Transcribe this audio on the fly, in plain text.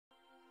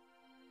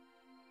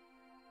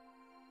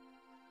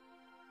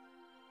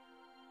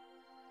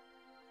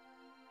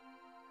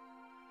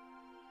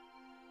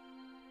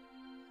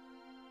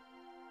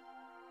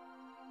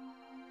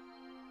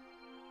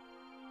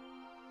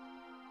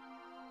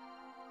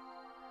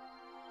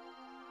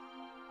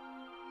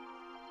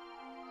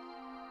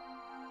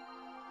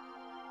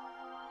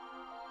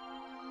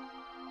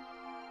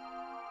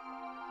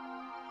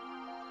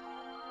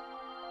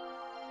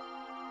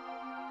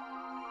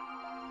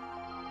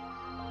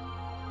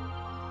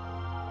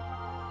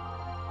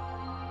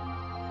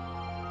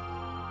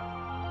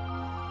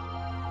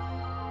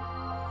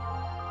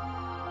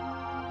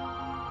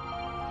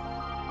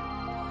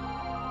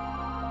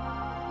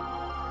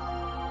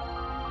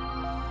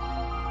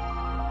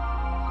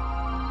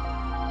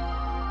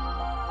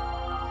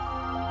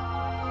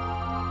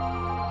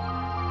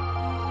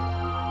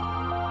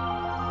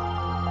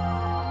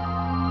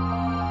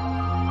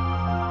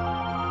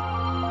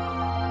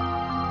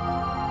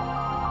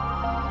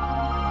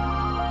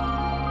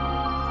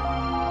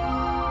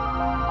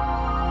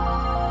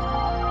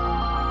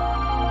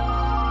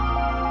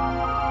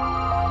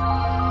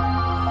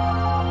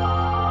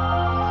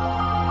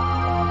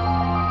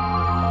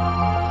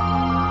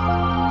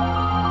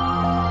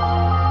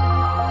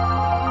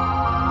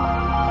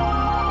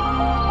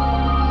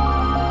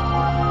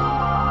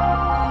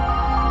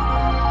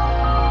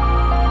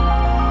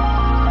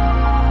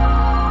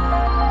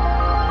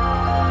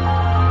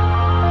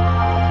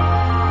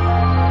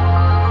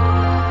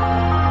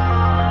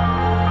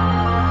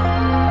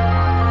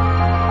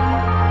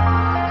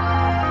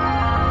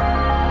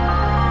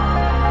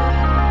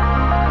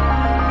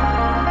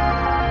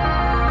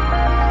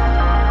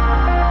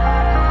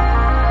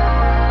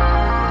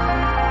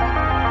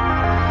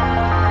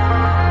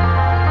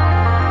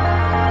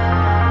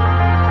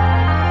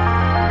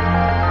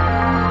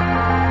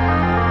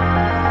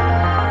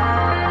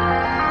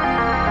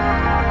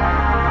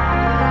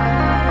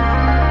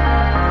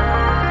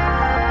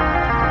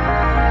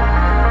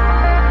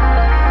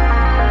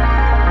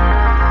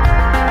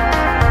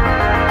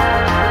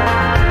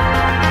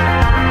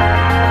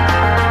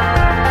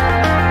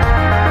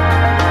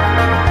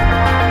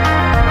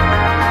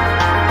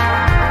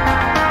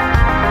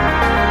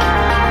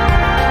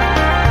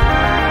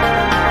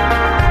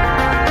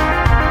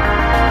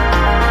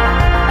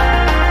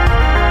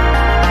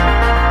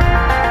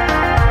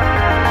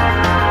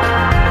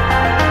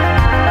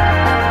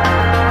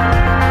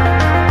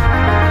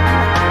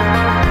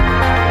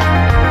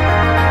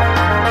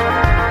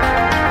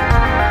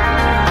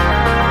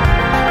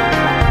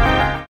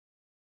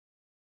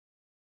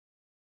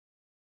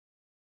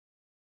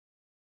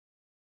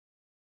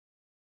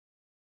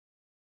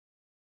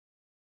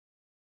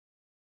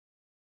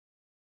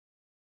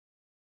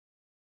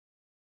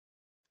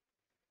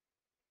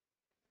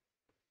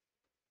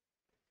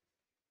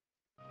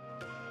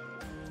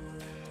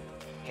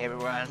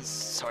everyone,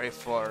 sorry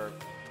for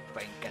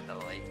being kinda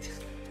late.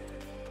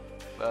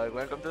 But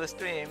welcome to the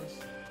stream.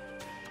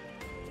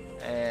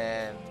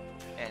 And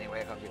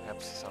anyway, I hope you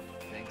have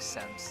something,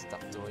 some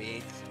stuff to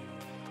eat.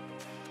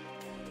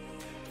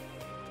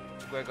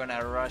 We're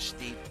gonna rush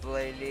the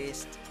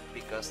playlist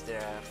because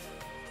there are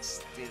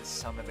still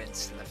some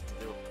events left to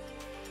do.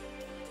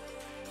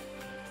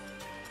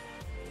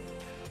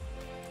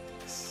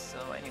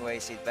 So anyway,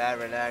 sit back,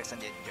 relax,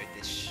 and enjoy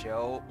this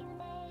show.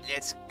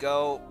 Let's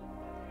go.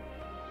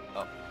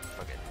 Oh,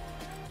 forget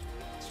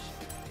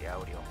the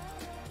audio.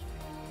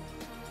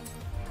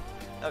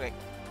 Okay.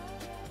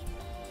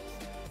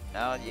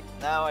 Now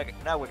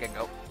we can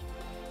go.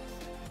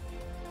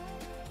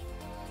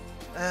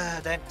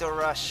 Time to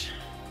rush.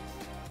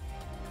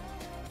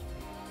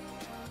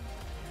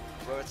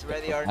 Whether it's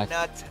ready or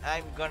not,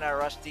 I'm gonna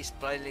rush this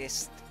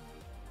playlist.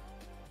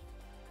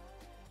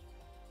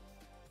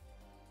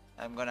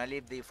 I'm gonna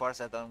leave the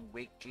Forza Horizon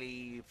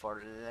weekly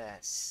for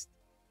last.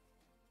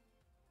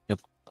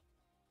 Yep.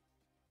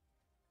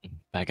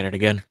 Back at it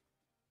again.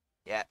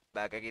 Yeah,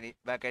 back at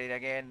it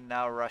again.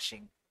 Now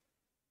rushing.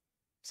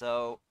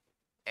 So,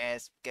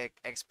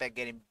 expect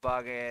getting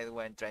bugged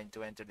when trying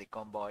to enter the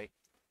convoy.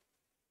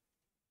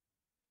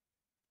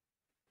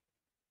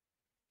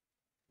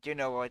 Do you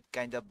know what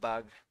kind of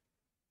bug?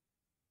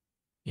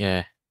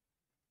 Yeah.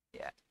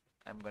 Yeah,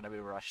 I'm gonna be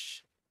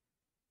rushed.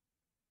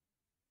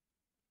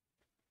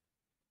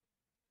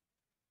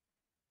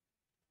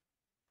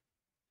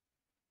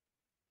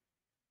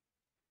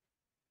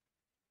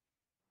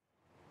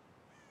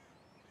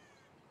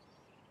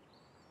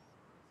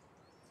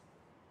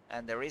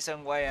 And the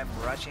reason why I'm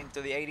rushing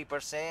to the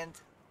 80%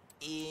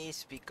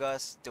 is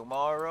because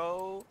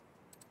tomorrow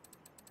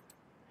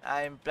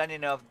I'm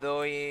planning of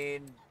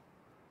doing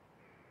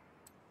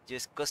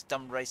just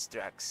custom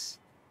racetracks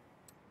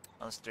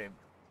on stream.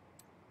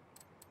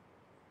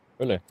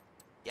 Really?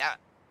 Yeah,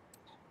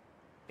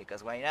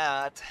 because why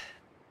not?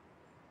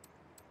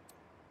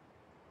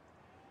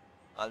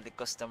 All the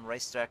custom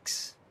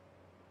racetracks.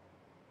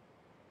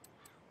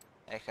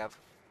 I have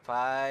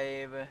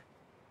 5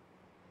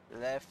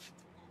 left.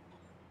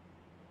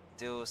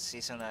 2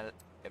 seasonal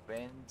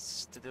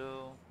events to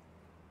do.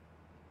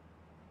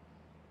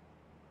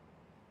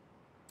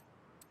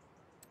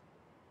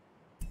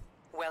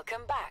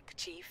 Welcome back,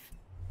 Chief.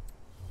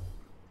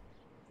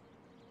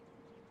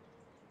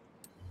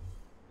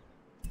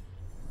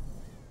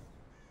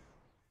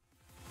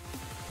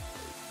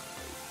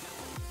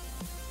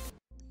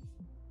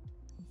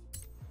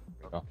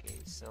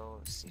 Okay,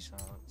 so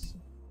seasonals.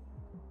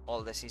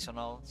 All the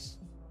seasonals.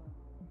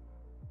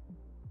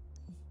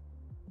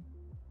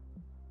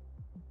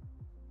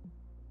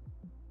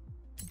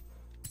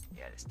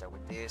 Yeah, let's start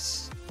with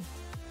this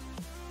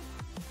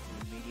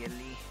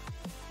immediately.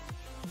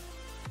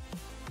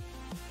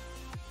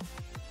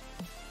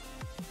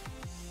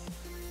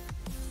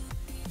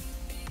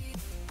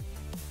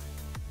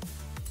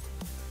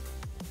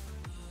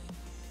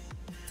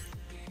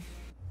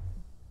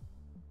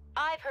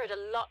 I've heard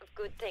a lot of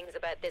good things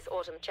about this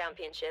autumn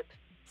championship.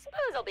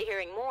 Suppose I'll be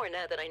hearing more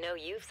now that I know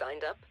you've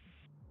signed up.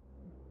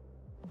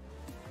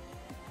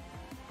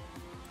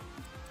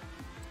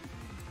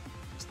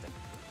 Just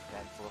a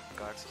handful of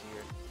cards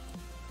here.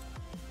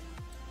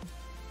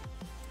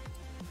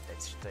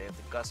 Let's try out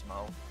the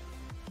Cosmo.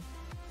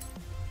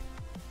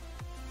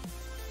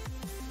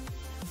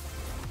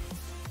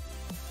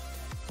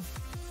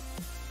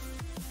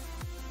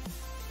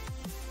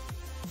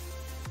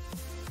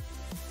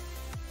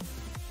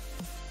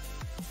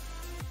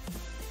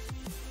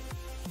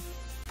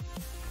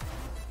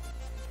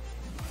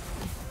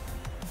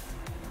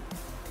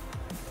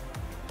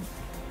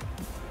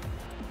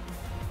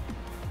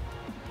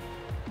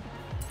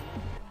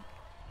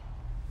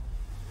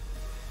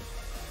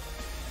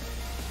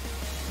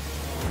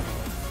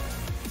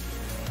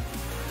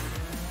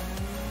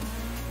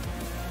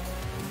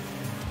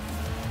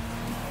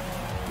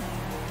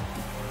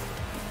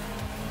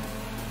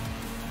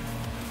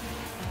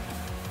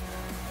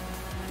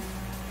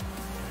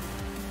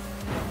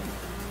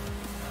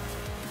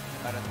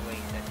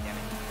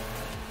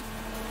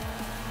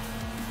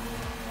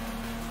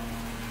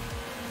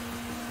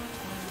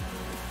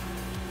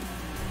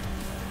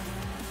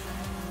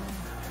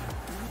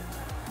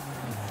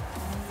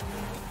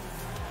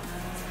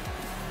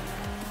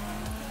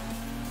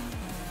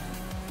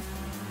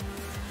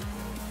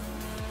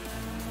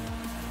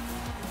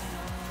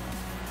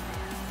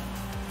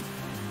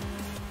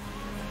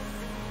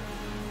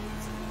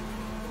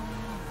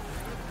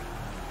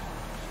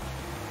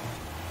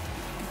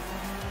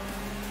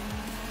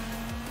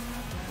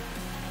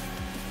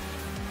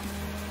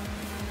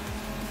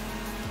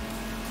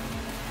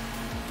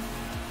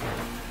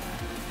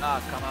 Oh,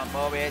 come on,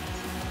 move it.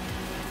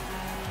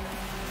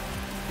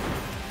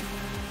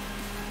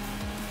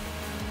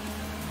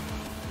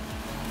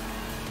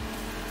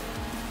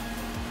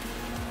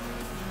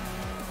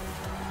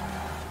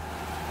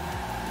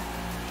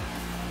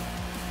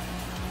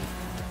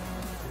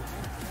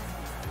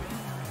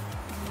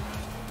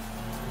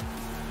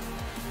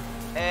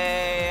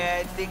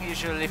 think you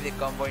should leave the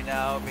convoy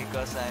now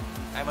because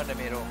I'm on the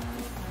middle.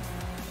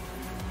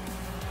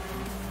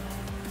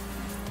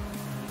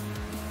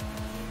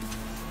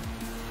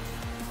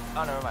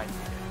 Oh, never mind.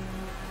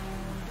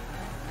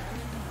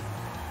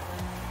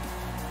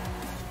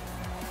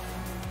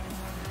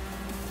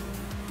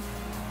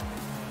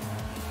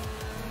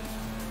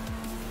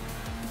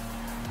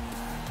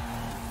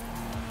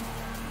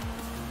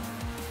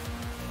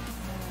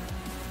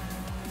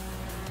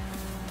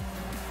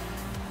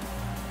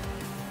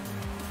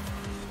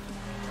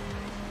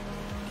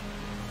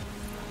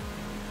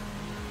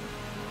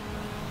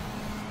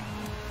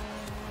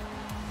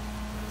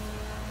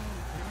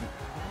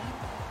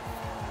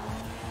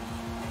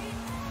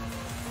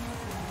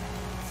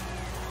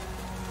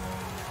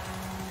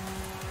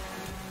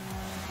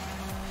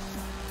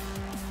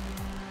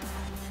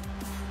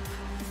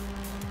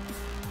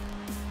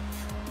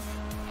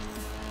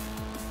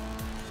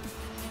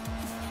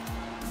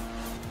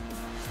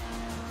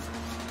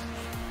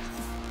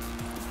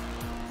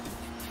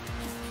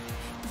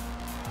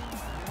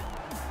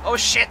 Oh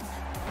shit!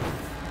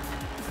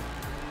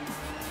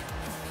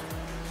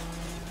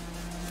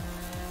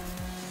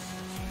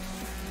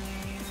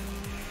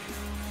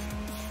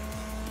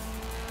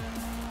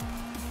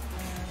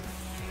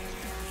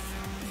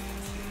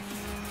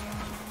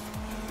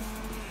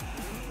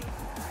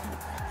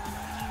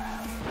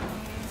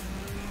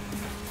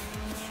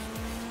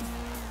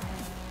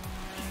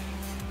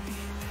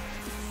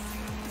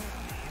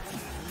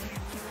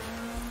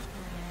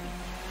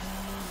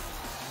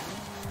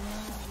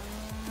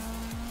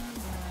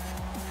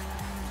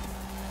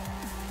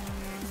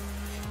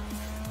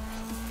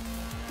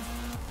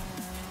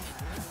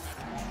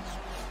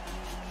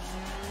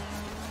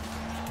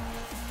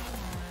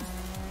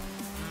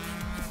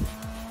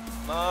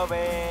 Move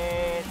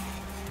it!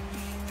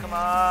 Come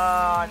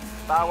on!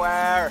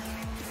 Power!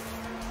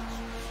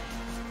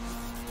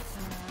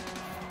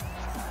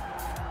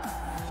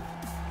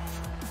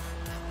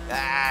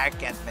 Ah, I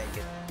can't make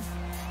it.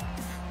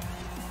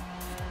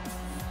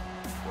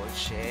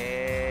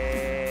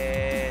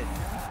 Bullshit!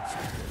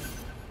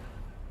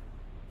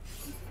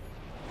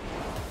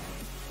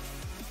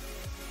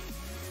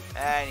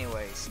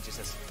 Anyways, just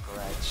a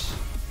scratch.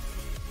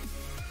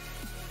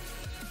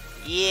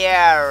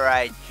 Yeah,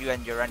 right, you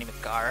and your anime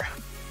car.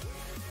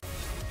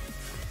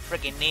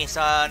 Freaking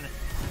Nissan.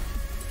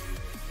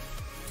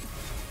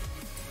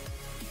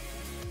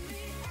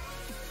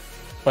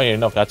 Funny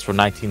enough, that's from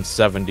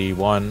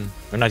 1971 or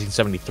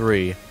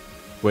 1973,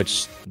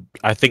 which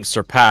I think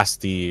surpassed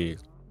the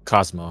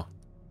Cosmo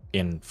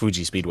in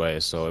Fuji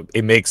Speedway, so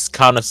it makes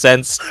kind of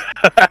sense.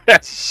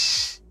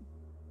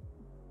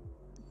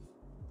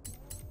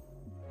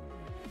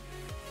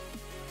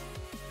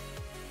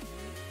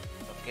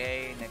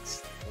 Okay,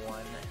 next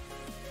one.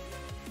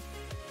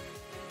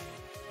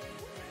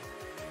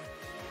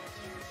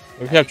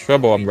 If you have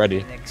trouble, I'm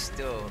ready. Next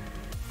two.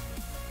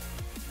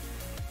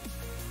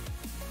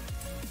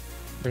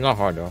 They're not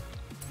hard though.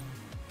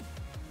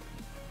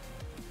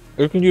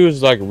 You can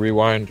use like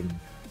rewind and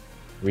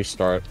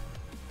restart.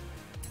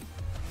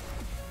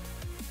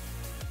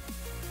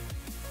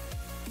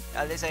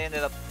 At least I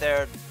ended up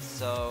third,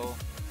 so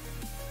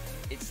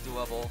it's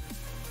doable.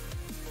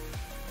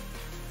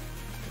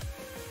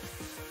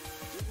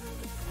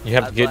 You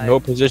have to get no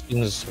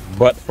positions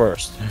but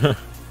first.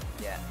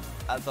 Yeah,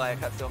 although I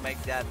have to make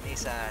that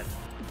Nissan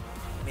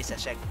miss a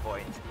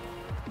checkpoint.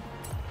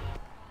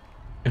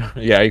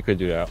 Yeah, you could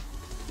do that.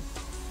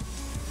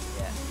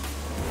 Yeah.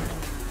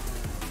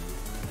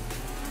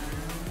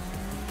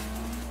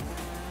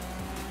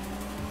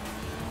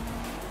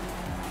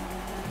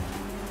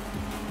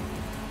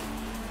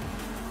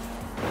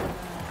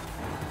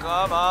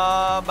 Come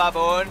on,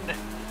 baboon!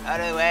 Out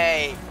of the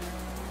way!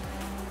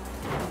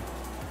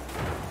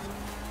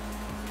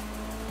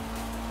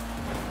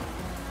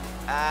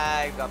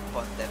 I got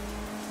punted. That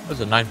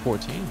was a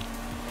 914.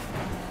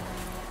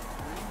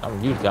 I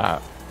would use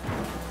that.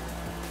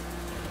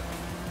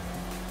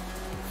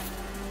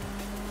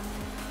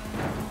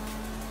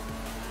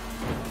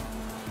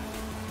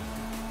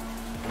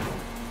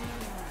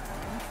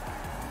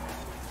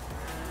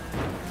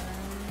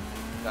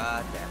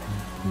 God damn it.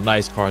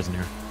 Nice cars in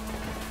here.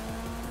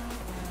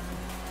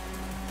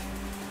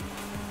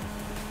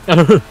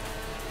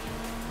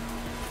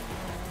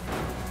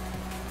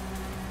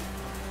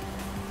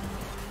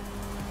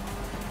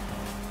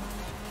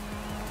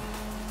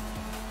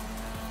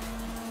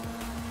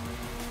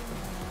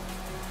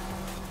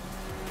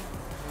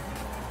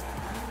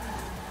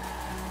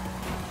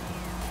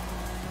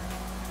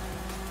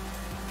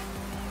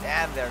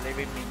 Damn, they're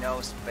leaving me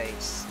no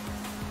space.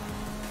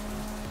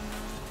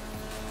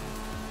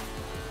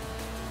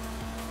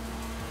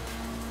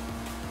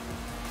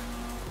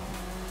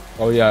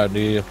 Oh yeah,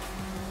 the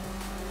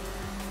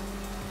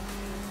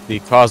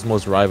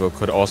Cosmos rival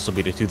could also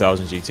be the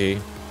 2000 GT.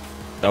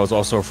 That was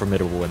also a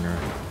formidable winner.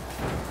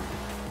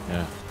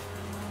 Yeah.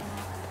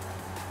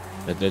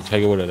 They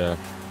take it with it there.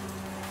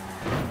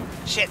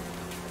 Shit!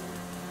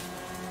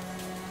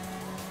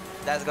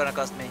 That's gonna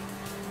cost me.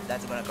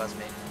 That's gonna cost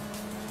me.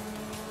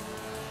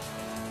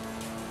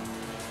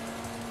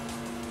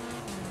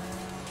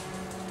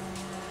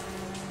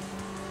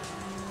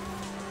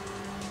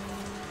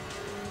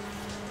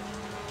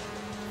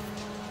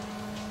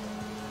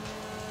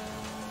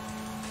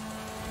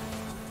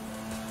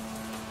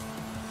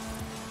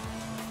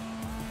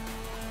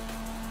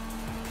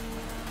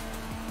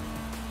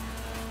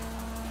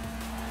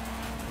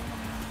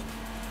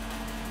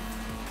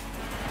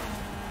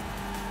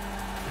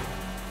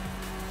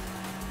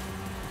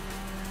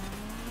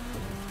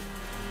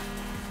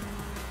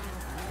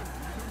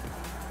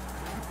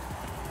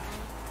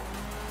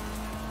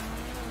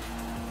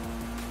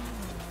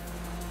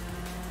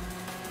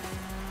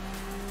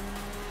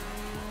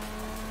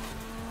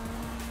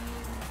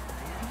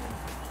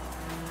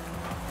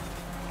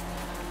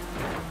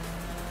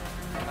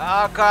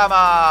 Oh, come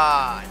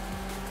on!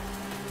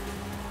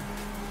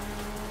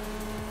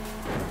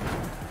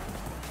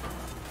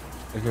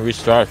 You can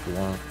restart if you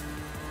want.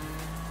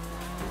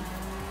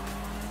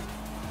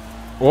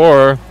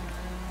 Or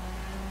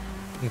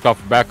you can call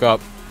for backup.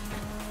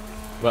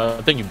 Well,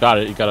 I think you got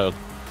it. You gotta.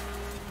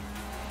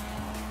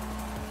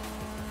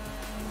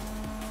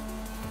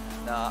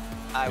 No,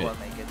 I will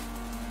make it.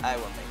 I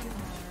will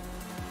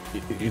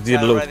make it. You did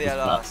a little. Already a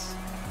loss.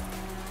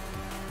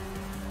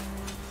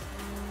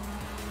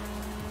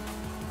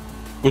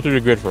 Go through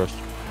the grid first.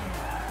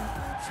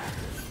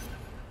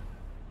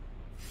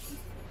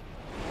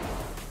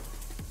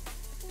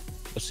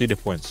 Let's see the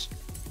points.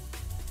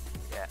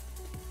 Yeah.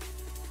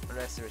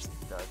 Let's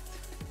restart.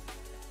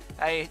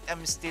 I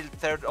am still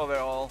third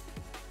overall.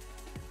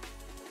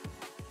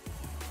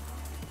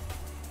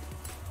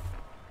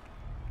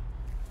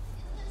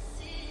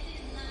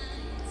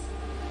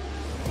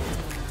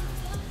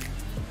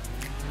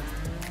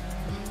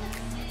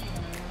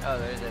 Oh,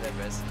 there is an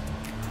address.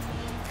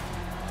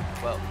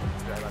 Well,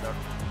 driver.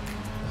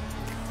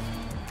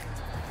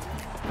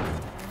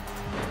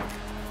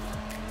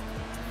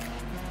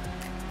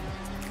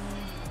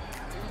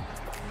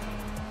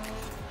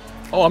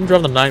 Oh, I'm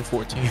driving the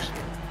 914.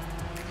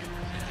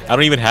 I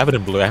don't even have it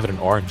in blue. I have it in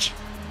orange.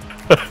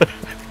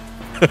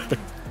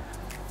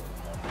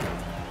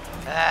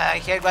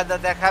 I hate when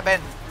that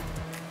happened.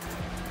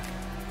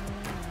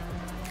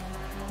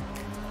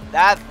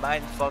 That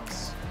mind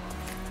fucks.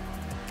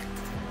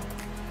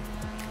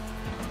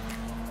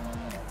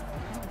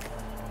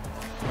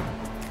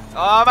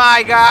 Oh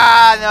my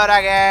god, not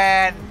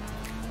again!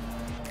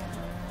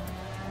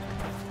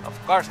 Of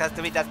course, has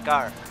to be that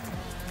car.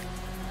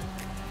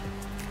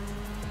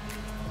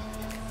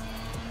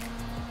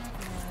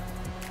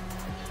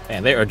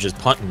 Man, they are just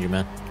punting you,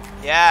 man.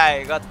 Yeah,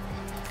 I got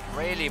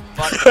really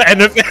punted.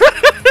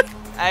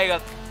 I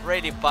got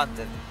really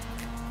punted.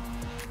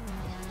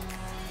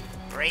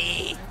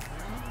 Free!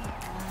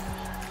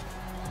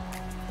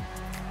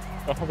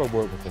 I'll have a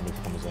word with him if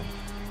he comes in.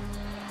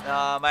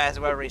 No, might as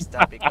well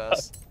restart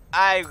because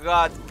I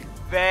got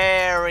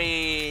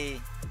very...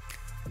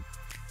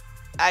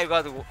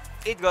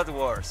 It got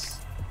worse.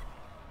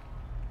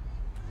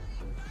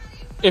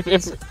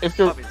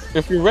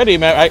 If you're ready,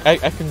 man, I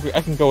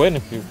can go in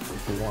if you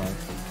want.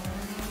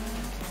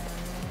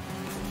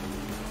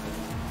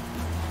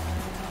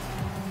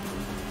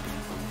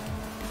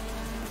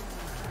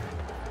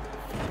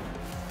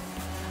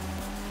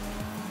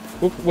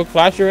 What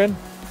class you're in?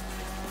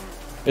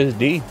 It's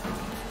D.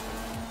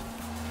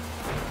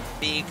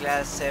 B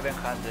class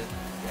 700.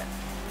 Yeah.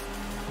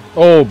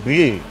 Oh,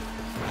 B.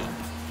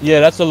 Yeah,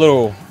 that's a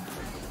little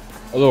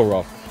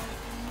rough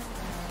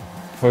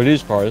for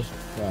these cars.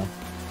 Yeah.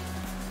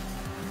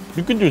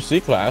 You can do C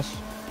class,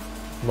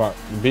 but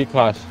B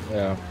class,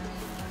 yeah.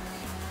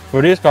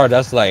 For these cars,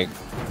 that's like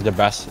the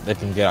best they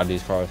can get out of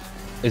these cars.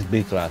 It's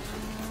B class.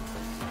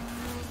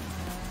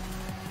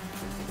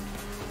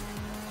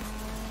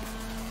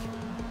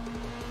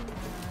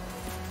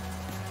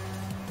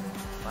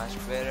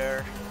 Much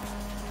better.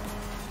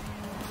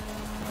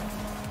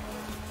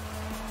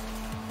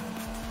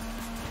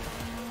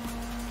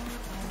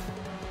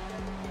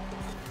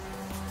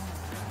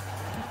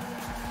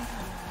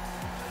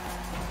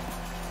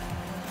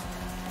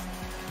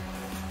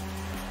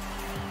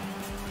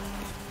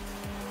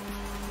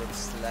 Good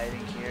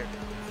sliding here.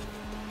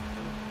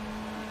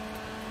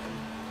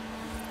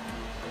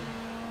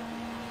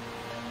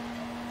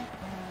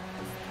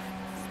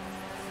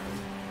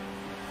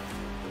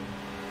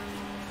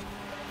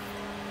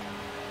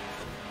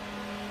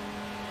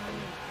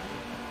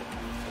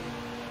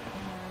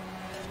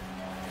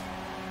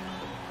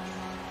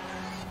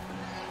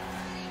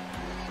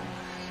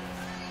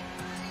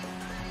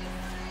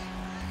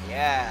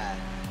 Yeah,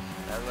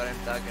 that's what I'm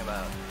talking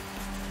about.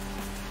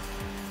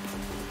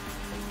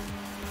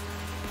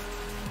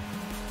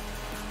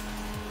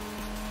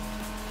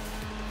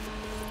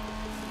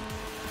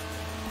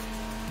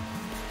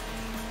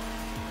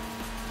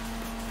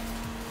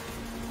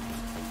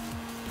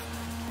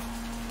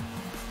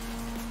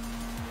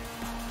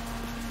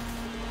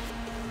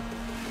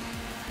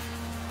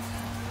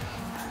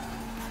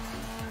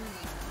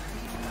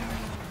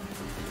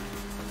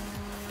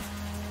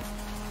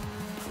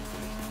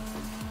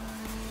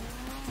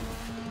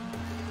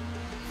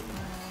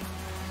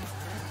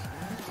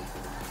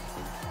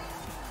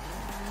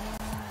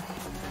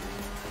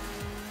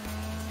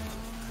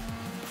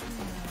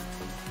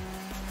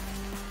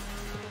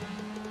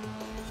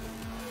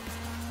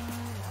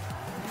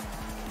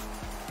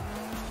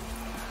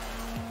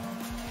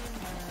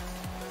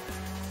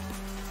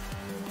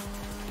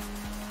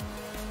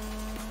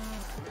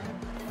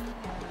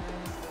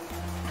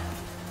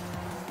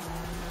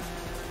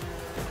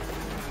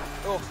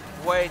 Oh,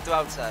 way to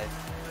outside.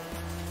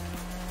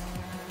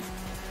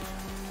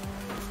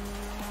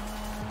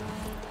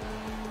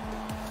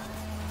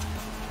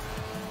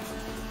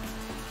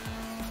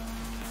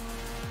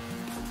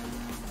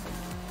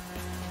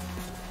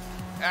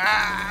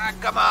 Ah,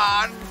 come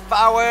on,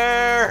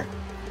 power!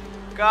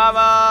 Come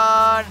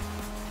on!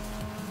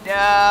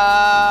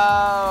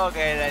 No!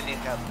 Okay, I need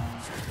help.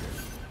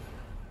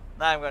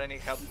 Now I'm gonna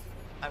need help.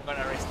 I'm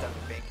gonna restart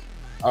the thing.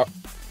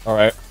 All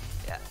right.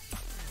 Yeah.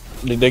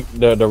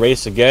 The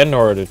race again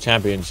or the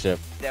championship?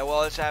 The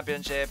World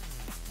Championship.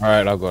 All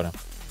right, I'll go now.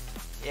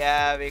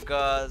 Yeah,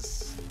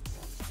 because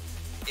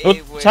What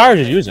it will tires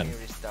are you make using? me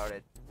restart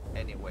it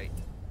anyway.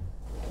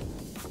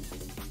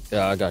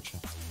 Yeah, I got you.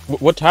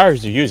 What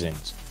tires are you using?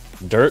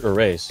 Dirt or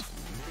race?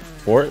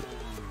 Sport?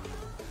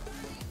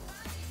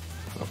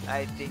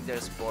 I think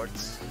there's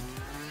sports.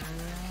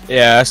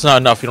 Yeah, that's not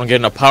enough. You don't get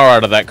enough power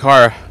out of that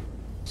car.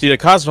 See, the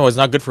Cosmo is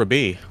not good for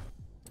B.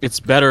 It's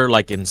better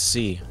like in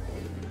C.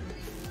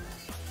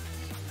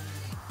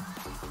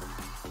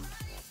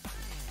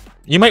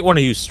 You might want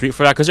to use Street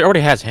for that because it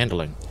already has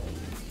handling.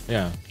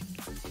 Yeah.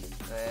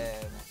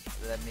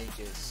 Let me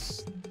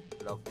just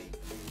log the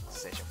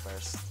session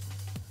first.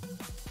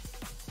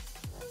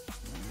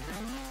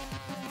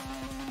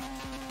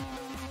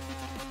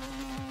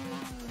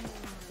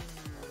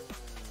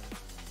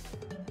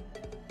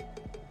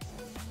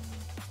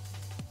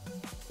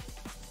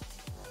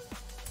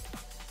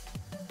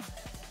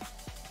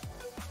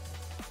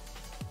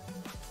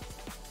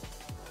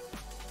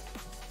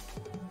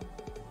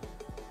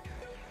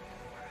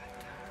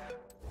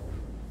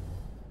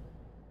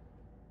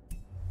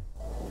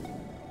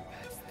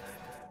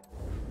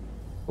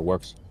 It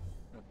works.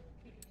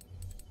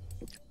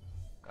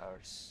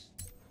 Cars.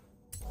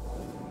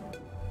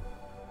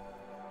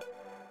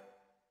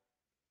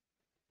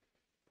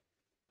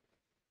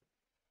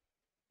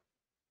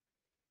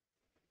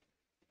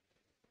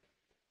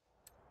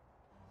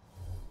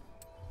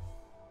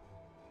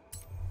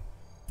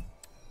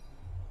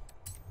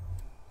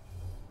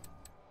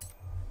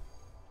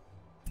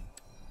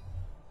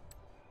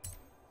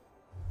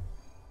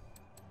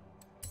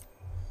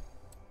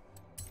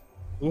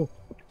 Ooh.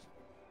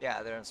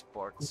 Yeah, they're in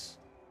sports.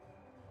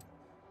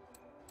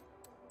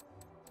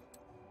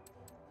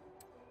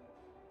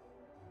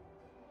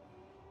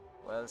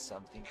 Well,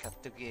 something have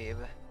to give.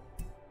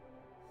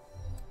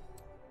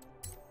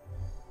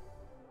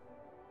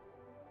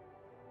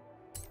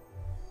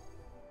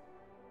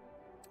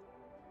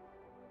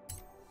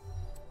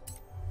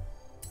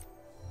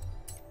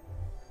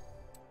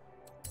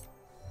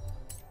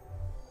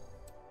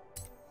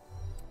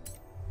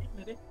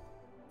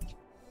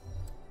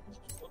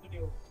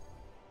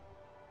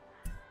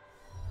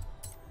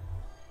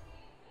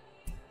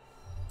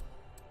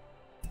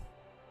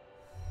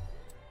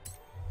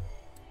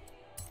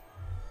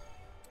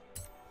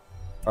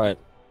 All right.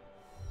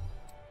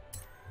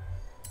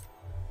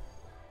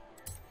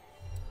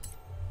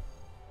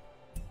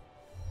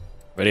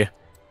 Ready?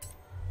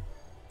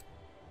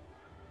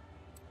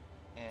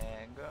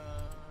 And go.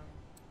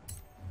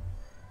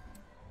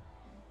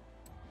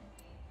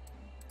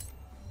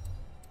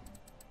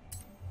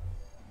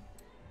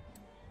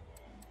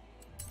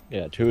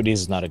 Yeah, two of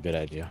these is not a good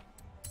idea.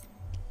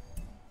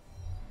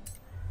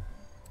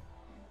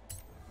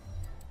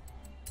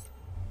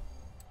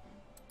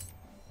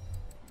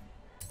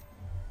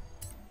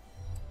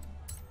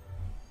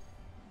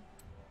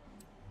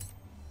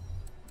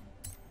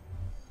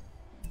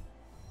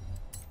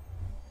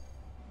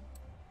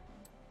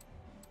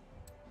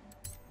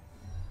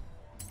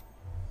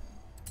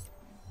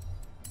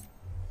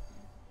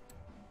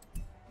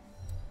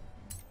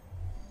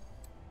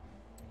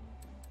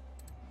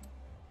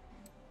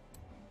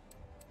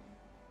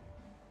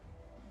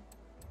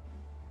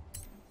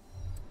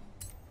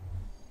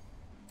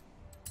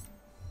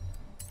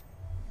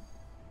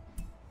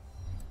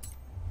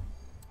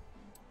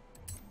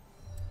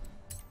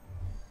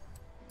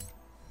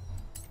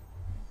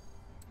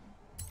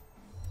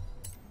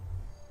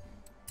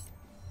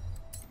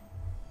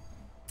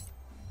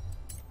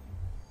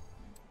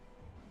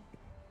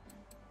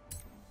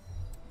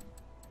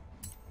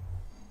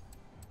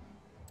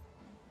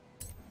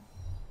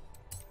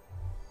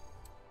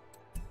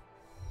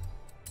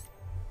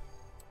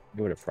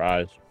 Give it a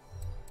fries.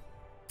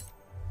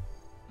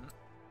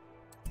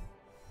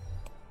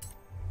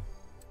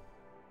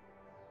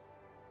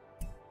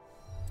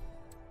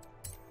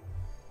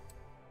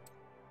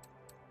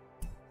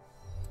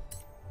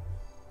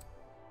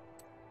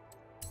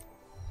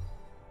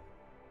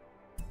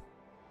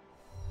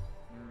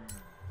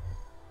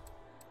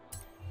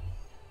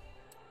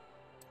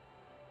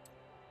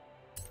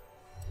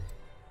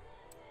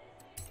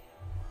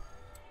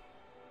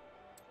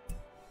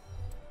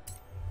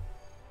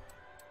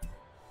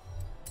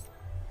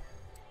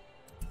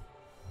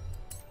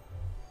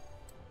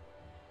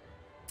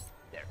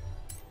 There.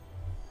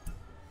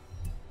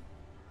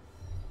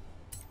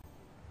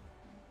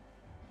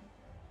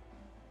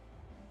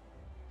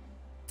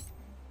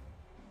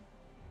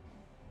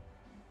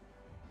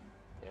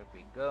 There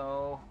we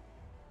go.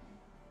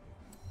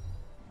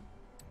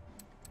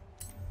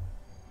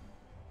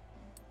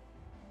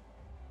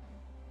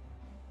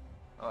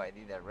 Oh, I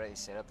did already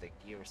set up the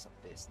gears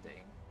of this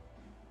thing.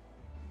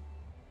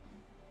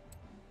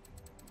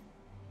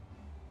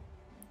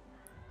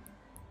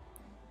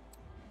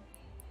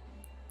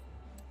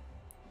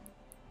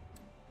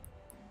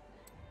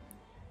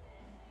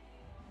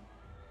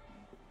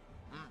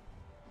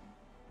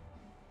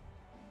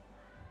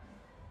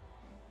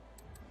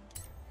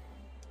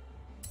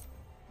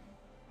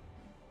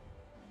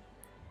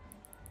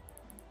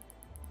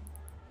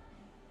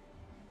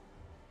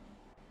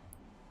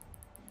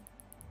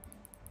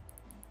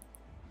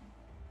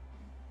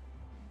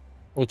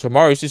 Well,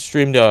 tomorrow you should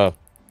stream the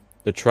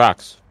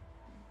tracks.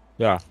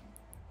 Yeah.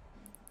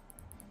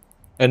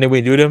 And then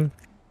we do them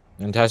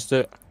and test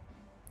it.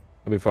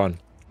 It'll be fun.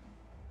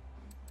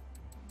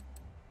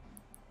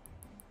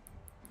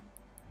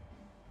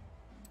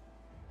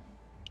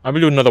 I'll be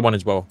doing another one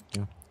as well.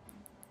 Yeah.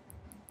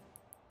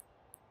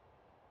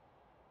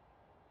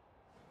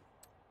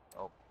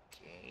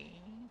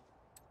 Okay.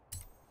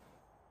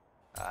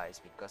 It's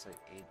because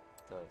it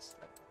does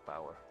like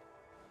power.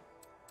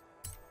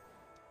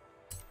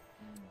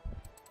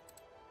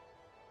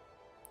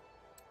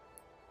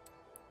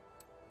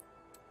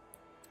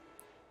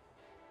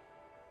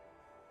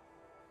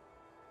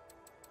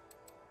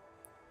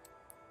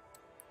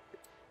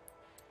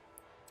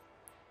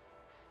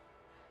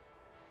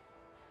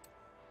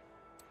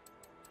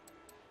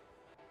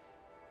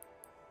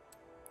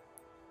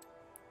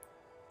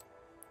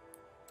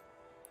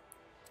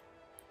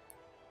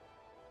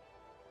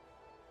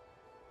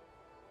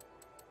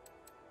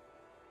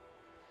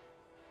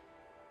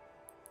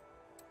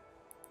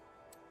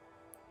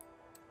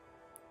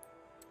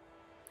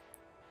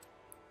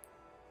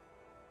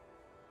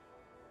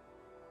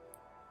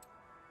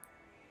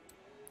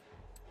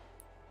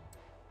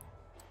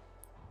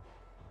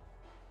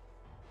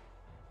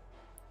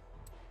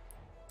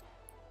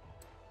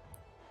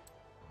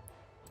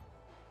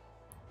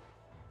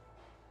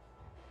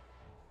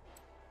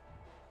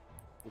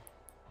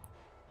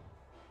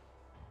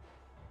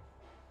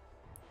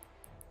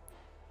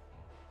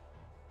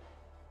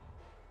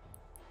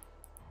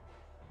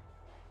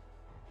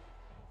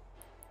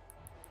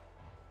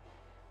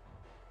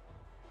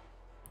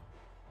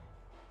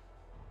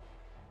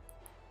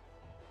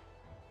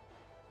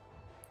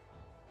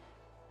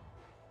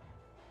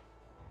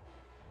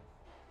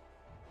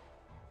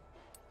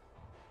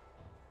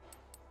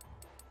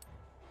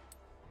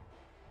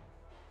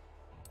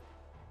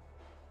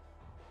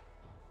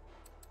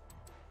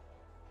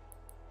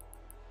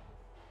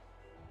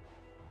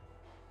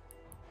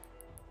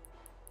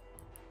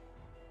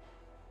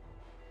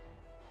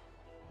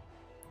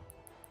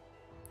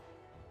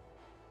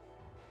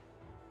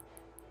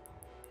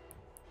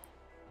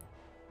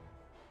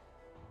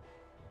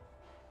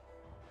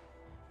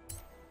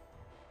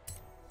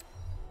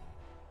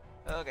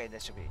 Okay,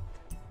 that should be it.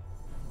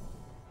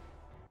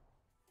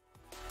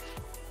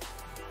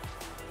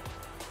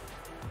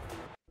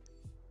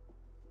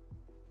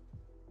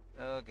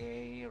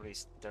 Okay,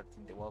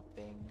 restarting the whole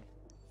thing.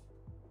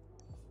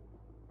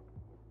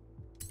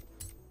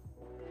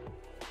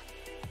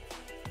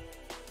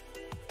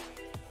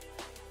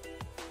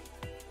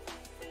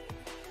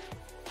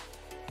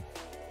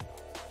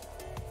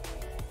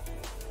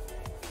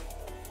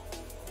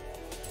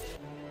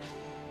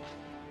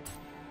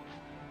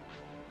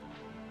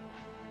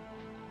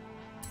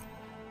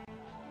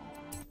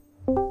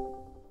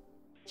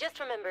 Just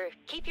remember,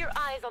 keep your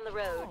eyes on the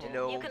road.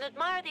 Hello. You can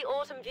admire the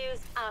autumn views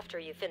after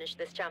you finish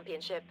this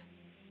championship.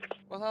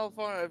 Well, how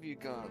far have you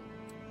gone?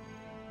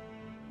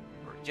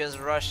 Just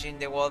rushing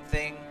the whole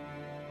thing.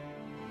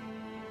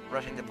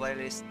 Rushing the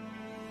playlist.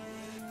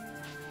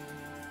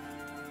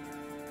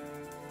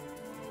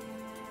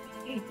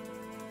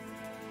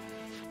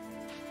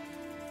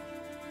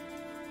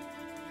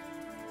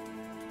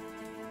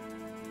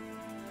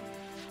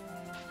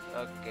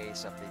 Okay,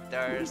 some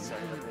guitars, a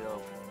little bit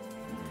of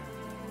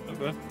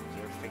Okay.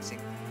 you're fixing.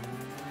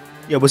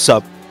 Yeah, what's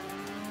up?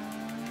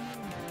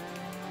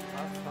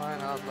 I'm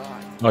fine, I'll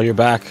die. Oh, you're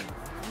back.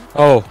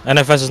 Oh,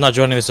 NFS is not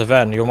joining this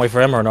event. You want to wait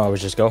for him or no? I would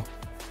just go.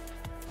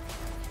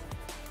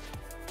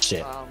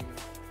 Shit.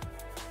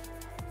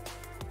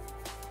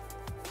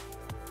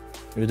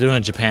 You're doing a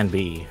Japan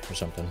B or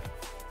something.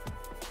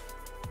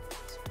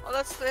 Well,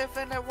 that's the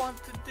event I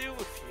wanted to do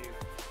with you.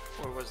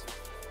 Or was it?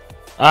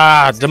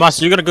 Ah,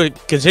 Damas, you gonna go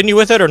continue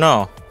with it or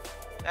no?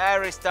 I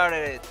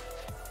restarted it.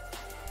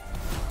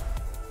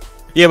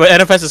 Yeah, but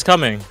NFS is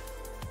coming.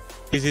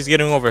 He's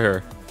getting over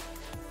here.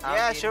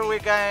 Yeah, sure, we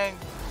can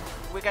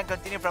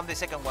continue from the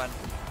second one.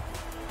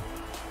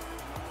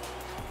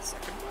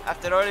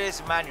 After all,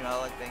 it's manual,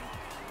 I think.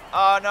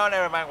 Oh no,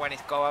 never mind. When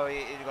it's co-op,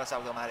 it goes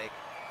automatic.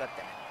 God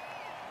damn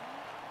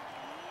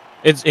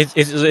it.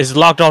 It's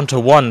locked on to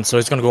one, so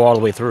it's gonna go all the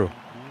way through.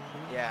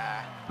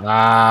 Yeah.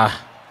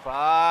 Ah.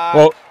 Fuck.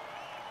 Well,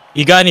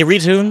 you got any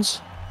retunes?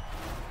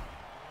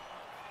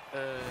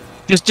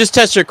 Just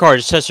test your car.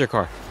 Just test your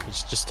car.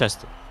 Just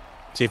test it.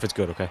 See if it's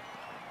good. Okay.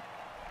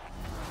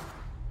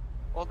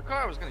 Well, the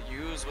car I was gonna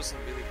use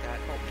wasn't really that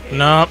okay.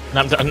 No,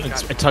 I'm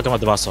talking about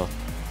the muscle.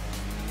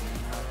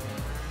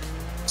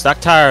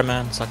 Stock tire,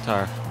 man. Stock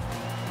tire.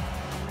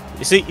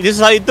 You see, this is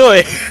how you do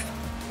it.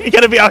 You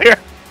gotta be out here.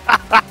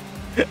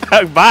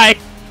 Bye.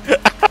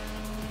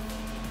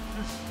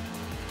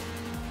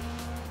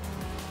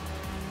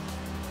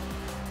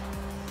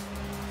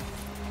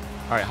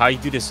 Alright, how you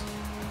do this?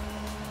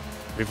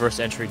 Reverse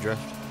entry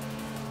drift.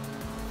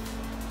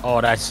 Oh,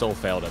 that so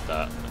failed at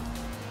that.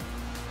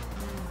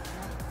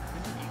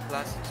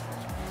 E-classes.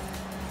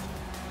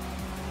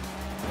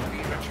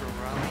 Retro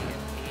rally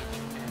and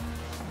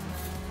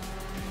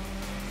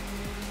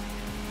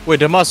Wait,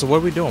 Damaso, what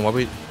are we doing?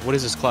 What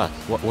is this class?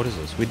 What is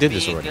this? We did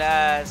this already.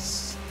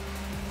 B-class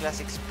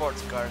classic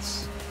sports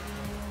cars.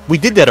 We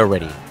did that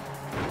already.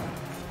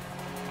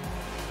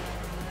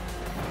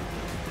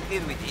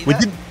 Did we do We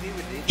that? did- Did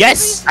we do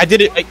Yes, I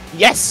did it.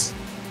 Yes,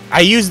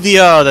 I used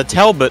the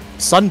Talbot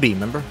Sunbeam.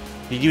 Remember?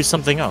 You used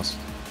something else.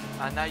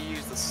 And I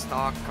use the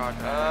stock car.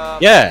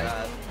 Yeah. My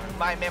God.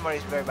 My memory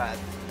is very bad.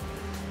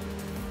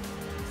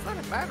 It's not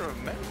a matter of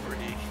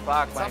memory.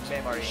 Fuck It's my memory.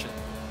 observation.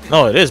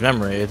 No, it is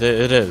memory. It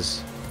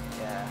is.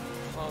 Yeah.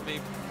 Well, I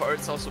mean,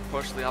 it's also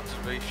partially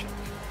observation.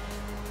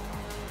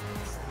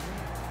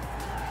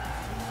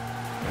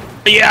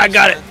 Yeah, I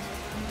got it.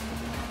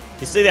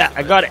 You see that?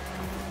 I got it.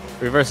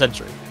 Reverse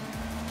entry.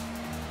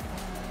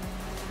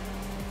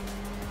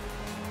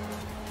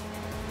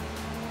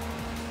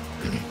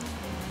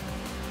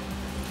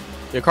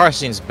 Your car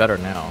seems better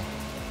now.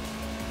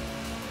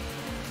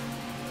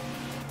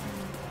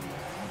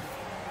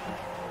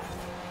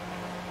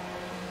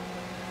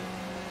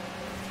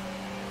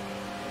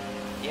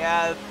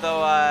 Yeah,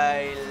 though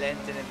I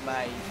lengthened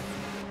my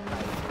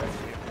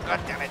God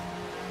damn it.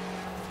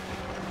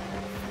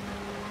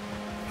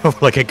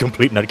 Like a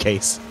complete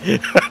nutcase.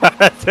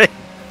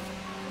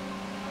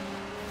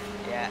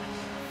 Yeah.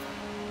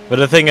 But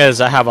the thing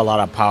is, I have a lot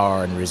of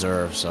power in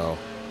reserve, so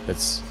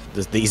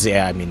these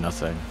AI mean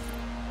nothing.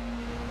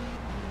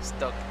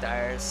 Stock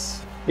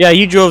tires. Yeah,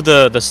 you drove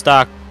the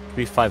stock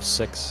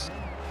 356,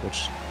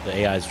 which the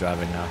AI is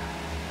driving now.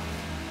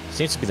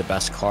 Seems to be the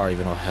best car,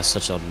 even though it has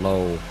such a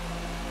low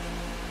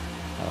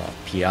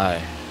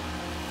PI.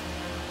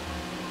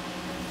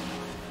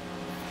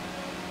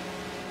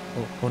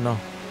 Oh no.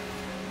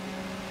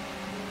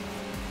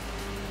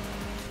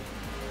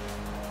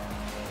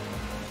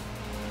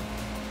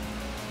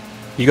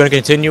 You gonna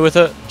continue with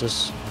it?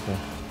 Just okay.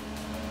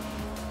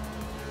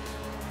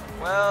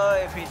 Well,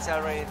 if it's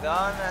already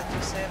done, as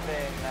you said,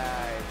 then I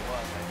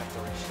have to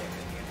recheck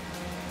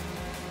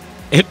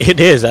it again. It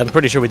is. I'm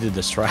pretty sure we did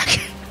this track.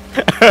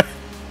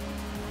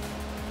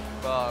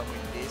 But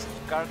with this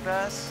car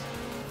class,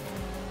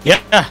 Yeah.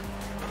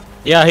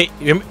 Yeah. Hey,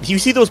 you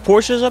see those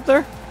Porsches up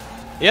there?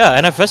 Yeah,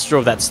 NFS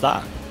drove that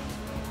stock.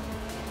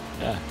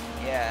 Yeah.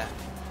 yeah,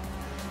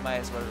 might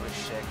as well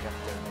recheck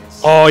after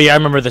this. Oh yeah, I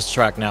remember this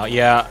track now.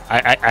 Yeah,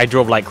 I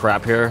drove like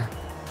crap here.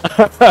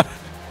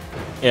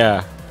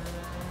 Yeah.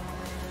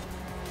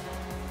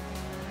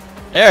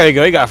 There you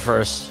go. You got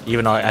first,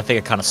 even though I think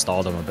it kind of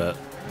stalled him a bit.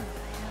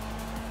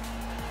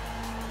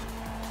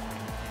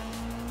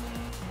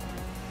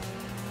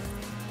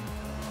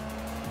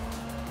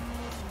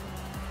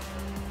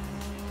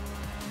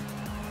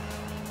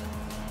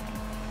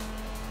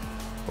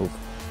 Oof.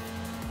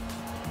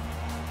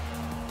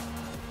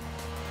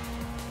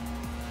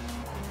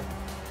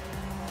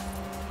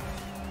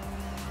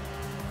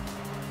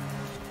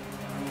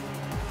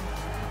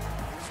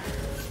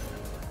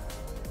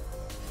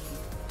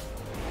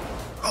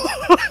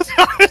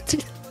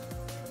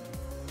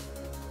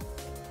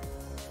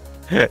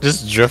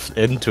 Just drift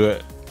into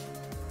it.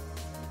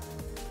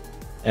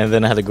 And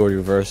then I had to go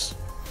reverse.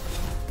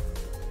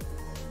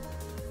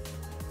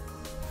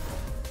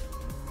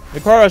 The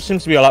car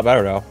seems to be a lot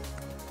better though.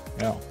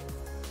 Yeah.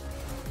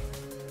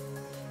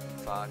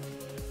 Fuck.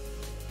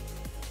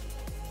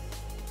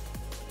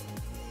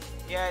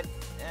 Yeah,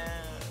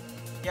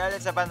 yeah.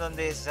 Let's abandon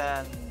this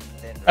and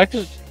then.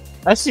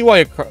 I see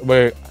why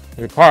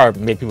your car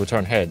made people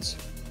turn heads.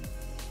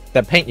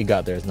 That paint you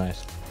got there is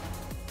nice.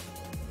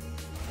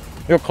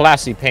 Your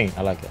classy paint,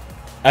 I like it.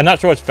 I'm not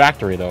sure it's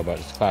factory though, but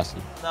it's classy.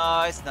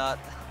 No, it's not.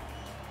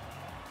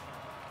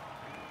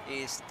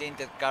 It's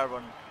tinted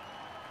carbon.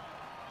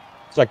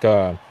 It's like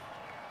a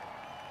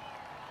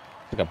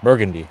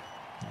burgundy.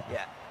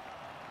 Yeah.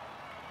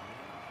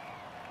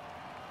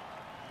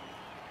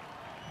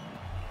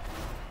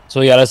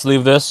 So yeah, let's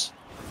leave this.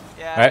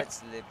 Yeah, Right.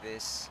 let's leave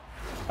this.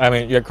 I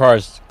mean, your car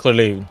is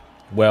clearly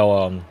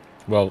well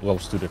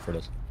suited for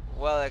this.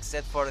 Well,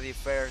 except for the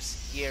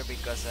first gear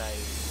because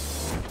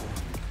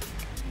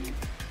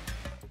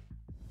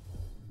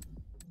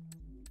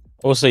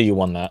We'll say you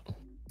won that.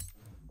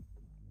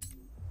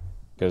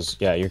 Because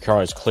yeah, your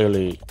car is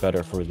clearly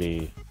better for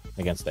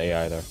against the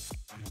AI there.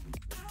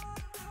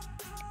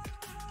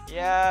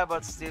 Yeah,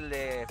 but still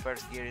the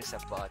first gear is a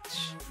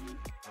botch.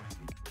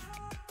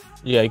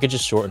 Yeah, you could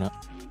just shorten it.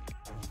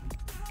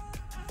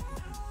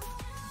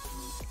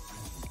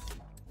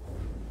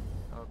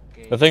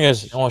 Okay. The thing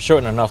is, you want to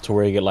shorten enough to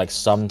where you get like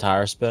some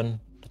tire spin.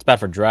 It's bad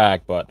for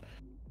drag, but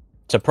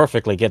to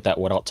perfectly get that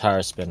without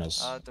tire spin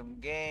is Autumn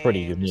Games, pretty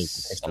unique.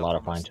 It takes a lot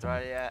of fine tuning.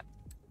 Australia,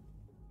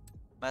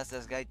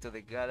 Mazda's Guide to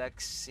the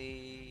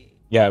Galaxy,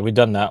 Yeah, we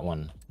done that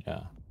one.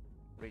 Yeah.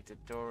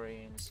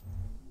 Tutorials.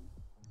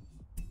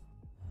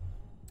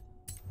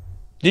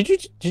 Did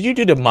you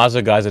do the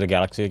Mazda Guys of the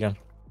Galaxy again?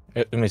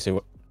 Let me see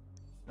what.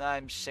 No,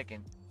 I'm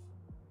checking.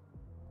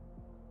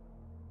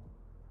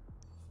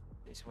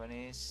 This one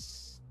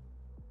is.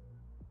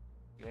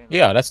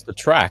 Yeah, that's the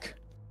track.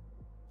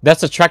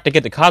 That's the track to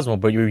get the Cosmo,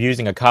 but you're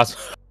using a Cosmo.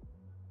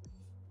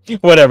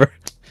 Whatever.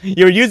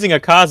 You're using a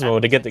Cosmo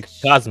to get the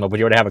Cosmo, but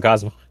you already have a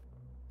Cosmo.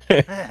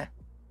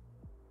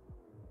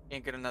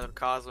 Can't get another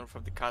Cosmo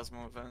from the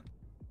Cosmo event.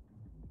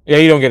 Yeah,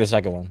 you don't get a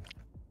second one.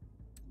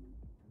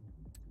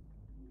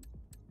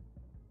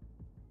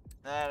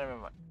 I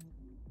remember.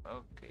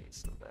 Okay,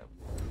 so that.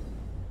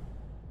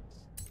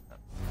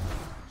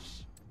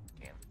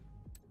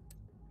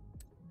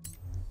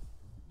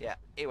 Yeah,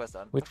 it was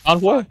done. Which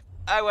envoy? Fuck.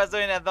 I was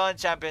doing a Dawn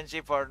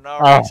Championship for no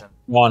Oh, reason.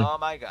 one. Oh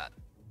my god.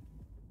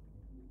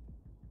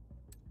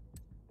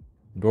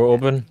 Door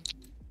open.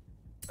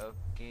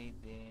 Okay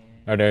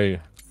then. Oh, there you.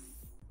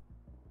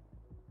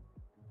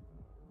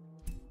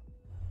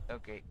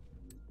 Okay.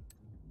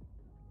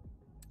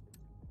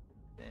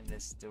 Then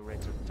let's do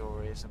retro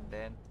tourism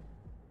then.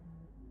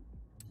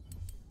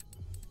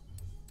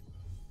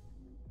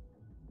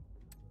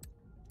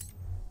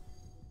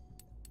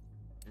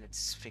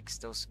 Let's fix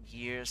those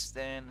gears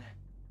then.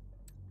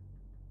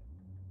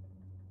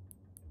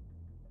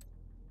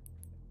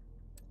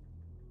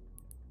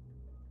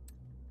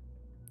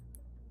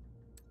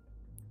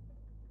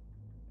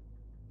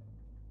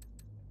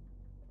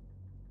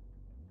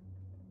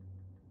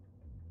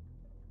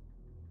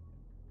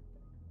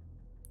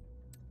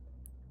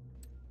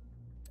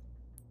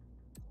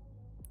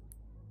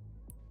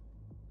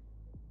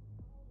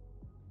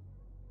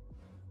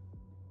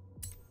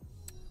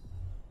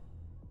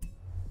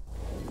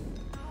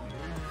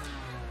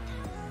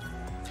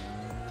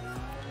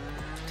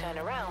 Turn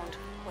around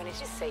when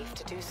it is safe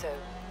to do so.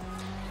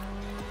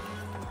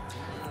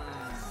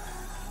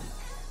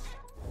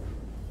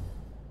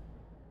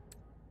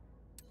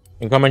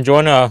 You come and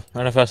join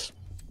NFS.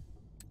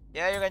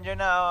 Yeah, you can join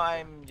now.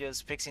 I'm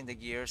just fixing the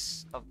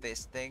gears of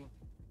this thing.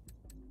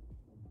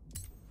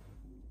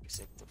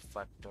 Reset to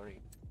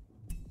factory.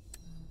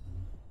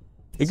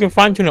 You can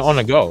fine tune it on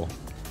the go.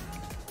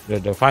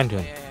 The fine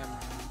tune.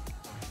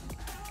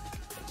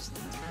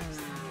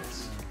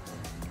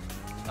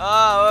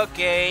 Oh,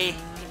 okay.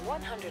 In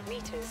 100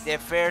 meters. The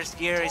first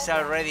gear is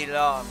already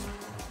long.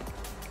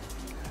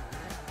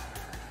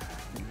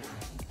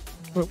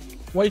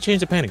 Why you change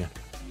the paint again?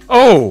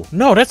 Oh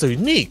no, that's a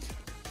unique.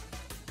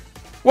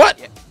 What?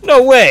 Yeah.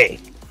 No way.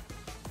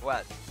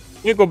 What?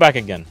 You go back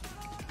again,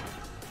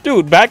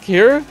 dude. Back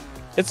here,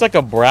 it's like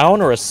a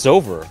brown or a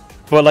silver,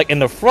 but like in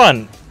the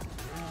front,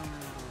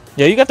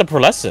 yeah, you got the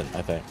pearlescent.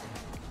 I think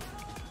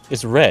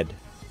it's red.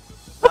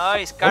 No,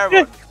 it's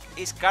carbon.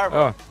 It's carbon.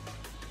 Oh,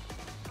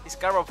 It's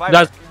carbon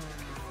fiber.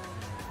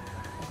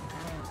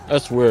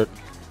 that's weird.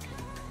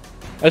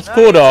 That's No,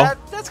 cool though.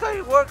 That's how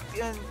it works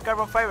in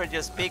carbon fiber.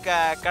 Just pick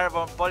a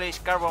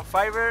polished carbon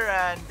fiber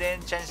and then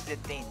change the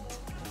tint.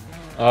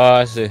 Oh,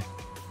 I see.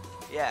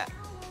 Yeah,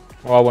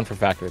 Oh, I went for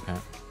factory paint.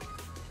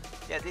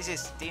 yeah, this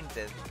is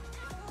tinted.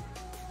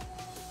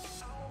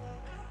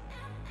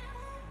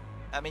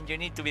 I mean, you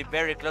need to be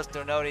very close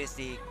to notice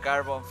the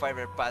carbon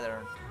fiber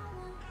pattern.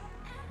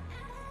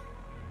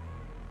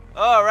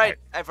 Oh, right,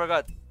 I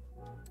forgot.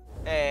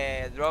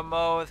 Drone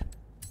mode.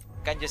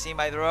 Can you see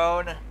my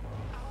drone?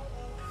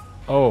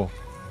 Oh.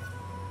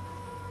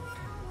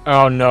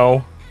 Oh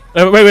no.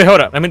 Wait, hold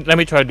up. Let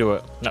me try to do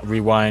it. Not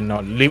rewind. No,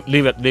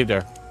 leave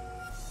there.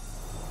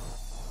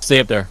 Stay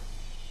up there.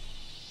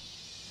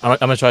 I'm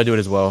gonna try to do it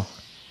as well.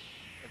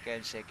 Okay,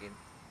 I'm checking.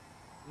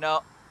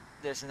 No,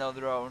 there's no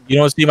drone. You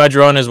don't see my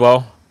drone as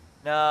well?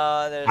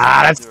 No, there's no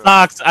That drone.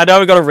 sucks. I know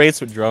we got to race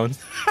with drones.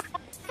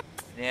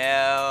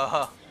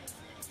 No.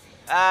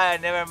 Ah,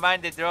 never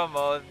mind the drone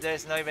mode.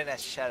 There's not even a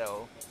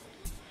shadow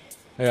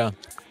Yeah.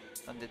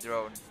 on the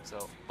drone,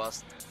 so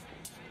bust.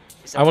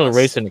 It's a I want to bust.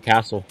 race in the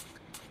castle.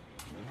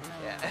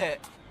 Yeah.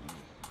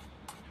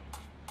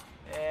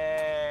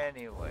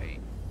 Anyway.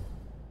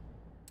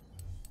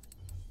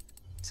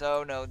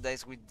 So no,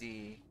 that's with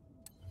the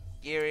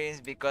gearings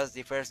because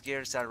the first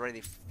gear is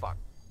already fucked.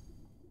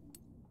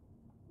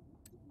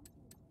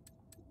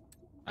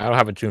 I don't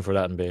have a tune for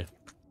that in B.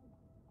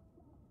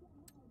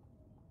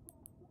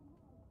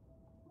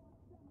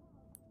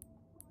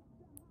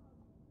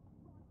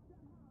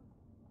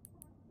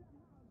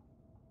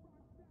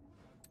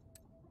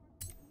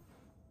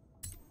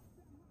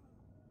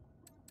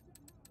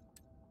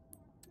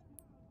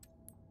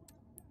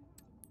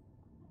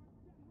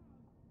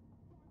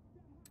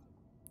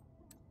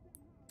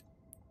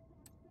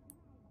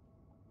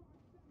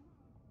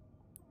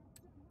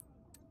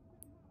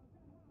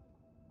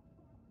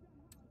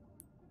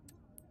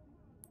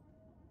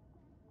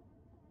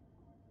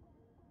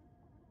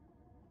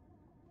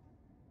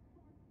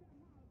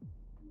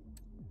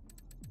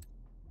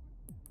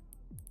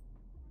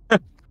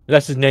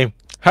 That's his name.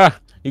 Ha!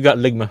 You got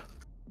Ligma.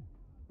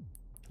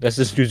 That's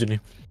his username.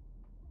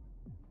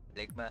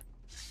 Ligma.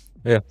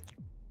 Yeah.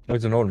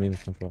 That's an old name.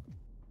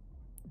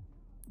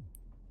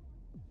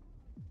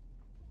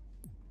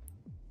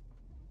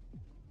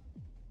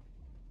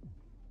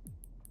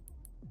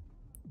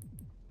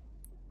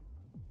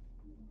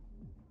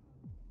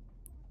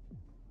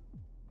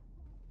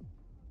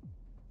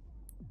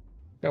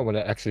 Yeah, what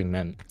that actually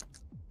meant.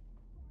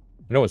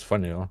 You know what's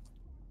funny though?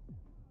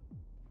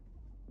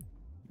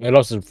 It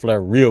lost its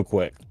flare real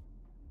quick.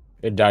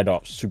 It died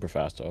off super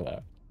fast though.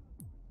 That.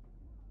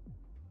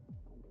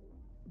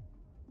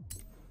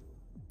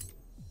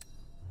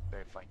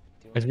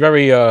 It's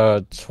very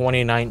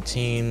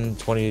 2019,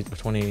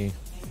 2020.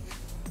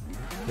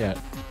 Yeah,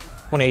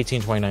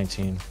 2018,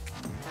 2019,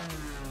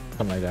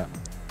 something like that.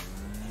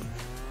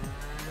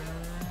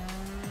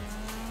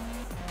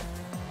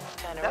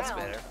 Turn That's around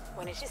better.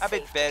 when it is A bit safe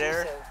to do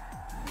better.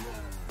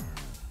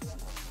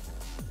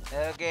 so.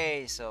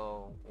 Okay,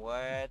 so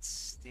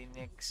what's the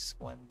next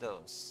one?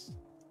 Those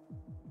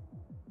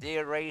the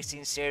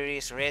Racing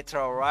Series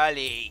Retro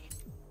Rally.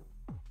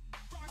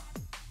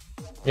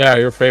 Yeah,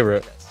 your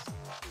favorite.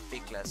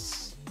 Big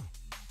class.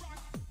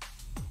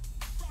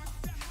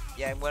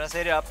 Yeah, I'm gonna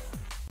set it up.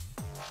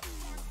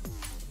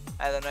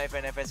 I don't know if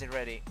NFS is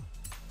ready.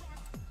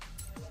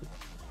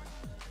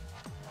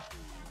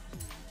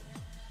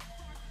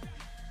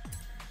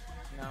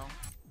 No.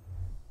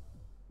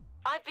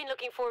 I've been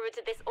looking forward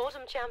to this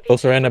autumn championship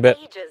Closer in a for bit.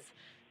 ages.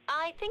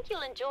 I think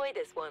you'll enjoy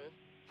this one.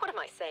 What am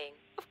I saying?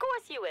 Of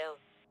course you will.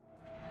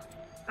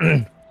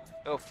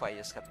 Oh, I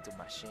just have two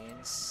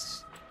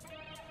machines.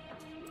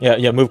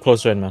 Yeah, move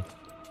closer in, man.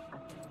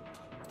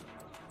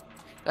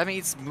 That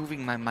means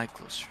moving my mic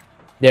closer.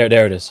 There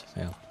it is.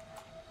 Yeah.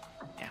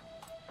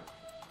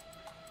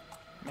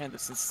 Man, the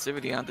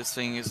sensitivity on this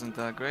thing isn't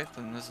that great,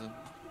 then is it?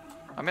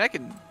 I mean, I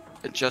can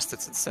adjust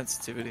its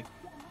sensitivity.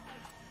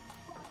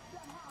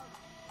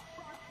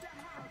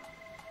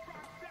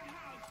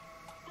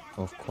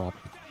 Oh crap.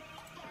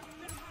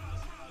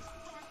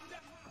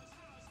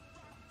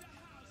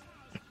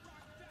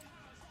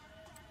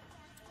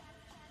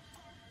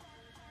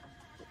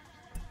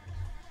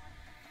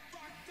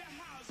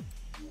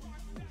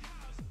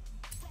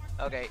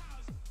 Okay.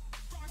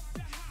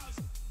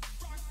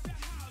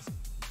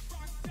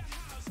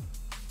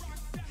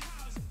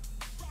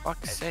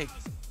 Fuck's sake.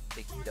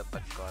 Picked up a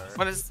car.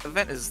 What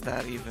event is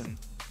that even?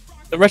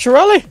 The Retro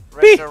Rally?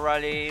 Retro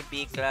Rally,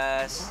 B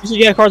class. You should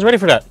get cars ready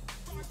for that.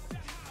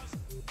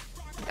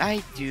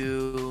 I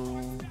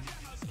do.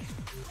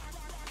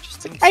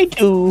 Just in I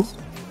do.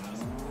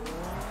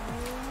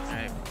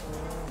 Alright.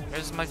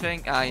 Where's my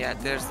thing? Ah, yeah,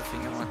 there's the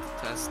thing I want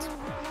to test.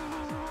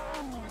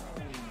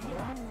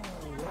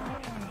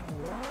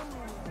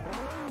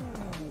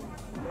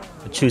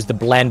 Choose the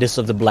blandest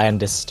of the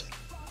blandest.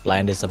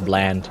 Blandest of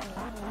bland.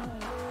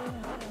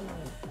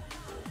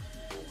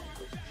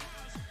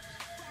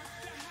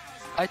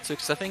 I took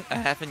something I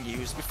haven't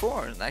used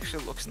before and it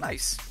actually looks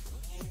nice.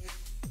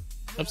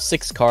 I have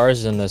 6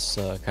 cars in this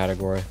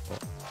category.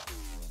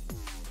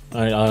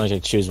 But I only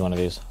can choose one of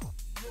these.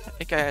 I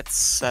think I had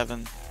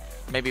 7.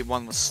 Maybe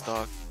one was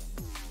stock.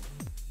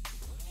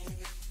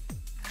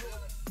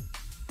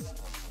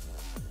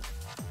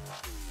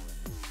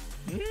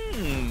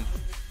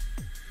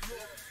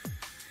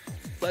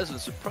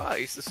 Pleasant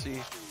surprise to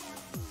see.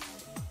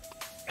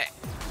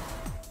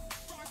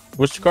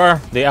 Which car?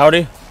 The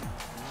Audi?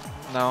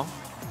 No.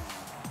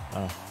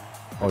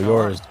 Oh,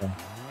 yours.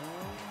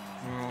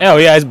 Oh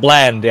yeah, it's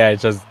bland. Yeah,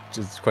 it's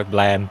just quite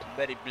bland.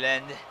 Very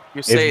bland.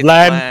 You say it's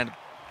bland. bland.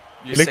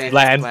 You It looks say it's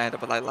bland. bland,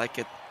 but I like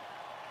it.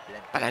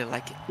 But I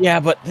like it. Yeah,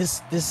 but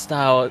this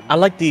style, I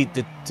like the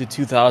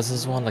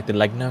 2000s one, like the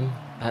Legnum.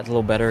 That's a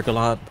little better, a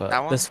lot. But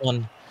That one? this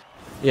one,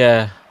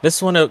 yeah,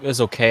 this one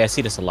is okay. I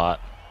see this a lot.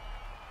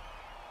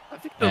 I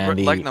think the And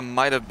the- Legnum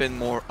might have been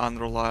more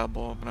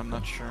unreliable, but I'm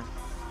not sure.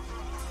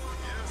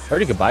 I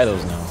heard you could buy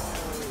those now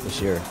this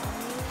year.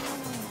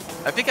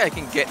 I think I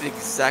can get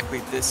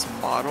exactly this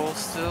model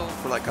still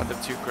for like under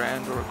 $2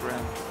 grand or $1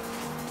 grand.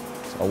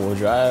 It's all-wheel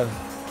drive.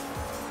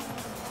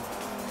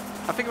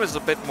 I think it was a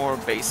bit more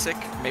basic.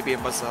 Maybe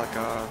it was like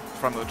a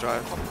front-wheel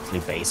drive.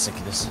 Pretty basic.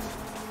 This.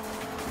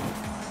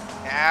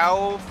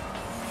 Ow,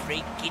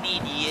 freaking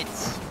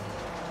idiots.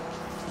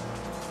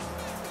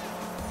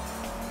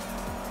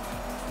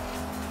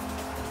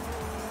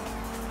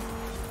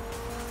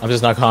 I'm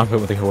just not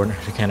confident with the corner.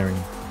 I can't even.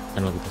 I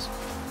don't look at this.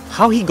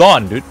 How he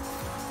gone, dude?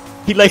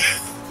 He like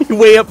he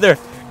way up there.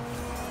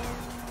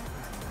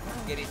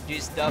 Getting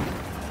juiced up.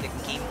 The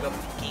king of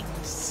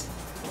kings.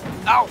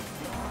 Ow!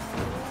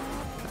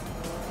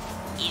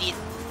 Idiot.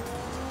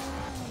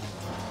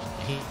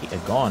 He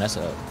had gone. That's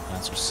a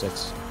answer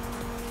 6.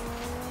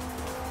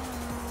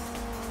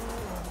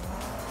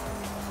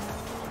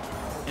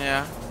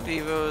 Yeah,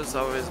 Devo's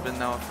always been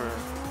known for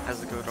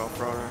as a good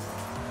off-roader.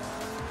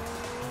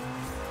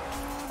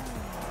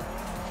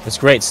 It's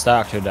great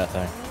stock, dude. That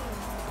thing.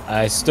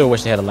 I still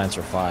wish they had a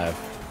Lancer 5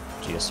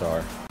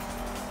 GSR.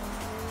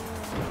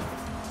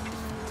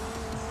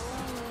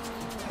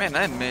 Man,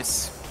 I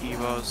miss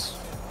Evos.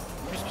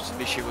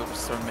 Mitsubishi will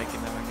start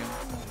making them again.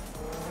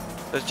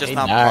 That's just They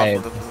not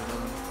died. profitable for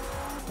them.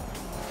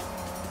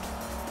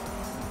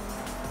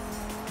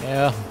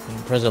 Yeah,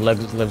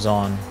 President lives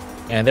on,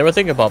 and they were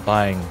thinking about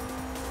buying.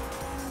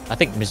 I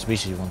think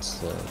Mitsubishi wants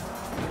to.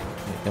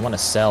 They want to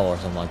sell or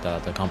something like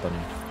that. The company.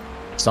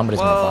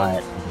 Somebody's gonna buy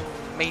it.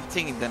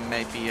 Maintaining them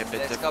may be a bit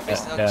Let's difficult.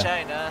 copy not Yeah.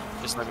 China.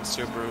 Just like with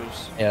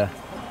Subarus. Yeah.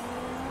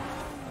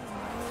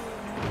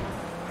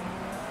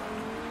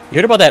 You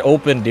heard about that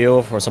open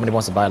deal for somebody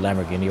wants to buy a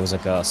Lamborghini? It was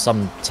like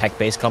some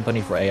tech-based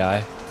company for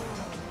AI.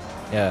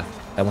 Yeah,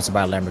 that wants to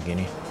buy a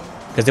Lamborghini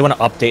because they want to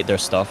update their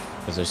stuff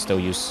because they still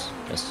use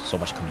there's so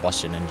much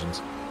combustion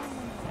engines,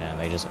 and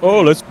they just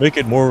let's make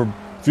it more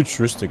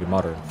futuristic and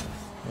modern.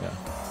 Yeah.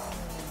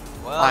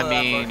 Well, I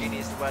mean-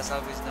 Lamborghini was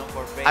always known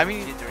for being I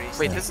mean, futuristic.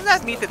 wait, doesn't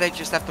that mean that they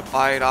just have to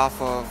buy it off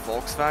of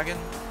Volkswagen?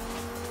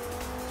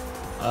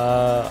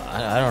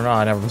 I don't know.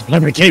 I never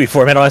Lamborghini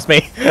before, man. Don't ask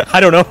me. I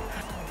don't know.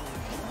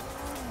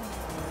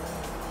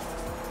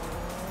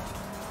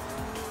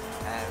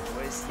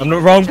 I'm the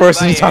wrong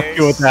person to talk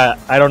to with that.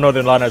 I don't know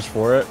the knowledge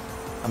for it.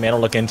 I mean, I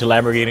don't look into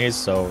Lamborghinis,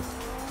 so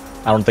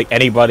I don't think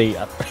anybody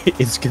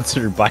is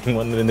considered buying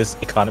one in this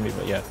economy.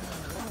 But yeah,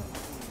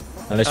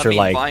 unless I you're mean,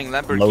 like buying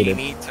Lamborghini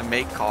loaded. to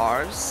make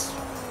cars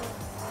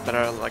that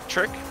are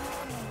electric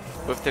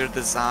with their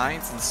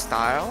designs and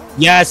style.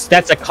 Yes,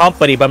 that's a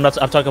company, but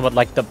I'm talking about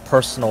like the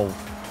personal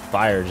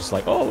buyer, just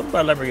like, what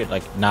about Lamborghini?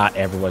 Like, not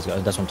everyone's.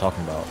 That's what I'm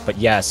talking about. But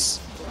yes,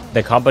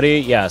 the company,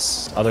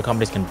 yes, other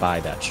companies can buy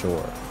that,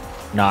 sure.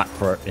 Not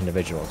for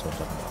individuals. What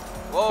I'm talking about.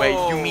 Whoa,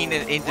 Wait, you mean an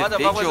what the individual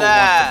fuck wants was to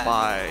that?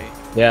 buy?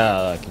 Yeah,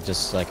 like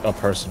just like a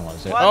person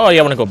wants it. What Oh,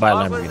 yeah, I want to go buy a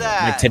fuck was Lamborghini.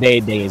 that? Like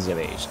today's days of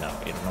age, no,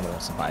 nobody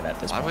wants to buy that.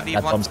 This Why point. would he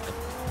That's what want- I'm saying.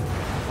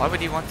 Why would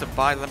he want to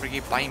buy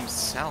Lamborghini by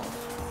himself?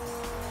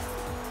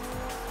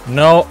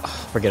 No,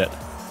 forget it.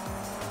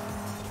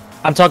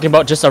 I'm talking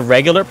about just a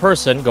regular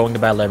person going to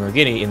buy a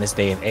Lamborghini in this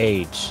day and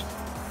age,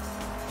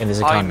 in this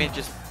Oh, you economy. mean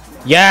just...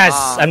 Yes,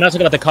 Ah. I'm not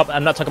talking about the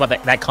I'm not talking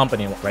about that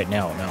company right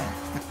now. No,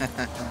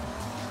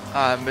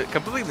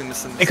 completely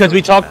misunderstood. because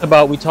we talked that.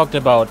 about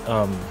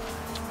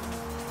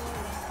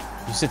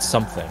you said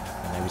something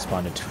and I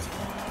responded to it.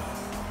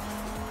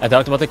 I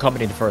talked about the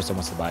company first that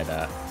wants to buy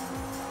that.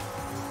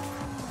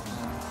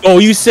 Oh,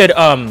 you said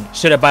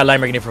should I buy a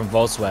Lamborghini from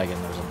Volkswagen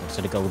or something?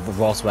 Should I go to the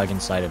Volkswagen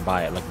site and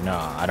buy it? Like, no,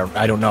 I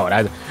don't know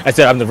it. I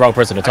said I'm the wrong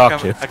person to talk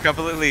to. I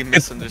completely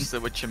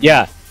misunderstood what you mean.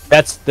 Yeah,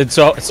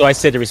 so I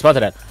said to respond to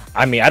that.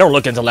 I mean, I don't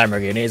look into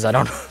Lamborghinis. I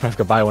don't know if I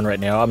could buy one right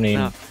now. I mean,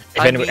 No. if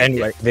I anyway,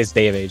 mean, this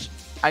day of age.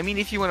 I mean,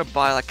 if you want to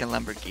buy like a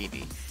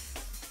Lamborghini,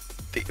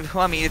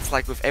 I mean, it's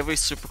like with every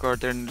supercar,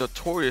 they're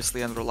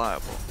notoriously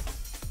unreliable.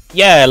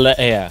 Yeah,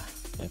 yeah,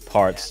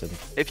 parts and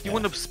If you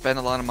want to spend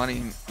a lot of money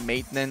in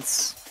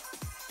maintenance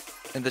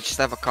and then just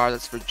have a car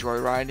that's for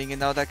joyriding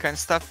and all that kind of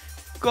stuff,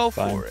 go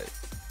Fine. for it.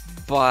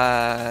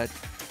 But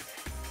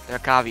there are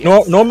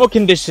caveats. normal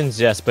conditions,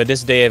 yes, but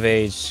this day of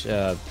age,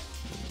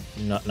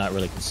 not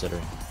really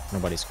considering.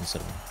 Nobody's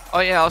considering. Oh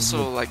yeah,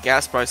 also like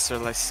gas prices are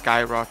like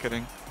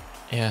skyrocketing.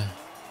 Yeah.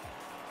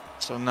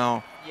 So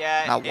no.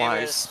 Yeah, Not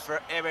wise.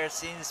 Ever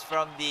since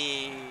from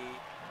the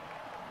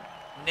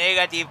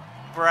negative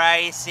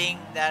pricing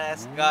that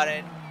has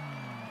gotten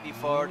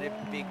before the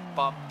big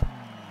bump.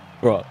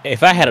 Bro,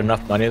 if I had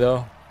enough money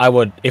though, I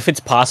would. If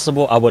it's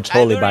possible, I would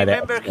totally buy that.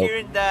 I remember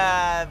hearing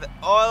that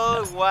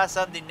oil was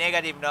on the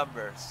negative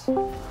numbers.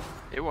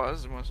 It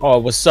was. Oh,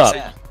 what's up?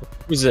 Yeah.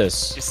 Who's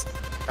this? Just,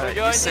 Join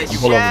you the said you,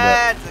 Hold on a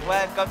chat.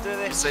 Welcome to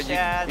the you said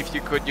chat. if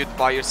you could, you'd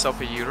buy yourself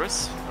a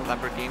Urus, a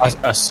Lamborghini.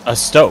 A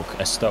Stoke.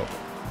 A Stoke.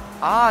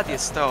 Ah, the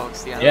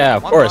Stokes. Yeah,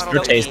 of one course. model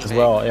Your that taste we as make.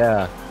 well.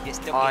 Yeah. It's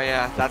still Oh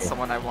yeah, that's Okay. the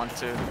one I want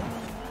to.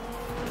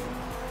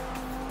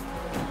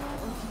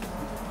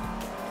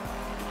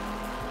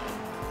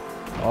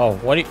 Oh,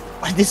 why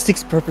this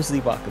thing's purposely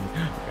blocking me?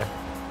 Okay.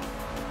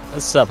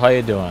 What's up? How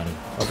you doing?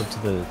 Welcome to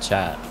the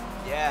chat.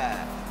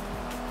 Yeah.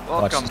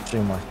 Watch Welcome. the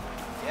stream.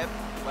 Yep.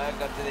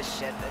 Welcome to the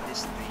chat and the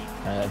stream.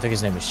 I think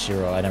his name is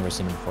Shiro. I never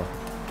seen him before.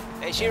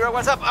 Hey Shiro,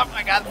 what's up? Oh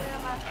my god.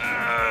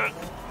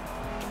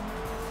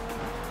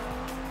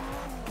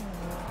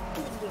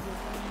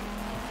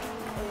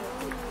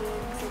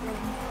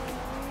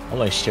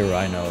 Only Shiro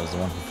I know is the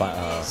one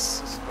who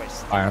Jesus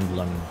Christ. Fire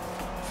Emblem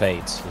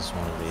Fates is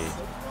one of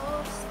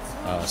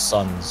the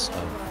sons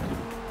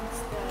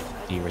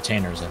of the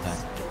retainers, I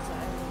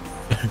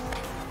think.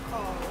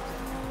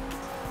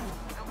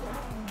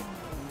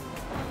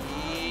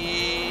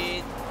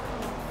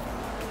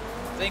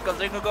 Twinkle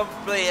Twinkle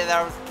complete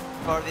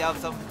for the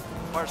awesome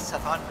Forza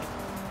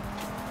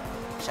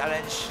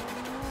challenge.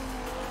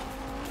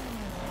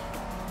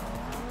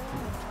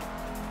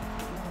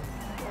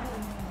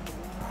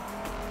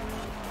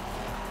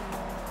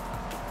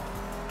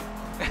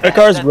 That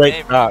car's That great.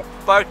 name, Stock.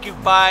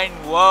 Porcupine,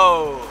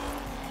 whoa.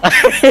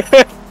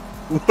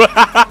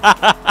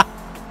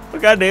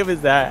 What kind of name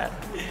is that?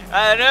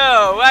 I don't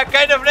know. What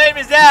kind of name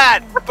is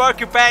that?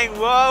 Porcupine,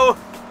 whoa.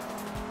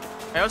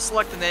 I also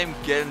like the name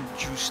Gen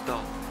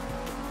Justo.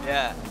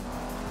 Yeah.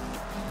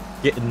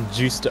 Getting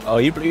juiced. Oh,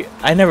 you play?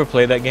 I never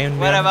played that game. to be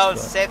What about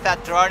honest,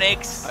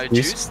 Sethatronics? I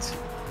Juiced? juiced.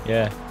 but-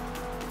 Yeah.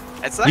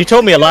 It's You like,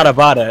 told me a lot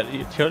about it.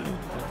 You told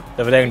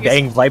the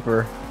dang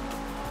Viper.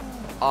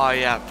 oh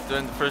yeah,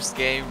 during the first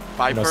game, You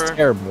Viper. know, it's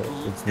terrible.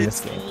 It's in It's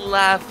this game.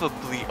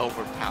 laughably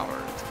overpowered.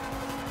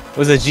 It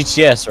was a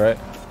GTS, right?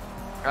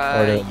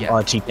 Or the Yeah.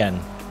 RT10.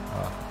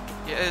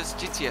 Yeah, it's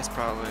GTS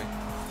probably.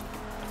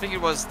 I think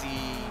it was the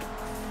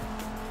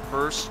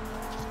first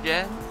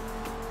gen.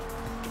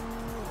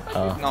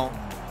 Oh. No.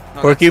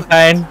 No,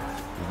 Porcupine.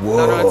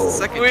 No, it's the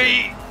second.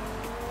 Wee.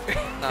 Gen.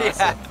 No, it's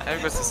Yeah. I think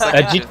it was the A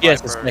second. gen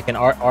GTS is Viper. like an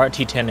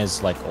RT10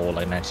 is like old,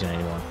 like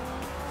 1991.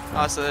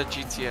 Oh, so the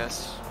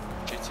GTS.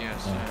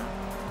 yes. Yeah.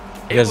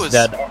 Yeah. Because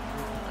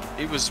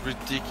It was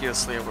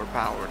ridiculously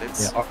overpowered.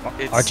 It's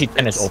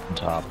RT10 is open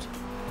topped.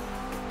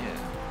 Yeah,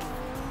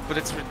 but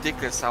it's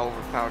ridiculous how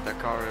overpowered that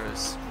car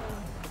is.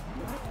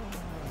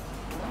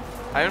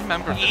 I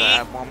remember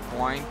that at one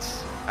point,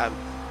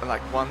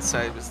 once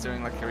I was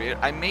doing like a career,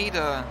 I made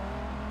a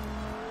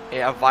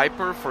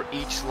Viper for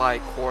each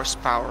like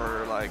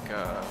horsepower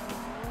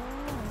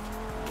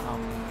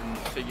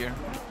figure,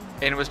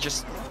 and it was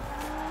just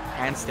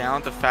hands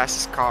down the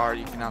fastest car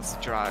you can honestly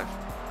drive.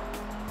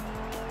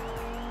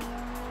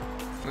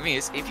 The thing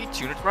is, if you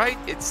tune it right,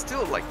 it's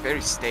still like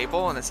very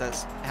stable and it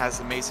has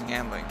amazing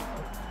handling.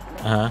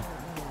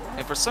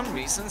 And for some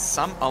reason,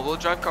 some all-wheel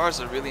drive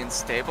cars are really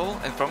unstable,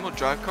 and front-wheel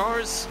drive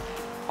cars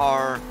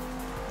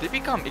they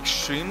become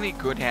extremely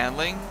good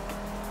handling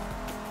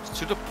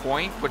to the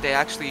point where they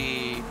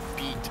actually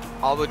beat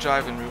all-wheel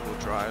drive and rear-wheel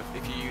drive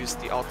if you use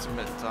the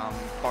ultimate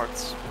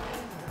parts.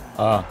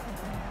 Yeah.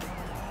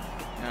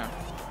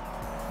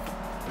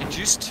 In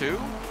Juice 2,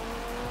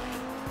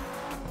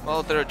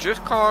 well, there are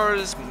drift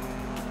cars,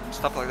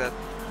 stuff like that.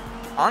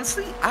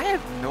 Honestly, I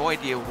have no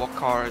idea what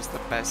car is the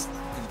best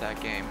in that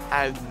game.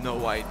 I have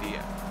no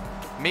idea.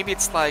 Maybe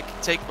it's like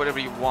take whatever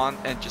you want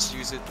and just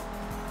use it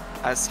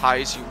as high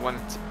as you want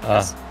it,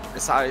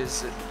 as high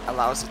as it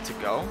allows it to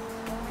go.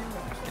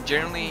 And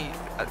generally,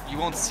 you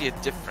won't see a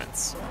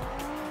difference.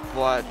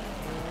 But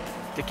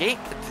the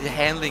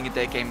handling in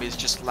that game is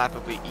just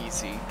laughably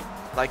easy.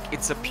 Like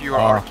it's a pure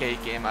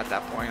arcade game at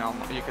that point.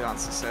 You could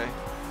honestly say.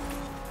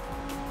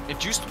 And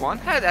Juice 1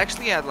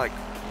 actually had like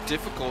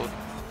difficult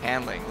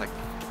handling, like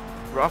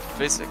rough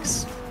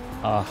physics.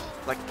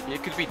 Like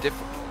it could be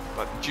difficult,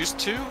 but Juice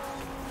 2,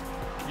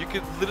 you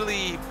could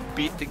literally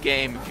beat the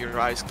game if your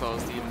eyes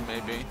closed, even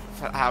maybe.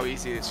 How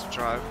easy it is to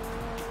drive.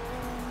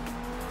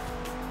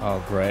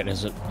 Oh great,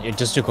 is it?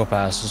 Just go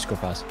past, just go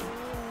past.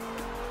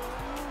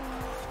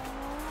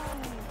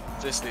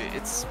 Seriously,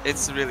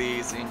 it's really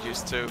easy in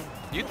Juice 2.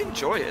 You'd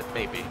enjoy it,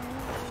 maybe.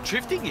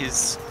 Drifting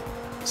is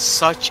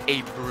such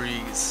a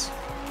breeze.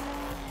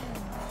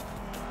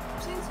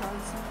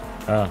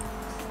 I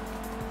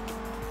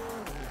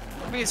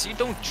mean, you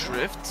don't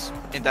drift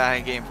in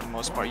that game for the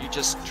most part. You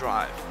just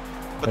drive.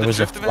 But the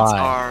drift events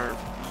are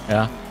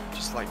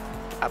just like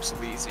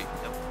absolutely easy.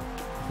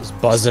 Just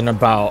buzzing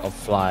about a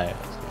fly.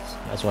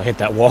 That's why I hit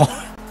that wall.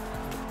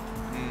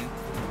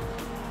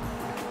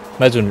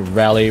 Imagine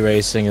rally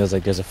racing. It was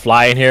like there's a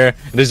fly in here,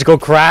 and they just go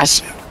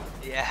crash.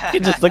 Yeah. You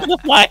just look at the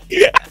fly.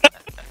 Yeah.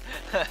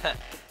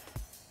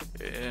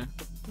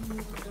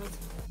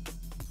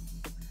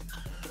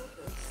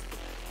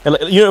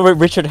 You know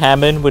Richard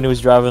Hammond when he was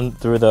driving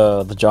through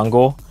the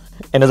jungle,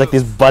 and there's like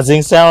this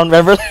buzzing sound.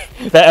 Remember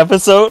that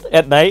episode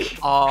at night?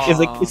 It's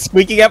like it's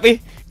squeaking at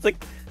me. It's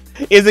like,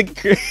 is it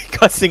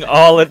cussing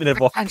all in the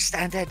voice? I can't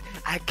stand it.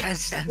 I can't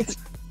stand it.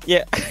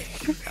 Yeah.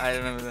 I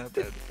remember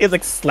that. It's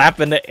like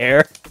slapping the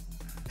air,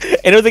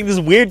 and it was like this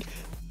weird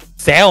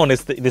sound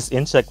this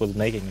insect was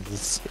making.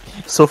 It's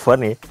so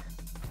funny.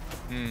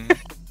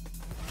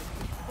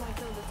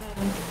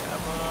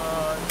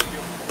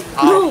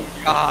 Oh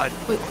God!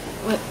 Wait,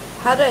 what?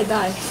 How did I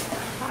die?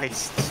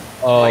 Christ!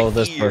 Oh,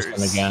 this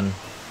person again.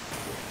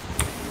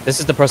 This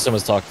is the person I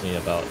was talking to you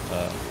about.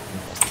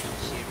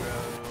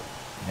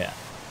 Yeah.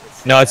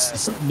 No,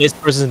 it's this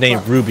person's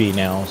named Ruby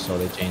now, so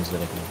they changed it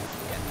again.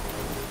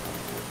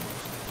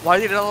 Why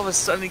did it all of a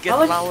sudden get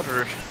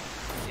louder?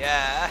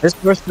 Yeah. This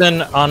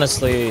person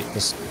honestly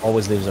just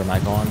always leaves their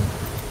mic on,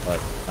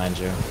 but mind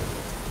you,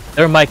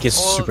 their mic is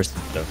super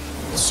sensitive.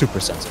 Super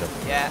sensitive.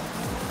 Yeah.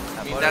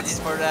 I mean, that's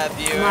for the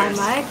viewers.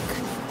 My mic?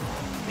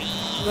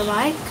 The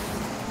mic?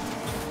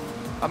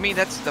 I mean,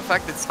 that's the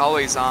fact that it's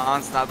always on.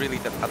 It's not really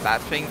a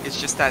bad thing. It's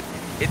just that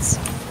it's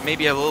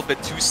maybe a little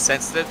bit too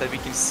sensitive that we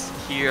can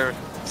hear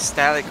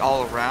static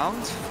all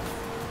around.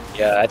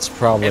 Yeah, that's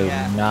probably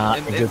not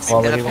a good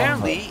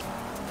quality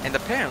and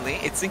apparently,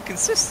 it's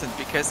inconsistent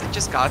because it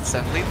just got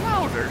suddenly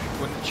louder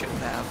when it shouldn't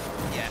have.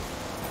 Yeah.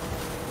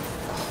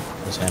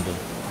 It's handled.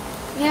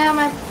 Yeah,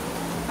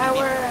 I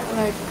wear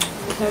like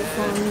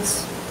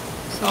headphones.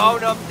 So. Oh,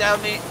 don't tell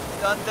me!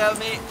 Don't tell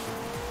me!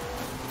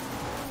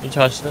 You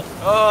touched it?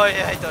 Oh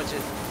yeah, I touched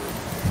it.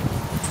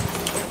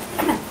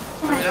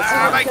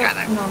 Oh my God!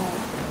 No.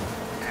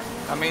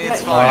 I mean,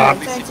 it's fine. At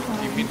least you can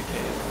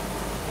communicate.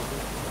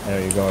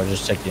 There you go.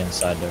 Just check the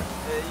inside there.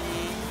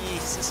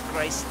 Jesus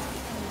Christ!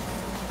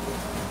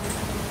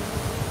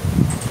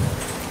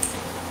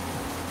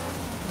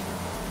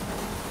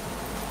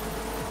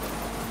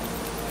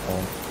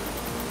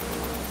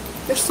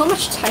 There's so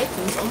much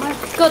Titans. Oh my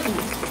goodness!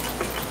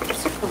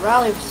 There's like a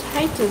rally of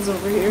Titans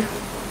over here.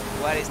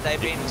 What is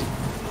typing?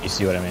 You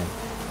see what I mean?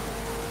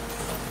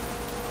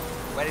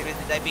 What is the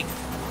typing?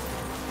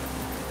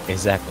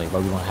 Exactly,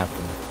 but we don't have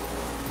to.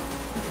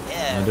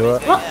 Yeah. Wanna do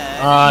it?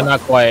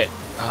 Not quite.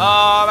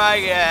 Oh my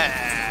God!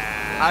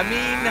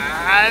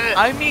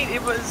 I mean,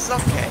 it was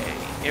okay.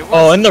 It was.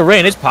 Oh, in the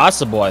rain, it's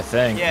possible, I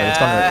think. Yeah. But it's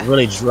gonna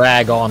really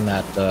drag on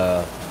that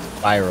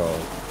spiral.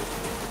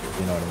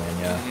 You know what I mean?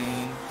 Yeah.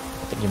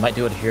 I think you might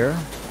do it here.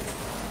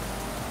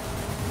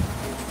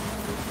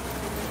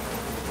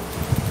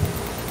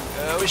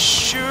 Oh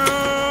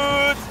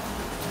shoot!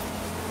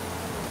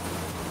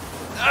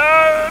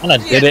 I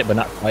did it, but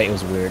not quite. It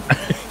was weird.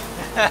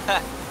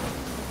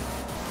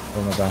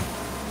 Oh my god.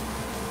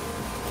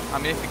 I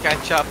mean, if you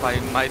catch up, I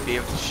might be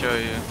able to show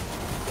you.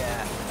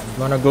 Yeah. I'm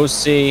gonna go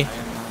see.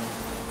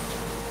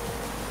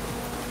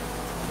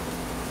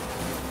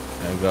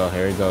 There you go.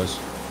 Here he goes.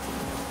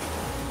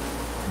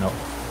 No.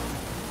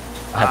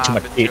 I had too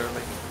much bit speed.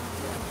 early.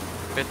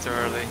 Bit too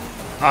early.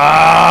 Oh,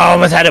 I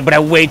almost had it, but I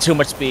had way too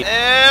much speed.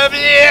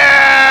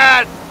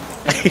 Yeah!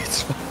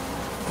 It's fine.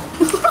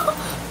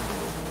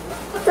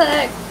 What the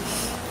heck?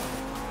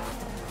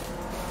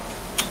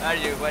 Are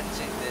you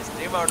watching this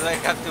stream or do I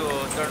have to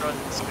turn on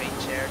the screen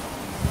share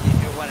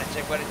if you want to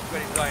check what is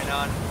going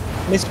on?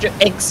 Mr.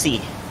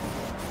 Eggsy.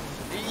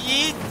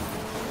 Yeet!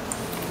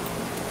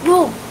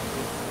 No!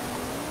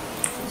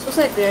 This looks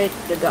like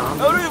the gum.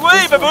 Out of the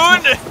way,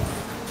 baboon!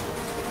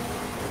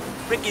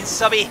 Freaking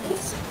subby!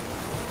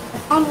 I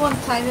found one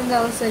titan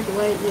that looks like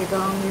light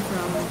Yagami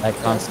from Like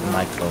constant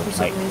Death Note micro. for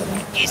some reason.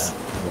 Yes!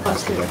 I'm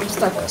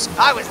stuck.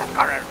 I was that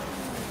corner!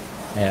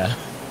 Yeah.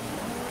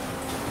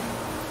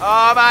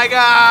 Oh my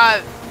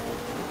god!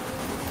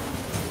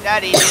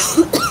 That idiot!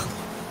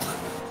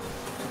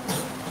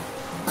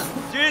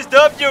 You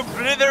stop, you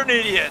blithering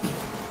idiot!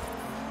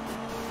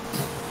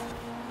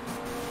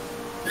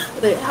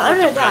 Wait, how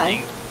did I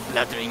die?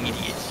 Blithering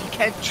idiots! You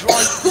can't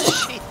drive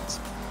shit!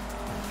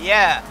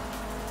 Yeah!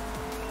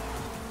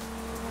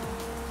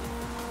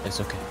 It's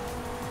okay.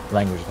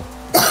 Language though.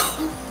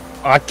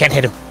 Oh, I can't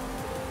hit him.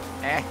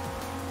 Eh?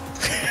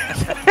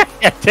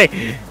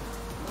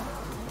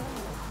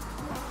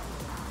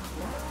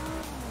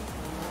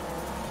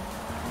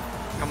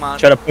 Come on.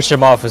 Try to push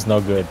him off is no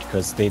good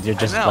because they're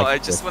just I know,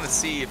 like. I just want to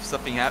see if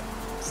something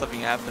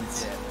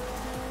happens. Yeah.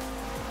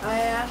 I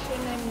actually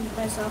named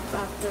myself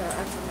after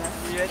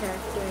FMF Yeah.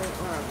 character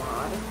or a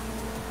mod.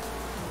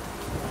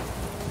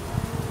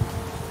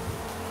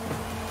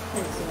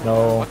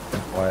 No.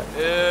 What?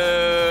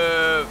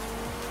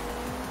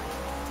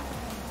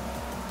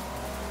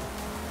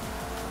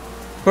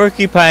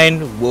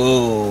 Porcupine.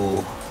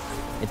 Whoa.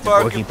 It's a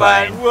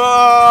porcupine.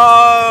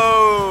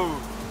 Whoa!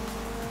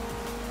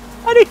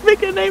 How do you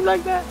make a name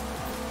like that?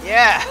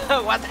 Yeah,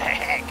 what the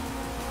heck?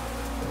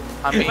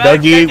 I mean, Well,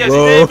 Dougie, kind of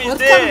whoa. name is What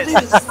this? kind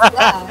of is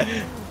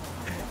that?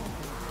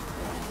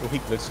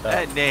 Weak good stuff.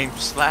 that name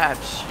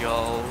slaps,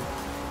 yo.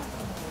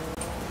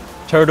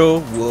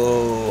 Turtle.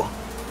 Whoa.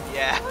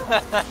 Yeah.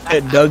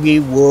 Dougie.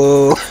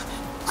 Whoa.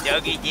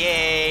 Dougie,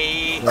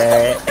 yay!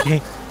 Yeah.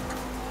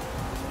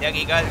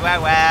 Dougie goes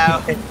wow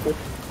wow.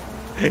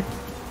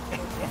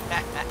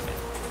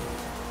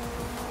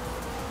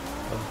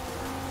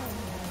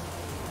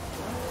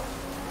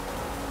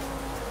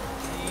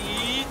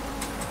 Yeet.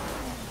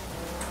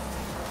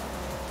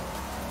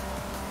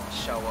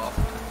 Show off.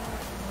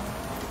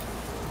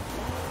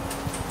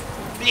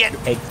 Bien.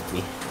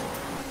 Eggsy.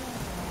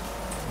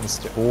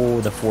 Mr.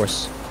 Oh, the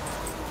force.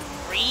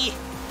 Free.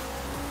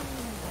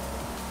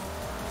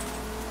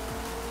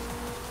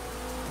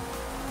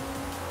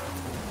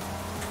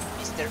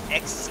 Mr.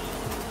 XC.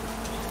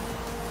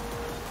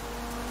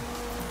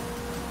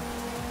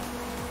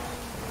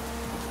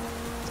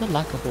 It's a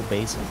lockable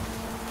basil.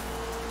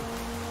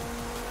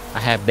 I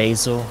have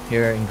basil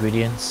here,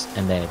 ingredients,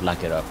 and then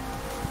lock it up.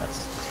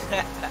 That's.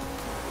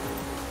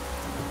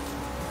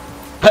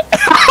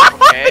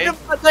 Okay.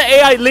 The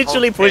AI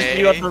literally pushed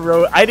you Okay. on the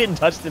road. I didn't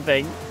touch the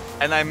thing.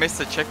 And I missed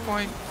the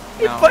checkpoint?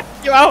 It No. pushed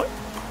you out.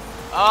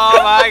 Oh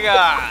my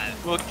god.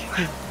 Look.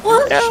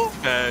 What?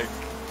 Back.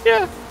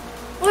 Yeah.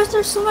 Why is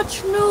there so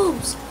much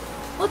noobs?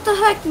 What the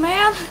heck,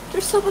 man?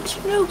 There's so much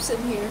noobs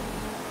in here.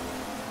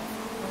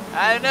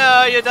 I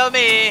know, you tell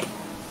me.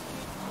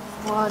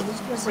 Wow,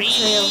 this was a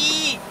trail.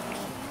 Free.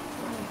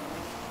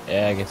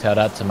 Yeah, I can tell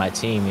that to my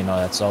team. You know,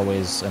 that's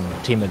always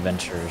team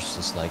adventures.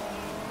 It's like,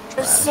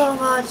 There's so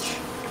much.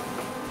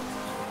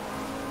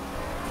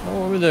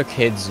 oh, we're the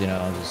kids. You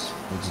know,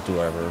 we just do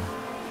whatever.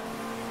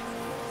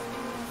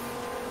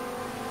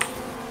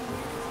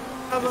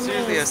 It's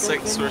usually a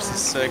 6 versus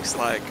 6,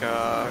 like,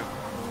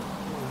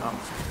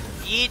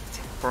 Eat.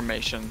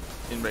 formation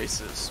in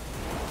races.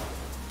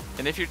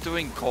 And if you're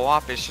doing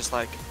co-op, it's just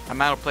like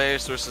amount of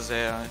players versus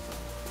AI.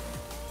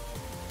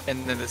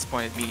 And at this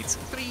point, it means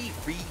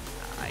 3-3-9.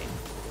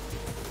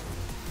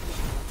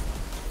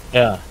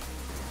 Yeah.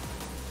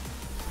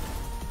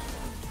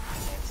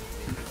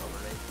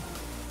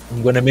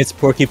 I'm gonna miss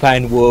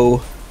Porcupine.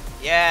 Whoa.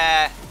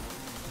 Yeah.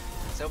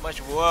 So much.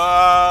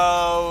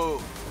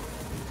 Whoa.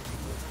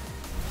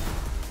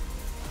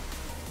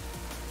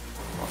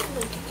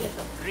 Hopefully we can get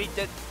them. Read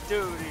the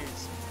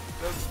stories.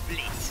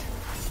 Complete.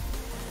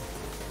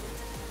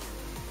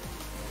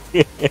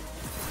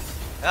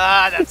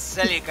 Ah, that's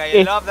Celica.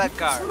 I love that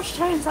car. So much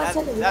time That,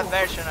 outside of that the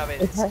version of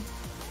it is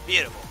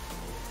beautiful.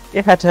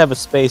 It had to have a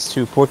space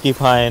too.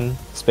 Porcupine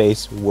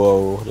space.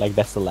 Whoa. Like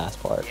that's the last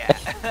part. Yeah.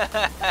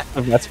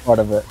 That's part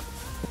of it.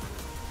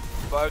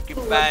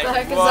 Porcupine. What the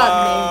heck is Whoa. that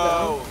name,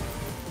 though?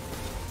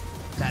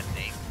 That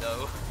name,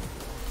 though.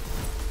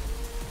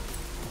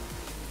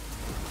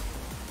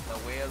 The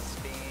wheel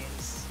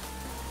spins.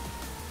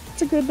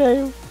 That's a good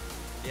name.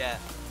 Yeah.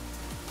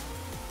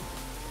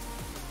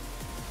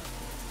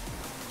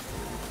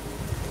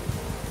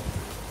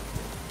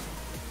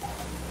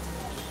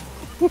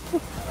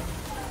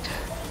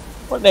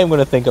 What name would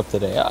I think of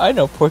today? I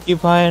know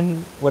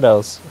Porcupine. What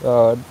else?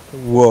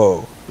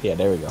 Whoa. Yeah,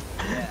 there we go.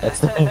 Yeah.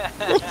 That's the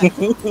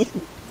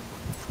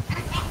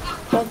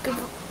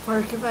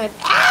Porcupine.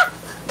 Ah!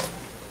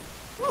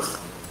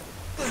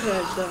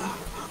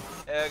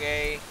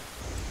 Okay.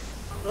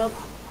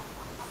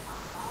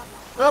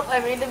 Well, I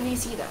made a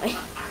VC die.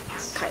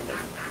 Kind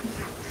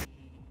of.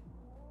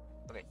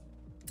 Okay.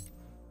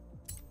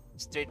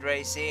 Street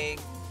racing.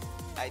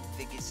 I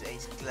think it's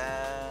Ace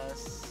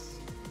class.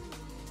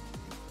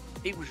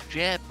 It was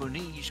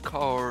Japanese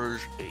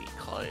cars A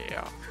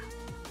class.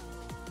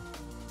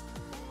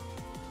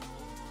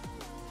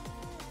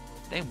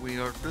 Then we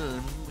are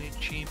done with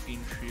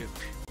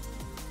championships.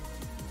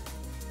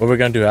 What are we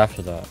gonna do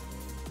after that?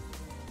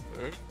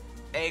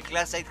 A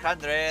class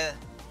 800.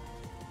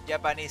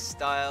 Japanese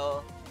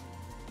style.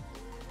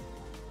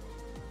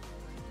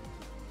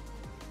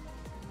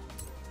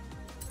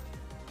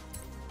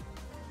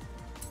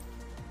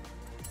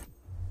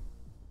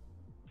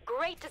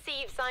 Great to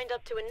see you've signed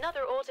up to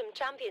another autumn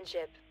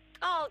championship.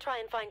 I'll try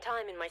and find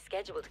time in my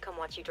schedule to come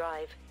watch you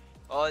drive.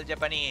 All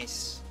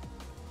Japanese.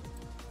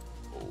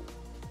 Oh,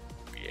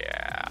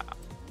 yeah.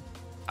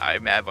 I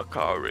have a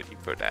car ready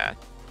for that.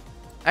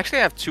 Actually,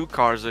 I have 2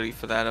 cars ready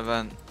for that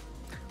event.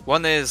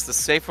 One is the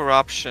safer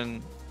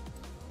option,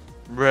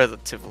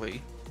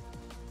 relatively.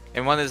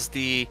 And one is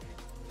the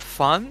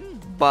fun,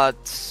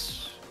 but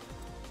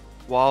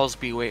walls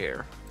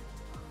beware.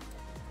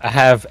 I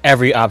have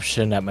every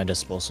option at my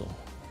disposal.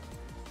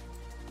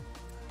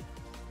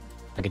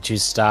 I can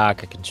choose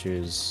stock, I can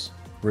choose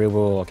rear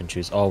wheel, I can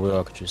choose all wheel,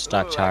 I can choose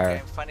stock Ooh, tire. I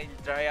can finally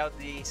try out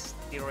the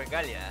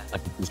Regalia. I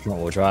can choose front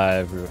wheel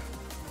drive.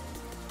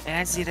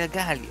 That's the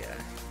Regalia.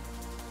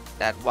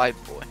 That white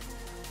boy.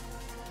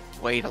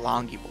 Wait, a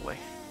longy boy.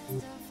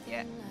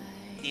 Yeah.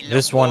 The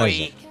This long one boy.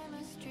 is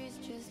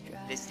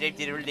The straight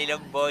the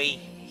long boy.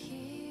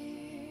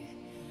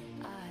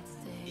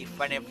 The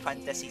Final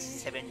Fantasy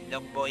 7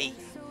 long boy.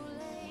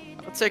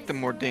 I'll take the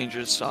more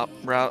dangerous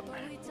route.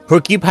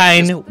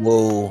 Porcupine.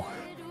 Whoa.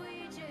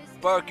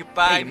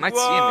 Porcupine. Hey, you might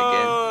see him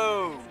again.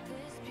 Whoa!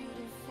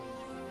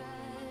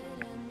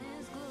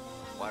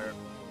 Water.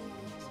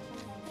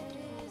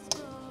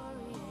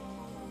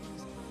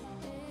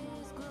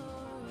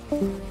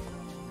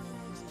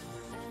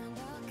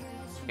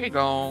 Here you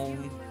go.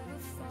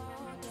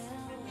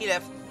 He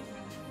left.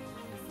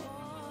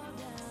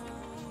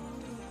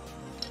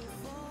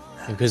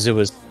 Because it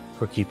was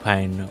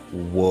Porcupine.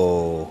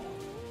 Whoa.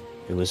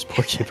 It was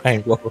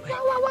Porcupine. Whoa.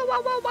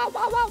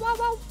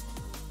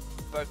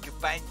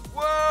 Porcupine.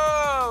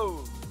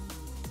 Whoa!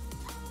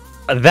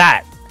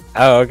 That.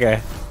 Oh,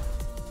 okay.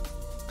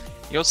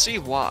 You'll see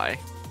why.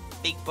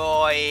 Big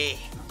boy.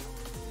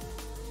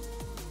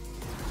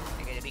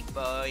 I got a big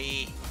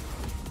boy.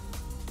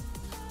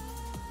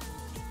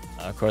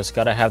 Of course,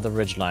 gotta have the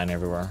ridge line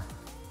everywhere.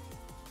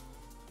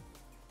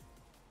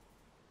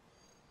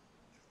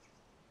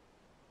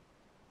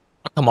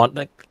 Come on,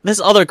 like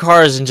there's other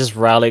cars and just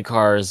rally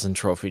cars and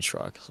trophy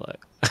trucks.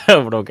 Like,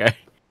 but okay.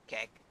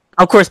 Okay.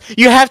 Of course,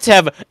 you have to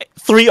have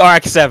 3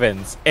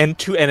 RX-7s and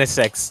 2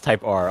 NSX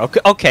Type R. Okay,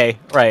 okay,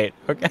 right.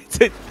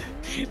 Okay,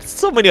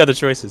 so many other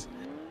choices.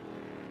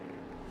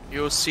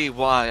 You'll see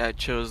why I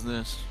chose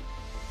this.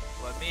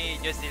 For me,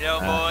 just a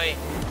little boy.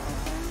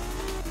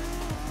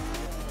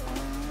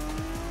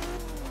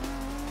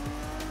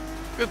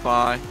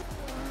 Goodbye.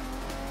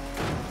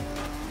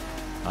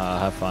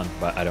 Have fun,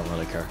 but I don't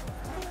really care.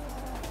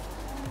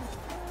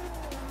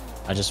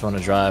 I just want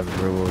to drive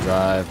rear wheel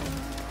drive,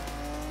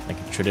 like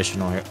a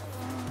traditional here.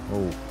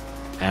 Oh,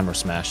 hammer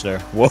smash there!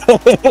 Whoa,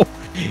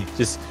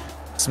 just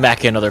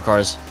smacking other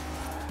cars.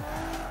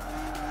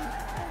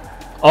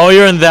 Oh,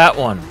 you're in that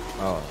one.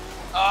 Oh.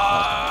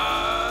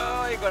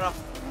 Oh, you're gonna.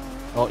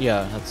 Oh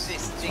yeah, that's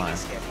This thing fine.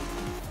 is heavy.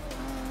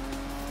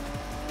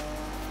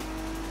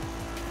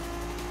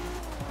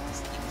 This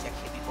thing is a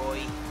heavy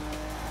boy.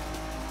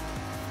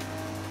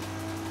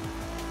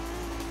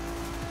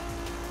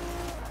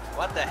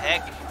 What the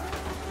heck?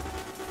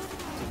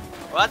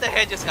 What the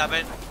heck just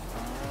happened?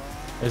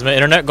 Is my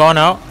internet gone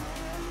out?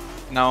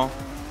 No.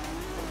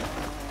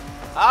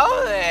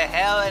 How the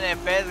hell an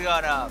FPS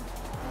gone up?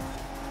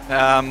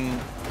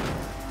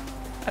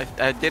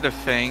 I did a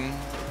thing.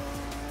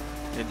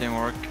 It didn't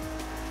work.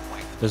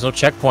 There's no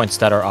checkpoints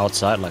that are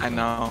outside like I that.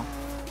 know.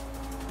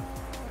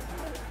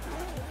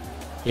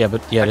 Yeah,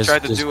 but yeah, I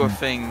tried to do a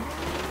thing.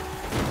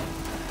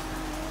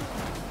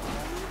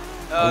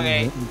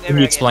 Okay. Can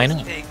you explain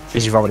it?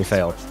 Because you've already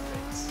failed.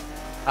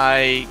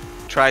 I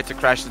tried to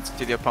crash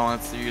into the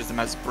opponents to use them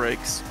as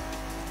brakes.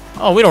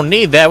 Oh, we don't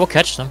need that. We'll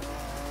catch them.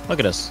 Look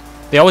at us.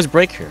 They always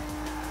break here.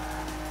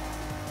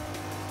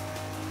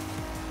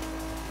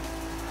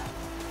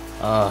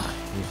 You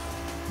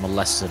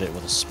molested it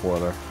with a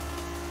spoiler.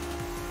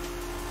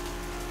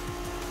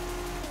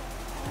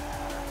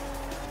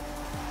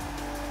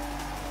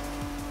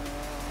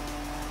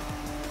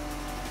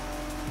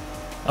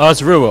 Oh,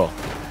 it's rear wheel.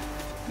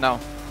 No,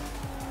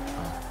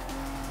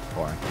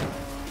 Boring.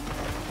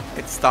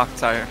 it's stock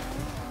tire.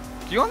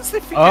 Do you honestly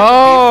think?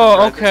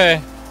 Oh,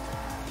 okay.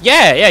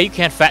 Yeah, yeah, you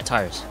can fat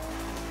tires.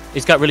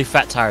 It's got really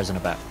fat tires in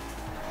the back.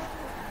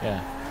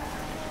 Yeah.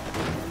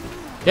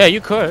 Yeah,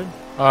 you could.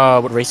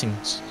 With racing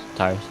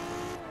tires.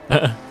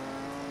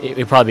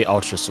 It'd probably be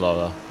ultra slow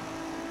though.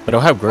 But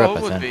it'll have grip, Oh, it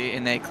I would think. be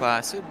in A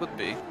class. It would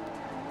be.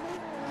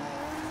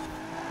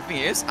 The thing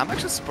is, I'm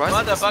actually surprised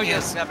What that the this fuck thing is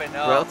has happening?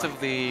 Oh,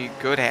 relatively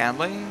good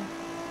handling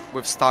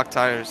with stock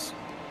tires,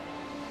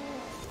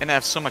 and I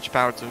have so much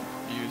power to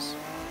use.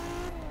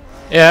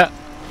 Yeah.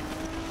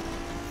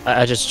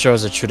 I just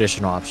chose a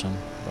traditional option.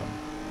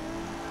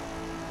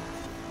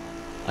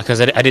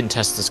 Because I didn't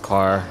test this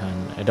car,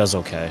 and it does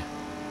okay.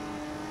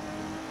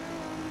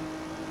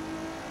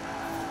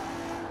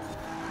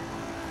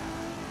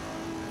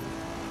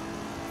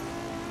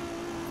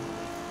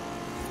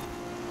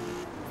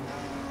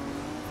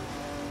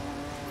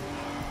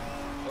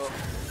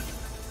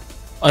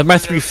 My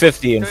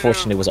 350,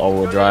 unfortunately, was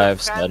all-wheel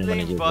drive, so I didn't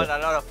want to use But it. a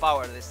lot of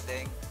power, this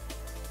thing.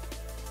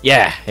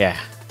 Yeah, yeah.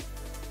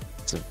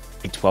 It's a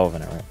big 12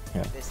 in it, right?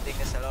 Yeah. This thing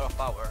has a lot of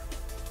power.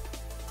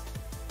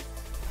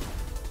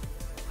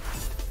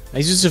 I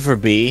use it for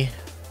B.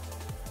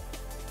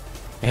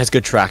 It has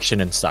good traction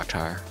and stock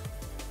tire.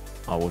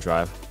 All-wheel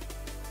drive.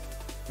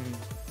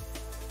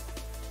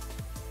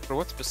 For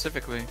what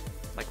specifically?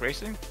 Like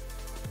racing?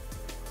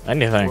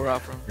 Anything. Or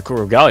off-road? The cool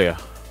regalia.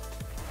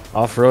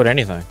 Off-road,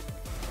 anything.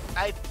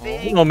 I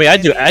think. know me, I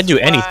do this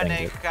anything, one I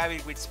dude. have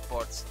it with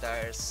sports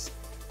tires.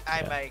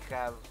 I Yeah. might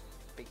have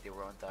picked the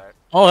wrong tire.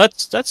 Oh,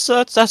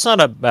 that's not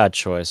a bad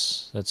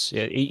choice. That's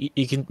yeah,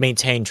 you can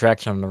maintain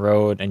traction on the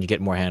road and you get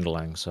more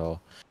handling.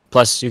 So,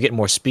 plus you get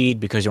more speed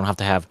because you don't have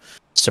to have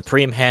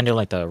supreme handling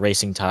like the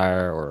racing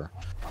tire or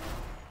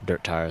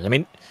dirt tires. I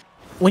mean,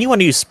 when you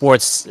want to use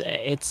sports,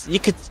 you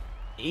get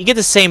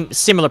the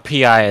similar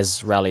PI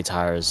as rally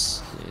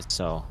tires.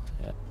 So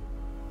yeah,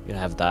 you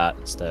have that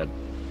instead.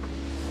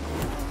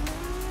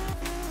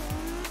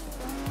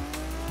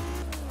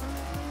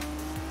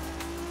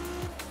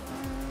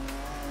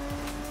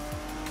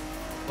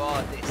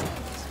 But this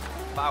thing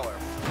is power.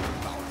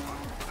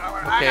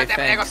 Okay,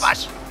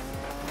 thanks.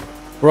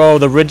 Bro,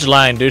 the ridge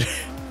line, dude.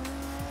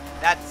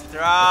 That's The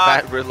drop.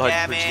 fat red light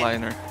damn bridge it.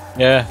 liner.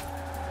 Yeah.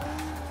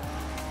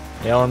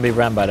 You don't want to be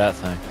rammed by that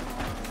thing.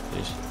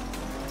 Jeez.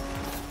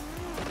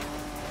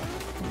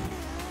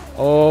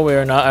 Oh, we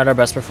are not at our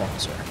best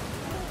performance here.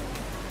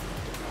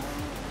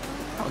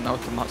 Oh no,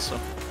 Tommaso.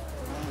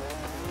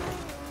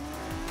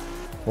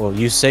 Well,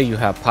 you say you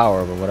have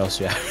power, but what else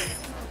you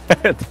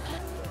have?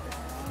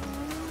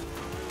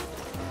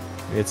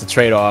 It's a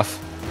trade-off.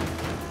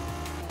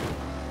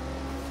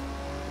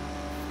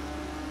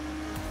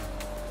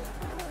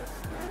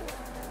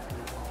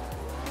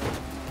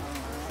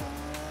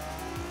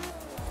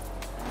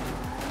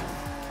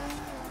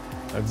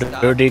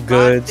 Dirty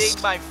goods.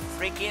 Busting my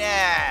freaking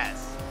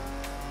ass.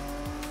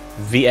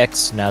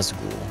 VX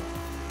Nazgul.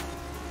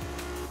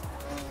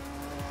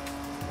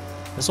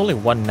 There's only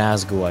one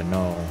Nazgul I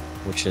know,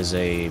 which is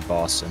a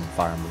boss in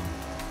Fire Emblem.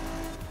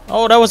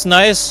 Oh, that was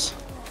nice.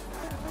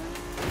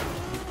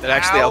 That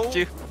actually Ow. helped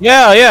you?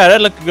 Yeah, yeah,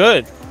 that looked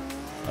good.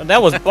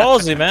 That was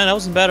ballsy, man. That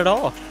wasn't bad at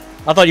all.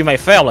 I thought you might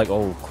fail. Like,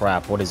 oh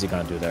crap, what is he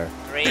gonna do there?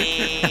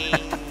 Three.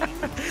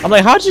 I'm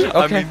like, how'd you? Okay,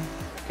 I mean,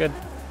 good.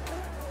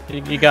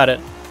 You got it.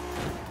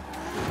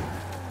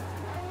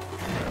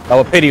 I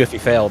would pity you if you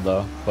failed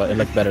though, but it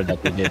looked better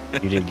that you did.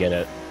 You did get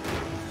it.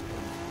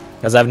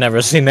 Because I've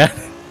never seen that.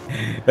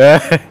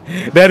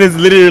 That is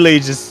literally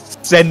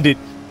just send it.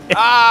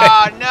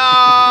 Oh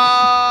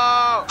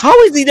no!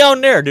 How is he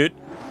down there, dude?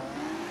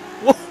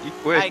 you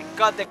quit. I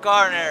got the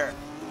corner.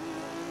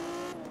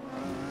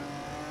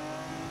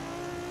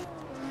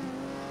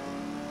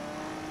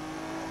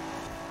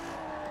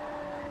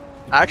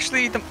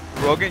 Actually,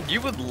 Rogan,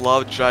 you would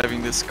love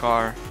driving this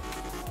car.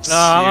 No,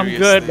 I'm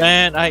good, Seriously.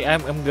 man.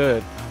 I'm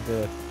good. I'm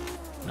good.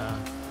 No.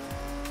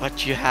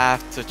 But you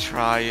have to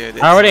try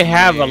it. I already it's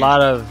have a amazing.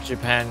 lot of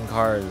Japan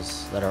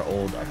cars that are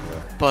old up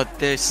here. But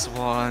this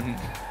one.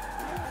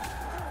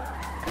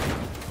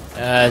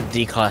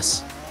 D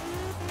class.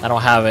 I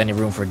don't have any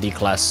room for D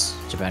class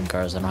Japan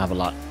cars. I don't have a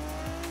lot.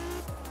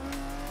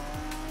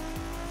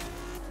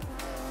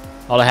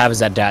 All I have is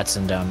that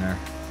Datsun down there,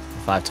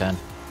 510,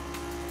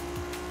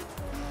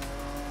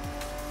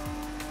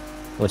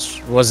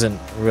 which wasn't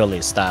really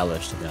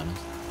stylish to be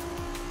honest.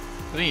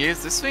 The thing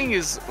is, this thing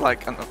is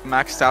like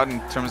maxed out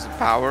in terms of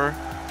power,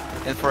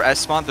 and for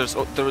S-Mod,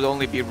 there would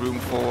only be room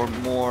for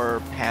more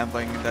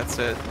handling. That's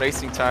it.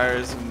 Racing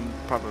tires and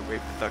probably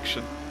weight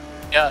reduction.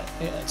 Yeah,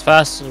 it's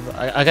fast.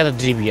 I got a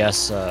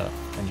DBS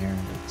in here.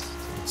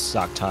 It's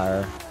stock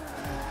tire.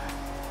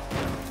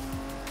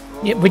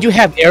 Yeah, but you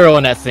have aero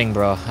in that thing,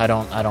 bro. I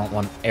don't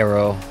want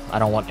aero. I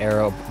don't want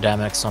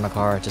aerodynamics on a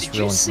car. It just Did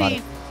you ruins my.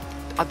 see?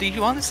 Did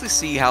you honestly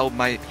see how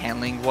my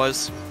handling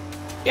was?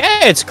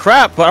 Yeah, it's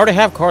crap, but I already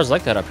have cars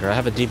like that up here. I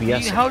have a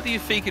DBS. How do you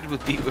think it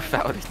would be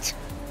without it?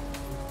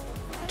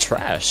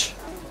 Trash.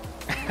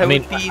 I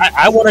mean,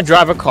 I want to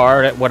drive a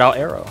car without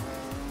aero.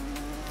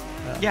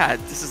 Yeah,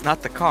 this is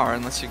not the car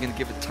unless you're gonna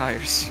give it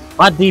tires.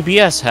 My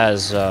DBS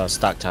has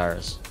stock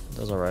tires. It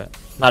does alright.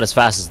 Not as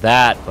fast as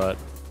that, but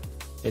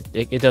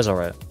it does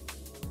alright.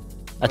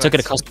 I took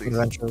it a custom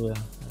adventure.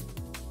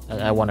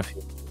 Yeah, I won a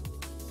few.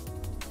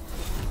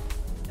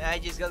 I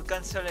just got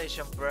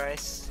consolation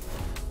prize.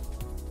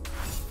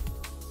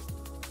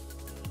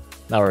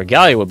 Now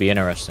Regalia would be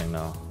interesting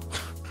though.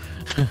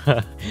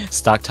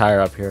 Stock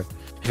tire up here.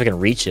 If I can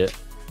reach it.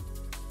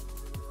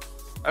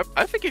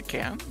 I think it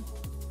can.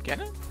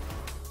 Can it?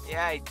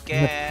 Yeah, it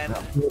can.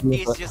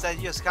 It's just I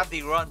just have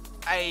the wrong.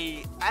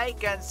 I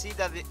can see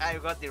that I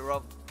got the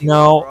wrong.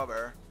 No.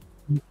 Rubber.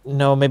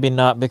 No, maybe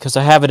not, because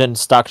I have it in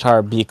stock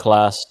tire B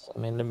class. I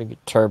mean, let me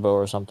get turbo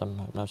or something.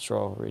 I'm not sure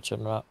I'll reach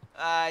it or not.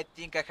 I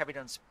think I have it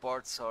on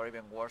sports or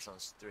even worse on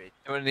street.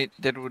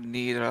 That would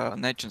need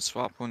an engine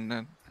swap, wouldn't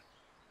it?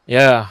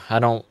 Yeah, I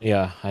don't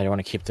want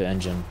to keep the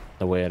engine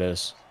the way it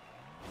is.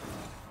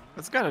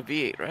 It's got a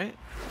V8, right?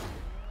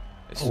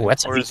 Oh,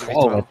 that's a Or is it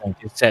V12, I V12? think.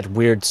 It's that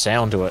weird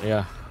sound to it,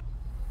 yeah.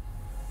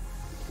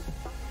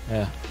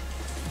 Yeah.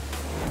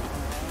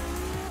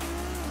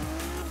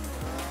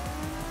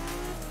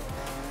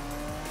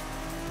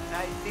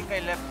 I think I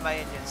left my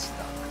engine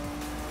stuck.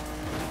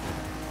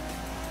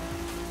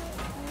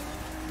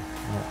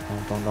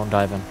 No, don't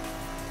dive in.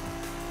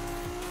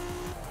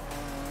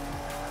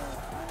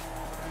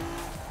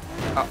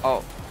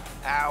 Oh.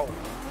 Ow.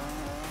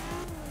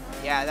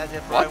 Yeah, that's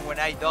the problem when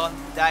I don't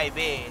dive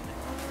in.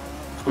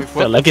 Wait, The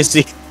what?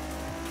 legacy.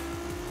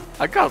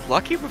 I got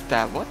lucky with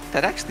that. What?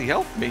 That actually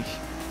helped me.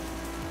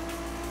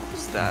 What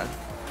was that?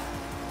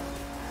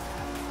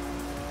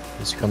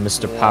 It's become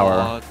Mr. Power.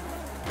 What?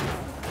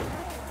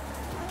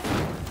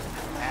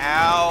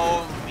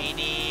 Ow,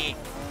 Mini.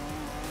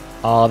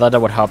 Oh,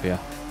 that would help you.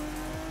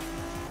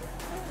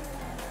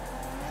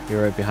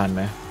 You're right behind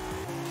me.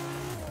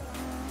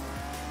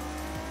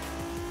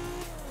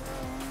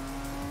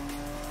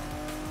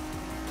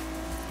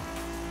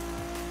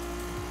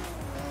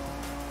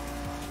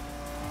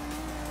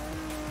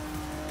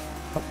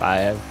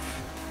 Five.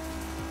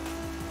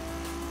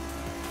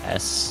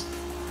 S.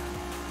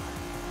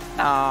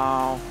 No.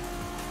 A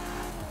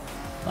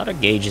lot of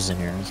gauges in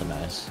here. It's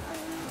nice.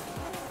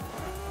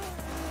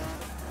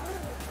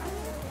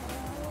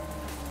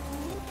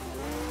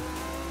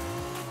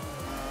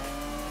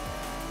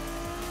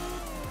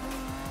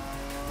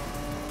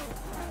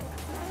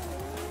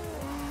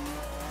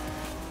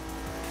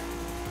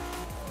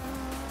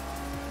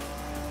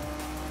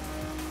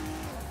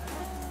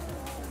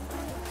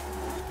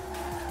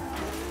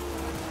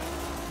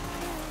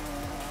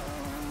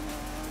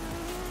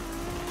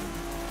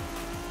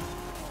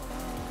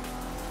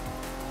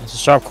 It's a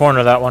sharp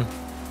corner, that one.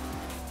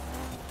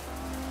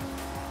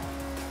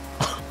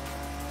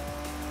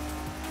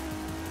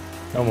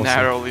 Almost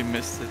Narrowly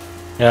missed it.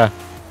 Yeah.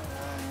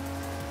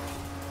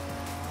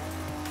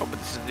 Oh, but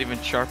this is even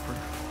sharper.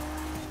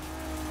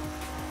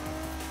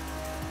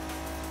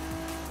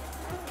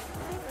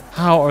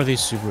 How are these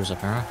Subarus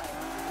up here?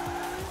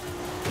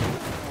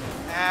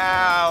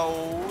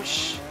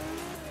 Ouch.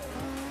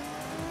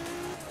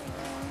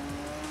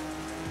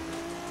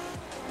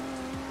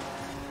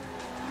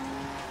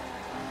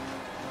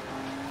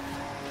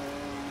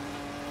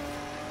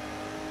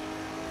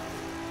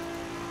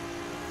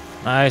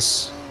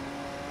 Nice.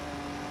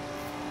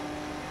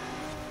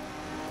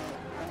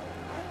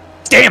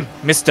 Damn!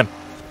 Missed him.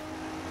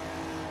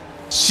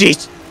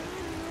 Shit.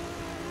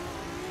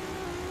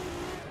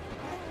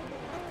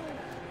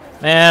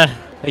 Man,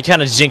 they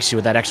kind of jinx you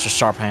with that extra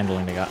sharp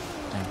handling they got.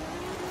 Damn.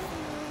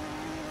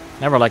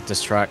 Never liked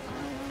this track.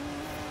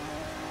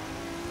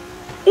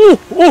 Ooh!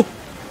 Ooh!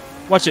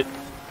 Watch it.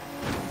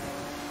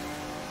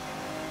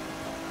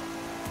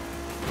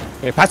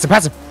 Okay, pass him,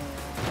 pass him.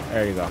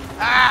 There you go.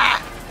 Ah!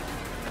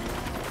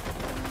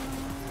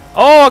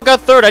 Oh, I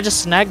got third. I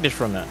just snagged it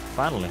from that.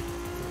 Finally.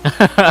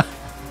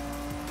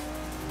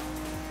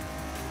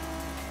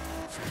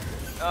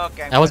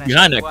 Okay, I was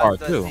behind that car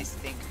too.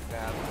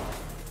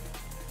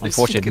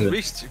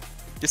 Unfortunately.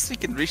 This thing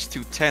can reach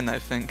 210, I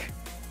think.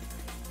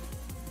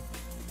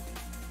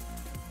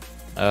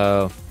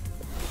 My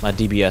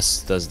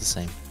DBS does the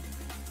same.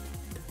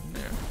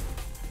 Yeah.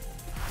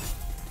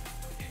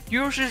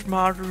 Yours is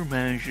modern,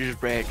 mine's is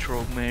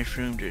retro, mine's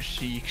from the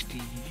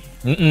 60s.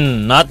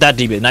 Not that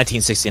DBS.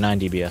 1969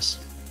 DBS.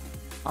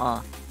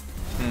 Ah.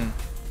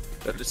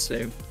 They're the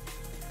same.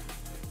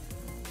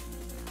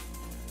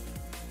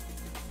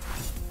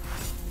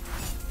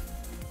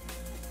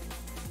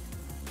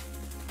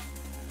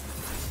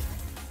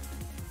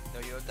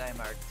 Toyota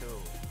MR2.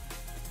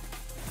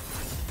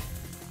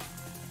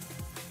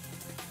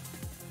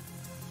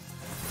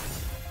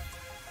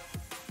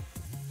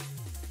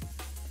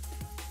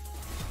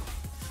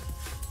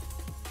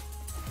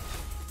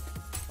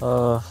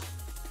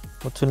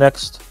 What to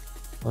next?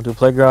 Wanna do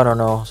playground or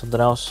no? Something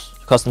else?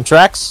 Custom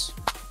tracks?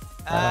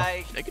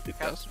 I They can do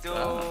have custom.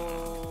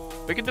 to...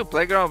 We can do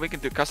playground. We can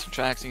do custom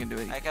tracks. You can do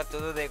it. I have to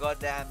do the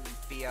goddamn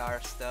PR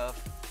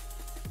stuff.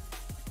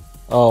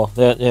 Oh,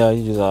 yeah,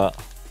 you do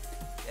that.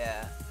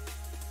 Yeah.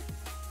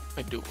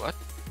 I do what?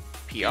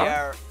 PR?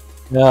 PR.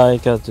 Yeah, you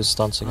gotta do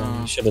stunts again.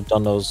 Oh. You should have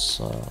done those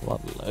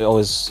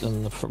always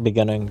in the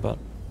beginning, but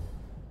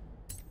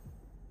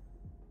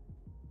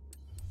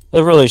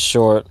they're really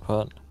short.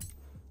 But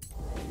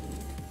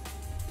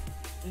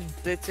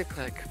They take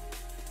like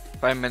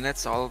 5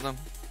 minutes, all of them.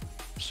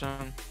 So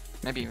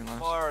maybe even less.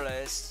 More or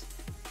less.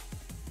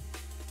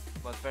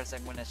 But first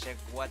I'm gonna check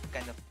what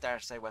kind of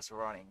tires I was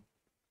running.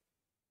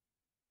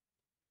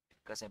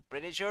 Because I'm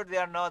pretty sure they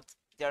are not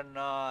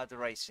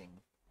racing.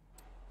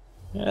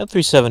 yeah,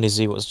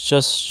 370Z was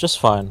just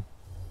fine.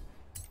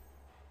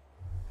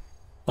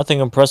 Nothing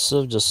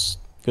impressive, just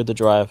good to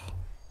drive.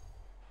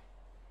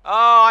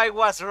 Oh, I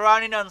was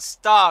running on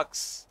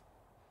stocks.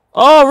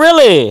 Oh,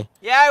 really?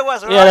 Yeah, I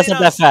was Yeah, running that's not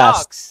on that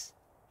fast. stocks.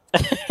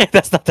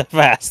 That's not that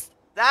fast.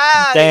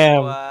 That is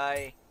Damn.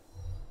 why.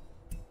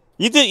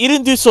 You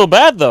didn't do so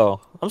bad though.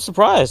 I'm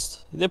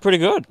surprised. You did pretty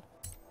good.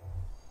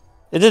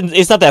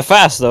 It's not that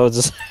fast though. It's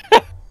just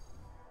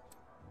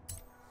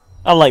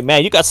I'm like,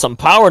 man, you got some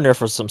power in there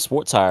for some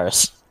sport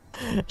tires.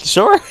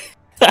 Sure.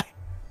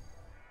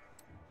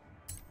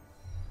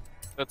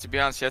 But to be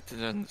honest, you have to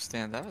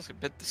understand that was a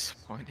bit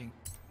disappointing.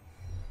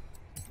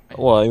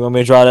 Well, you want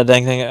me to draw that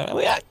dang thing? I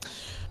mean, I'm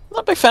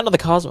not a big fan of the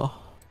Cosmo.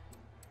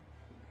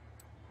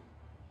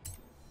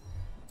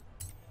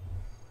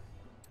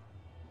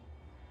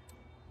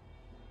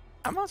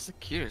 I'm also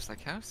curious,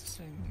 like, how's this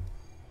thing?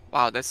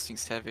 Wow, this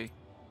thing's heavy.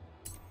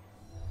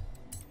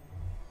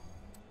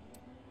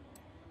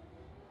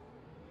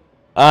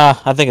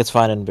 I think it's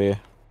fine in B.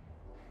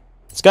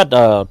 It's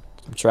got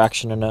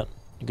traction in it.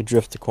 You could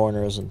drift the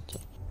corners and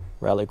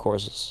rally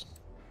courses.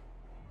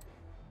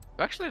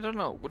 Actually, I don't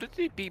know. Would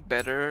it be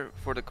better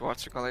for the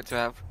quadricolor to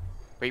have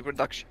weight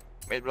reduction,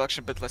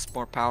 but less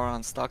more power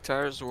on stock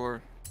tires,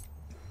 or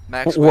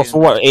max weight For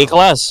and what? max A power?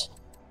 class?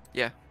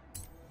 Yeah.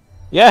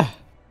 Yeah.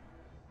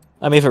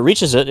 I mean, if it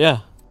reaches it, yeah.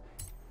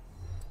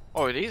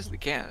 Oh, it easily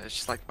can. It's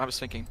just like I was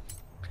thinking.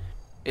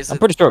 Is I'm it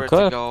pretty sure for it to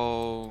could.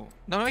 go?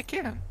 No, it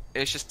can.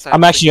 It's just.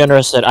 I'm actually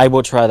interested. I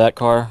will try that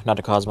car, not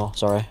the Cosmo.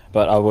 Sorry,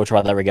 but I will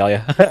try that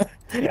Regalia.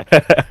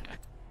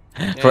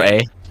 For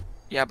A.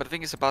 Yeah, but the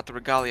thing is about the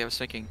Regalia, I was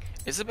thinking,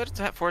 is it better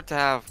to for it to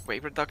have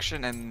weight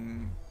reduction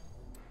and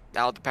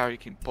all the power you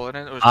can pull it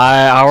in? Or is it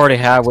I max already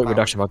max have weight power?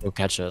 reduction, but I'll go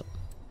catch it.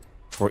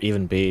 For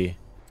even B.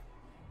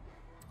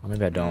 Or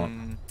maybe I don't.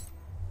 Mm,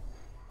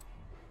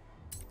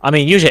 I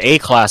mean, usually A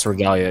class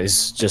Regalia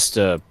is just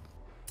the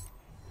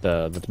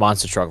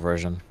monster truck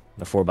version,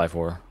 the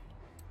 4x4.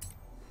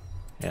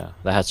 Yeah,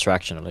 that has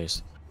traction at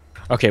least.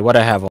 Okay, what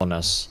I have on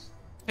this?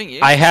 thing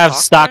is, I have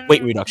stock tire-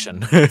 weight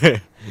reduction.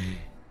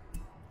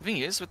 The thing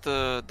is, with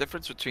the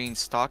difference between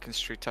stock and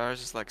street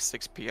tires is like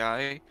 6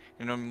 pi,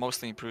 you know,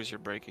 mostly improves your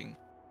braking.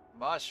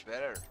 Much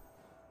better.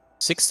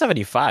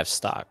 675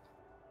 stock.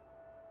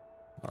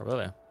 Oh,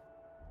 really?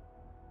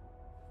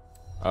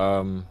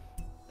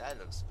 That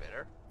looks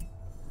better.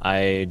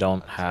 I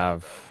don't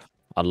have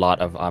a lot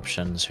of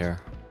options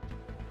here.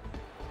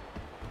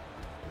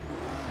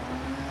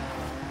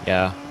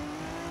 Yeah.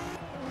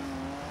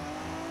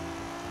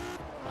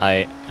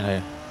 I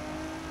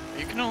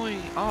You can only...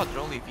 Oh, there are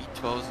only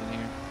V12s in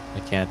here. I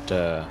can't,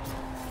 That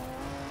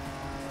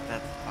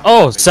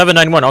Oh, fucking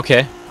 791,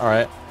 okay.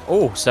 Alright.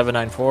 Oh,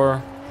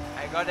 794.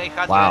 I got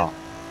 800. Wow.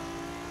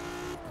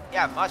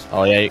 Yeah, much better.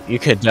 Oh, yeah, you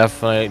could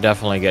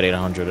definitely get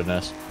 800 in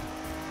this.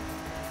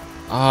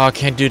 Oh, I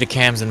can't do the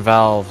cams and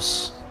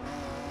valves.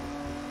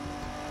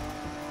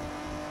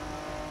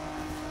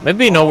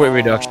 Maybe no weight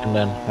reduction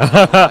then.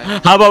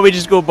 How about we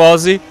just go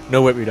ballsy?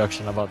 No weight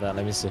reduction. How about that?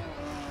 Let me see.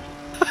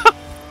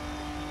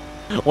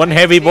 One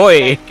heavy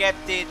boy. I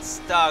kept it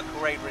stock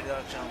rate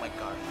reduction on my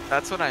car.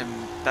 That's what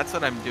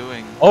I'm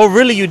doing. Oh,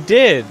 really? You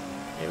did?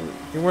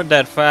 You weren't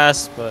that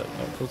fast, but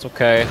it was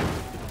okay.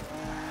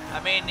 I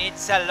mean,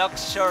 it's a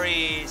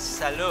luxury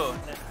saloon,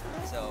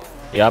 so.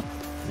 Yep.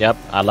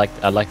 I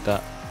like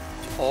that.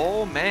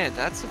 Oh man,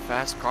 that's a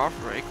fast car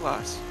for A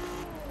class.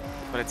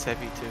 But it's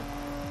heavy too.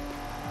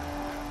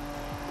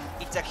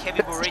 It's a heavy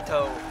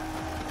burrito.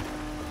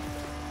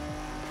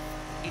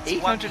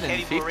 It's one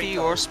heavy 850 burrito.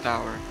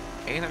 horsepower.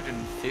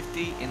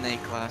 850 in A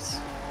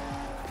class.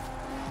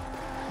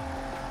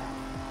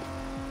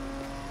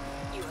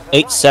 You have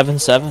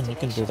 877. You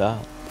can do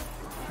that.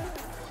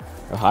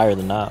 Or higher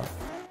than that.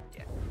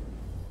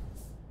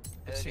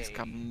 This thing's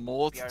got Okay,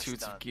 multitudes of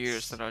stunts.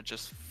 gears that are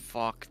just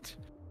fucked.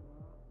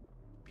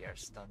 PR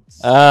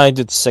stunts. I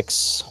did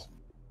 6.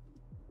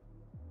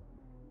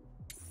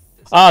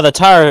 Ah, the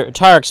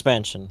tire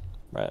expansion.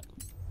 Right.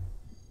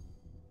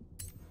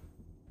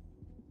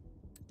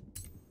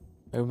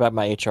 Maybe about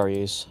my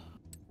HREs.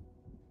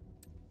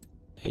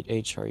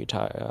 HRE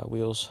tire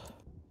wheels.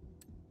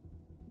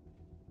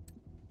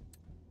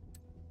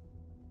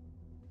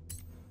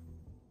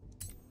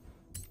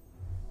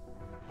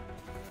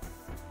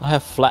 I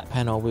have flat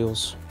panel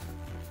wheels.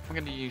 I'm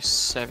gonna use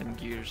 7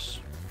 gears.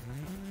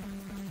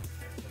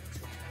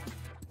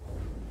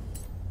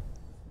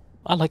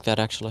 I like that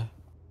actually.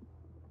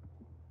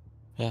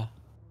 Yeah.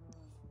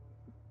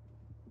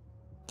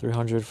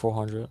 300,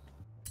 400.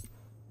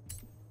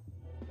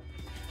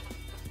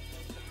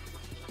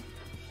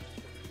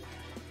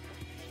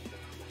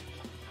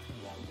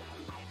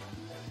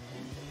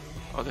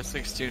 Oh, the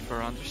 16 for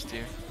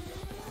understeer.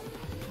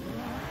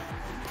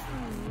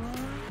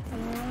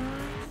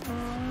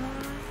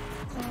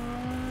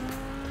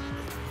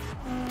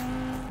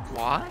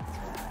 What?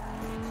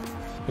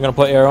 You gonna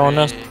put arrow on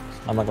this? Wait.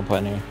 I'm not gonna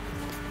put any.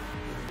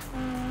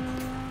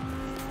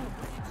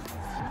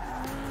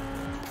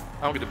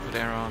 I'm gonna put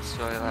arrow on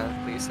so I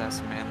at least have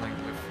some handling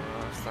with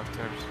stock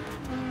turrets.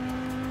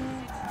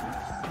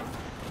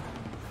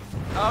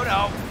 Oh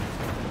no!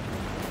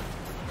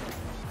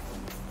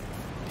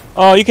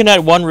 Oh, you can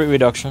add 1 weight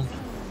reduction.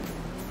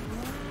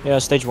 Yeah,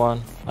 stage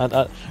 1.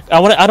 I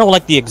don't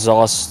like the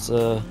exhaust.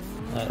 I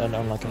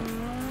don't like it.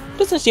 It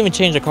doesn't even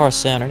change the car's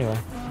sound anyway.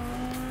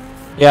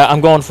 Yeah,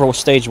 I'm going for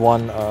stage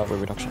 1 weight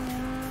reduction.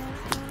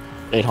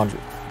 800. You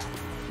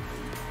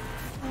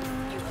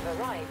have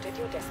arrived at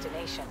your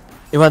destination.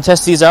 You want to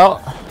test these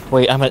out?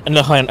 Wait,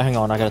 no, hang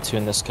on. I gotta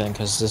tune this thing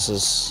because this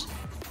is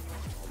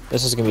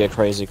gonna be a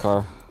crazy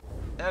car.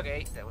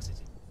 Okay, that was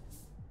easy.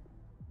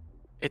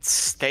 It's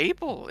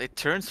stable. It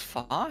turns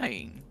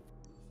fine.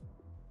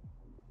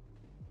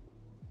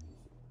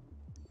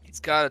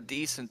 It's got a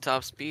decent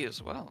top speed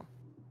as well.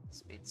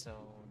 Speed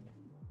zone.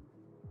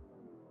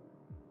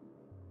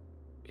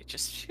 It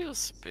just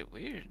feels a bit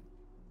weird,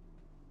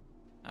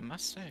 I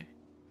must say.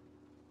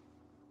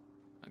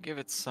 I'll give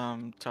it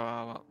some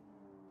toe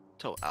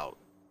out.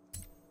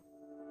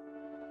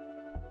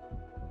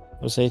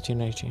 It was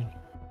 18.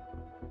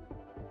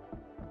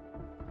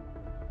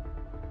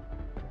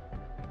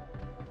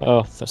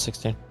 Oh, that's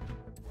 16.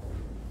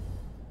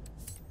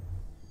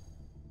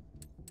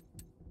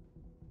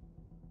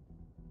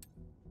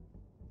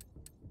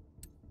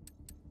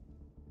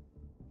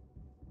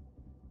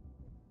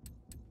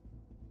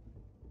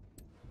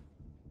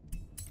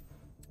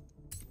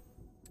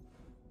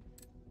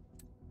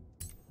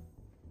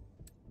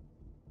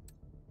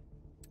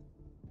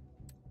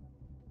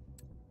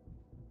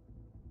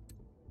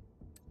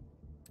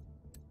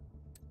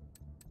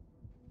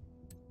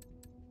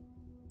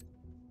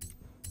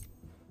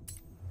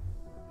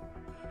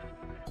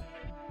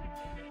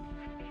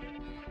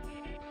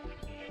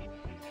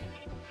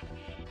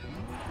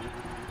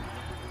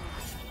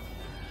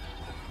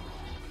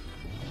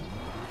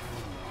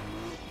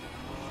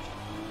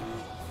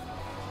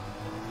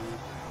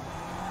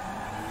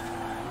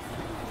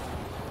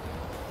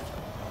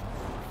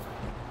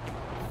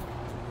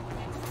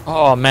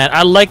 Oh man,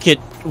 I like it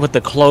with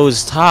the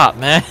closed top,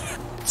 man.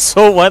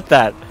 So what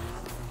that?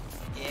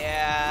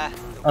 Yeah.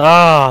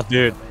 Ah,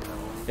 dude,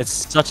 it's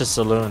such a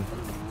saloon.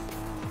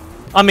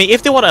 I mean,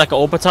 if they wanted like an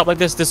open top like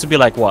this would be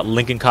like what,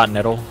 Lincoln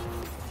Continental,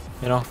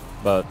 you know?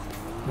 But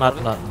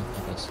not like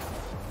this.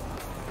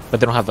 But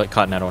they don't have like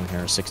Continental in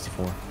here.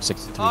 64,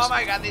 63. Oh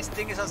my god, this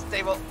thing is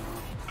unstable.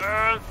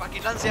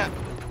 Fucking Lancia.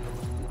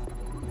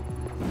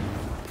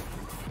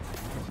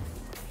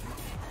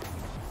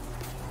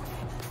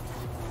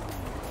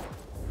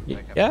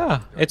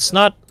 Yeah, it's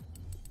not.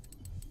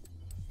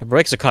 The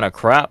brakes are kind of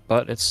crap,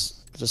 but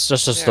it's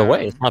just the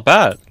way. It's not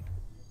bad.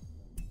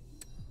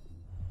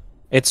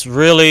 It's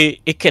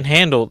really, it can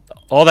handle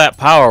all that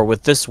power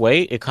with this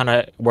weight. It kind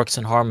of works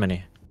in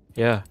harmony.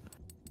 Yeah.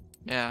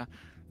 Yeah.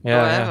 Yeah.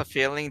 Well, I yeah. have a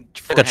feeling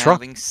for Like a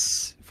truck.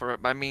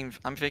 handling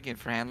I'm thinking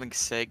for handling's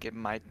sake, it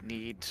might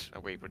need a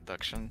weight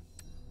reduction.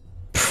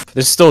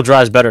 This still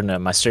drives better than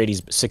my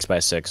Mercedes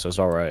 6x6, so it's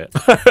all right.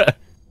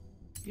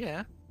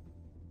 Yeah.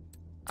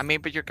 I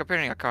mean, but you're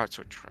comparing a car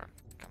to a truck.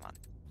 Come on.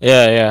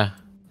 Yeah.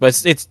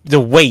 But it's the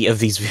weight of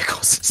these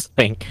vehicles. Is the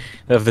thing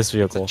of this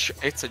vehicle.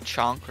 It's a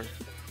chonker.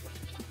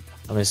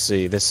 Let me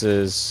see. This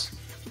is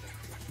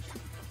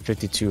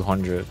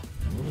 5,200.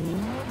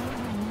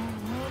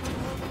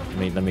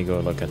 Let me go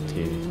look at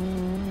the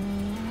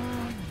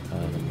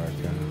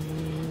marker.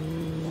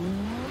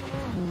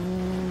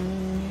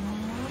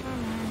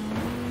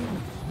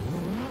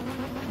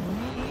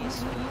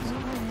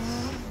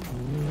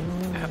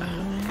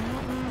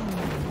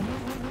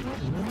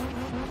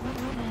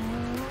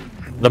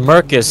 The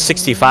Merc is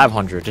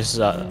 6,500. This is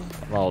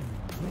about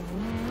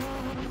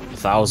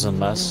 1,000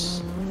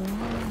 less,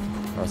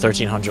 or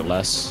 1,300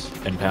 less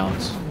in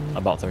pounds.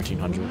 About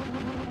 1,300.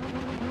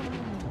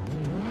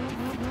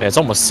 Yeah, it's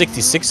almost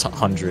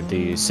 6,600.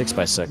 The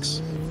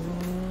 6x6.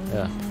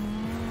 Yeah.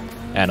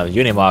 And the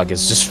Unimog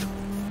is just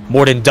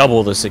more than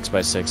double the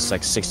 6x6. It's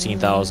like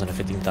 16,000 to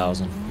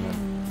 15,000. Yeah.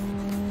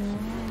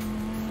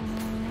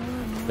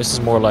 This is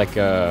more like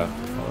what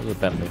was it,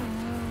 Bentley?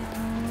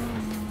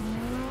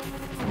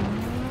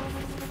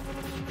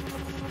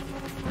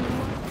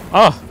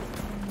 Oh!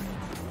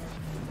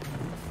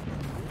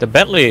 The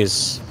Bentley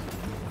is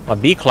a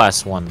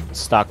B-class one,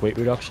 stock weight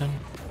reduction.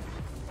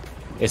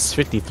 It's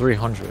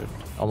 5,300,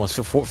 almost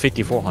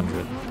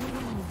 5,400.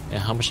 Yeah,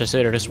 how much did I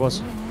say that this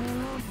was?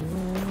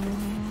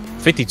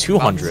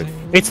 5,200.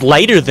 It's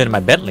lighter than my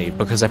Bentley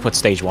because I put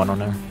stage 1 on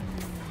there.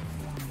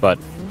 But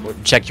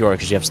check yours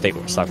because you have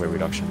stock weight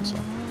reduction. So.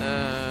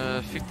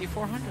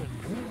 5,400.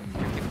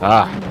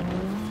 Ah,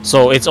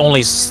 so it's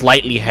only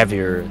slightly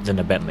heavier than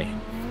the Bentley.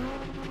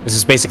 This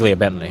is basically a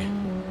Bentley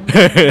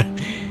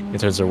in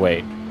terms of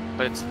weight.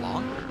 But it's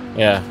longer.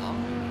 Yeah.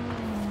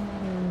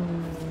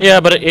 Yeah,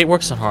 but it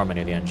works on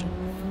harmony, the engine.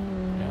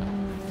 Yeah.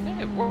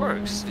 Yeah, it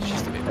works. It's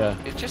just a bit. Yeah.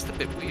 It's just a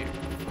bit weird.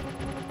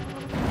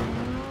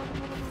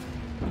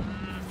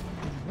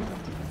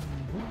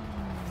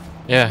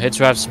 Yeah, it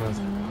drives smooth.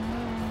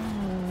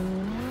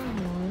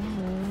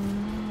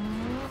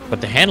 But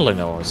the handling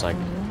though is like,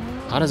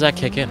 how does that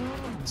kick in?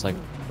 It's like,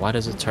 why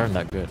does it turn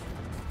that good?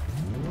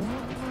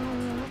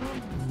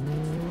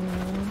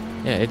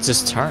 Yeah, it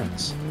just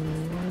turns.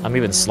 I'm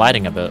even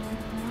sliding a bit.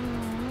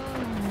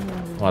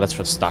 Well, that's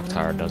what stock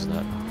tire does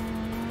that.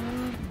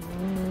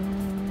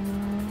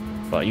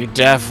 But you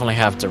definitely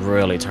have to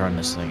really turn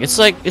this thing. It's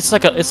like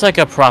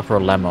a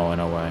proper lemo in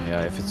a way.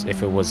 Yeah,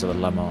 if it was a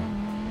lemo.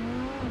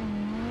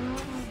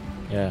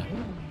 Yeah.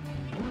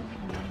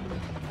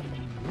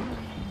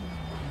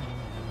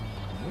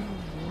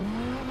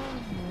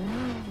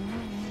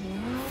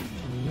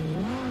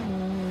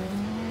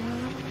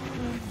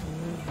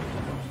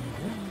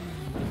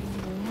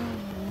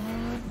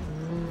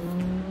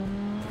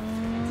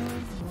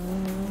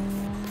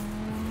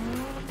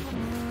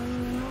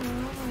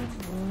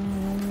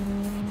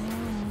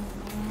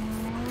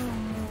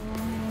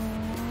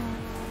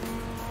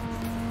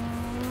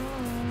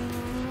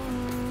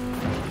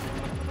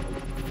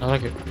 I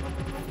like it.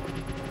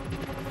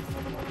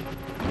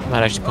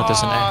 Might actually put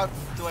this in A.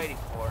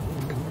 284.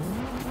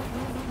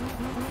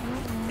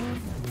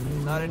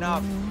 Not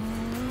enough.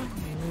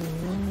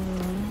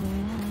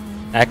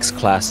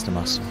 X-Class the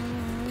muscle.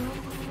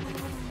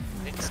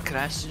 It's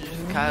crash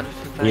car.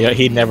 Yeah,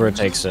 he never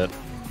takes it.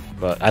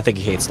 But I think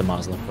he hates the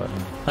Muslim, but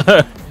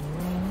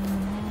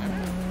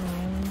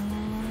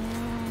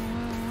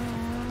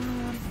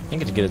he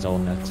could get his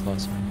own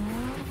X-Class.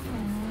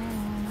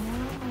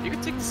 You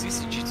could take the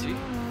CCGT.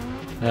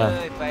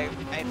 Yeah. If I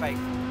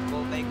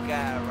will make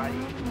a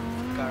rally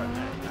car, a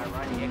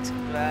rally X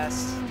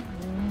class.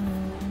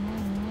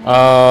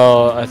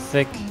 Oh, I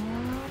think.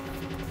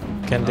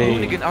 Can Oh,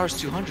 they? again,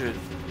 RS200.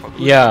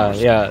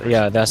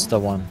 Yeah, that's the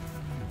one.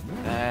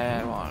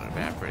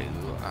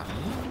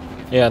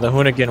 Yeah, the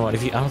Hoonigan one.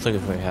 I don't think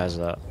if he has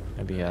that.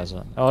 Maybe he has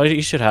it. Oh,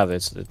 he should have it.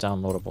 It's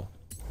downloadable.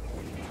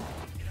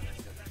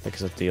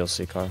 Because it's a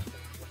DLC car.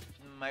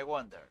 I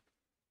wonder.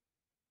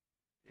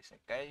 Is a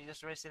guy you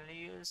just recently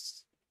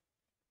used?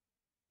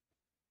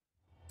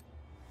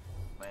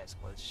 Might as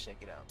well check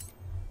it out.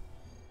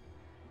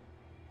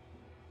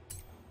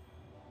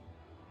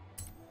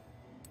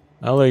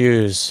 I'll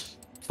use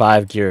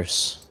 5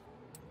 gears.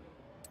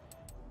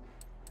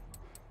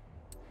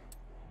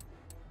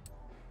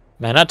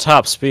 Man, that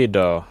top speed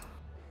though.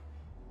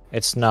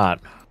 It's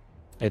not.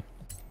 It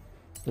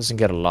doesn't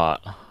get a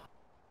lot.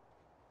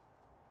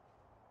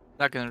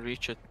 Not gonna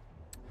reach it.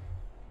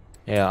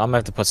 Yeah, I'm gonna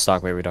have to put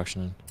stock weight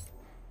reduction in.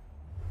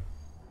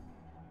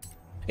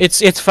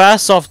 It's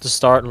fast off the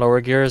start in lower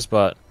gears,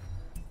 but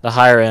the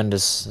higher end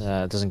is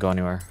doesn't go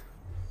anywhere.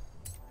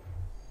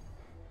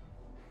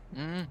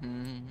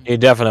 You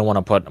definitely want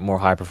to put more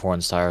high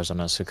performance tires on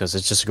this because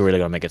it's just really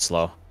gonna make it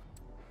slow.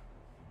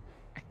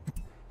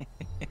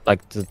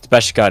 Like the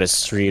best you got is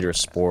street or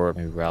sport,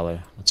 maybe rally.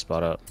 That's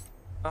about it.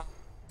 I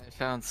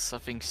found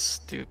something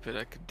stupid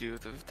I could do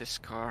with this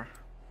car.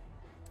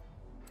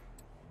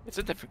 It's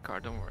a different car.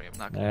 Don't worry, I'm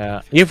not gonna.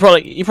 Yeah, you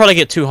probably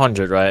get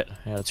 200, right?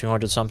 Yeah,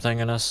 200 something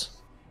in this.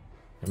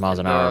 Miles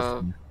an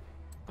hour.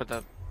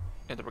 But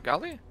in the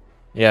Regalia?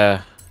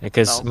 Yeah,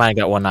 because No. mine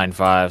got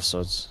 195, so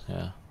it's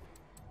yeah.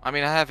 I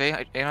mean, I have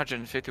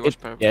 850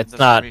 horsepower. Yeah, but it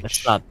doesn't reach.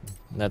 it's not.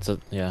 That's a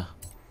yeah.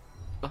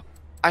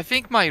 I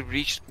think my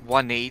reached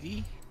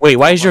 180. Wait,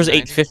 why is yours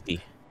 190.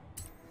 850?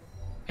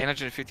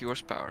 850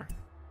 horsepower.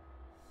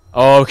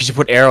 Oh, because you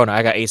put arrow in it.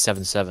 I got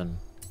 877.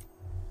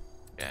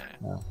 Yeah.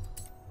 Yeah.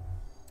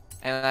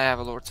 And I have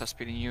a lower top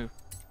speed than you.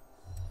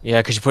 Yeah,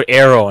 because you put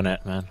arrow in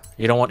it, man.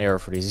 You don't want arrow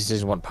for these. These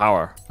just want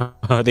power.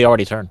 They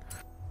already turn.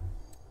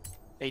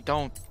 They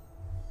don't.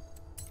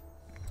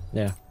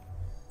 Yeah.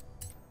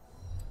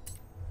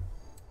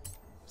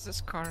 Is this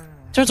car?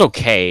 Turns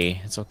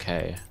okay. It's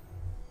okay.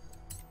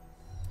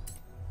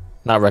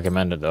 Not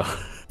recommended though.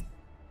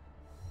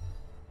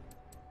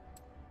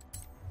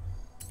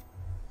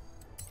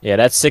 Yeah,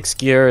 that 6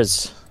 gear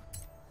is.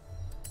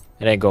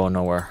 It ain't going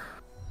nowhere.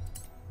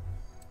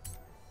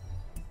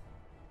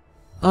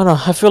 I don't know.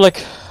 I feel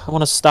like I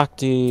want to stock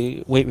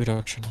the weight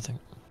reduction. I think.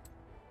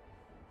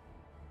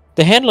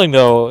 The handling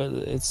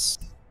though,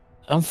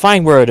 I'm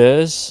fine where it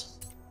is.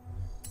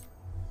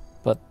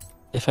 But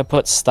if I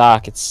put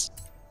stock, it's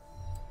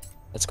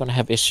gonna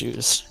have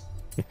issues.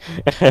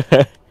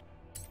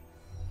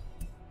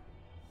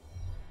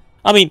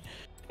 I mean,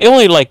 it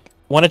only like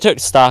when I took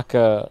stock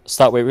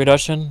weight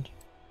reduction,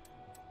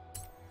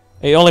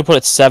 it only put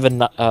it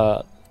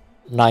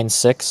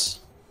 796.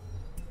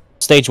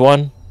 Stage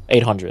 1,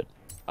 800.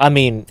 I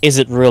mean, is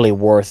it really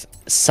worth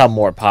some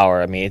more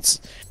power? I mean, it's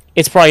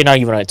probably not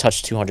even gonna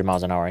touch 200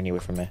 miles an hour anyway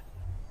for me.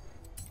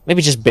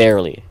 Maybe just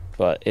barely,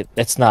 but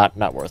it's not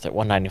worth it.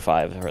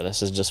 195 for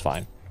this is just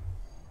fine.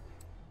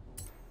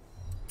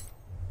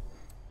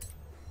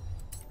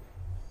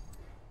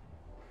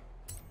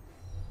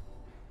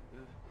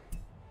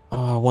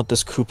 Oh, I want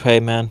this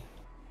coupe, man.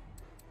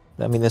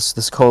 I mean,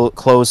 this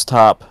closed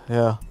top.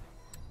 Yeah.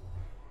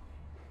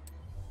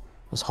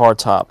 This hard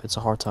top. It's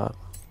a hard top.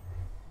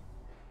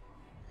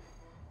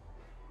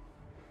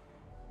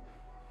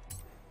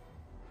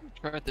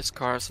 Tried this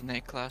car as an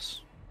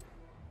A-class.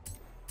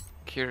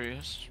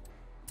 Curious.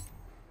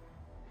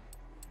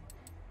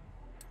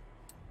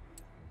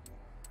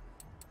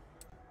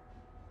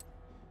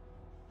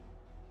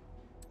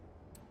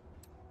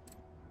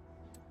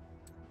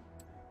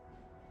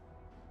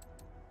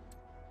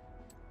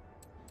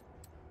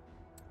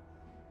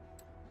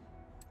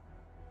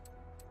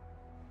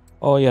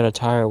 Oh yeah, the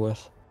tire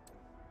width.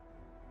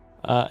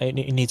 It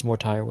needs more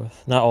tire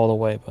width. Not all the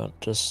way, but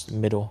just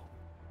middle.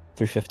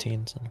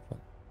 315s in the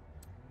front.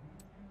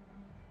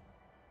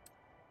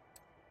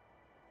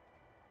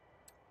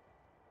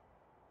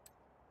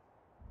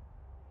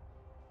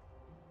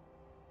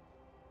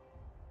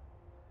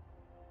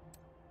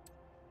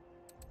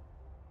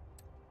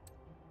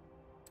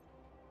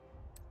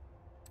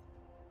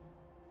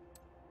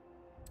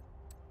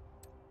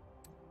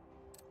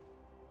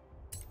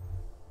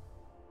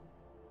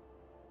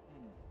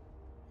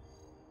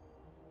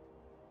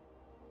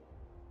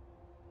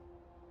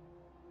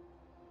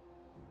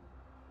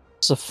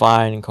 It's a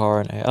fine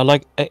car, and I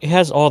like it.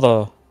 Has all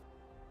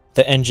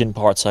the engine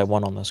parts I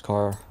want on this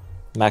car.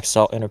 Max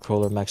out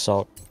intercooler, max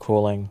out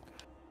cooling.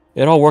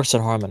 It all works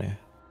in harmony.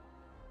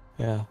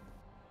 Yeah.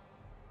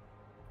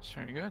 It's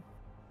very good.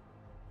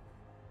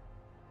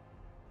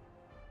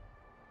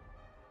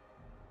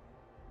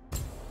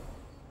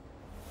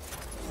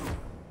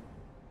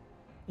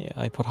 Yeah,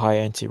 I put high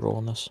anti-roll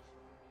on this.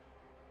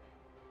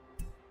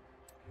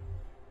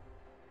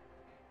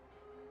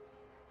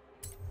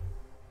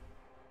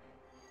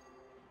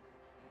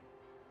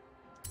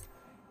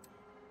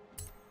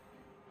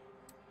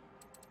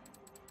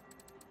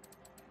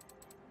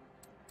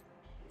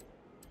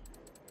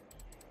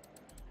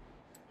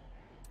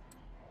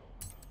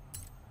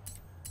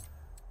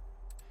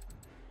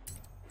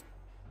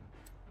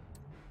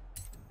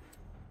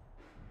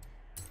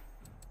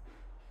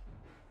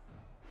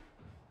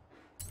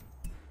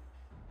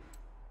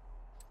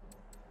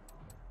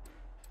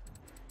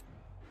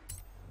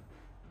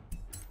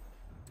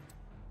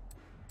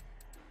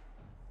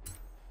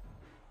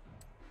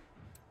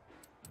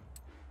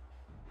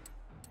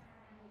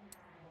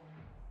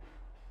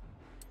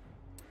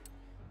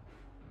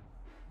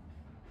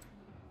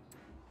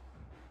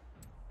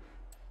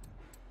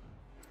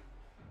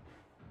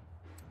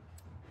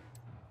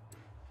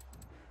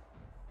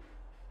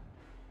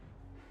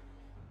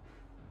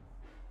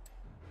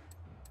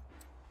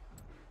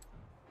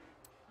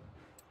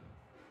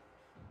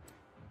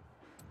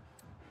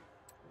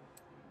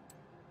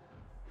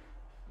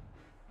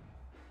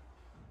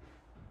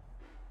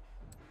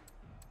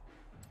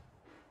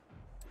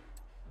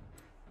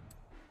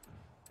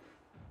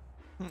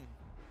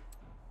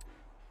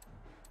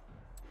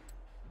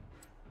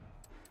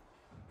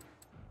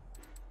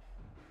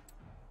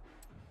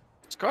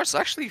 This car's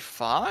actually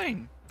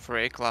fine for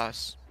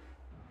A-class.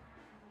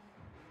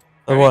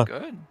 Oh, Very what?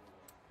 good.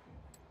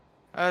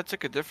 I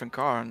took a different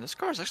car, and this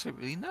car is actually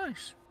really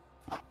nice.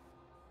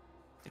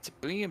 It's a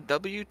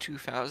BMW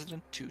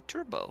 2002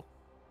 Turbo.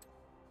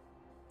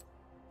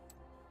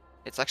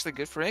 It's actually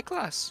good for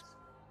A-class.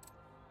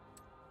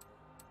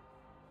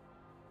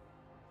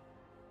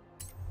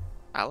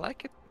 I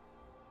like it.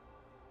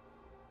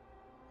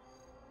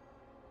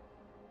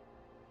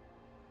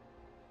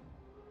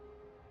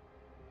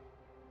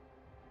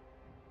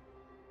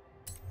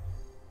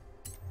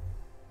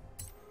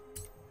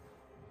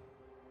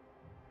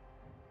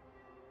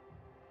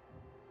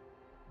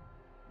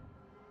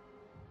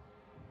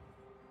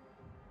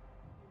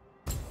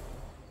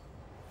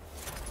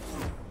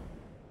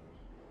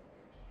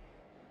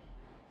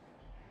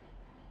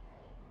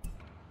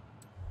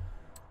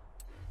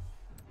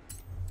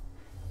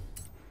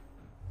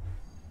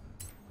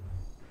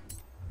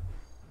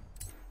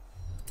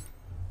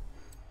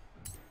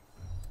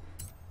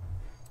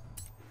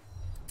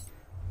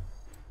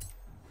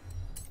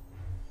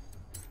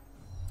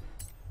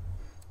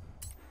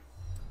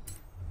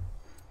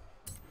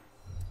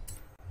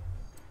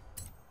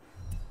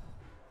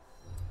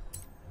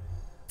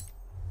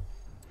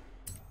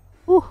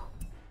 Whew.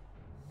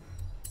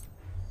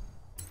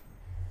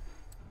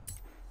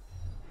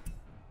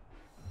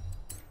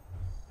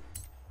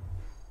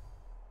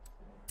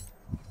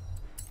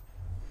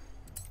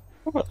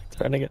 I'm like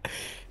turning it.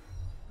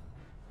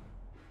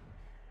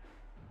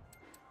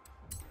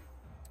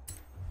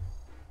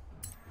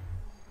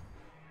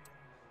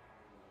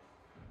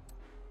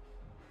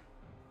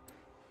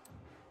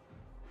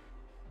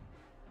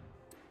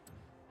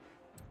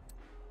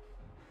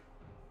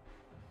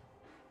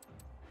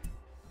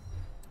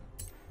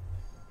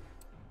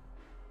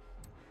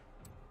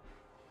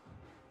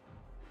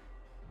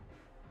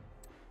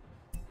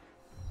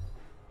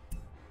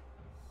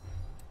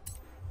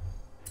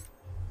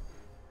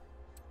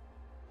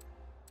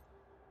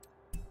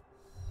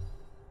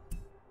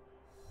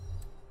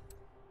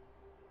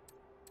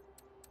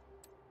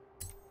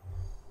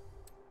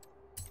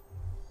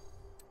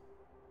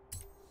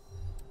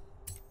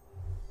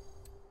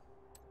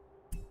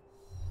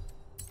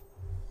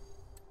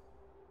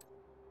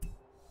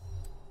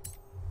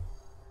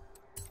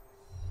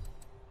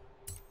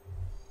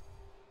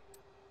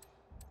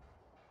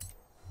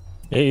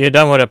 You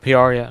done with a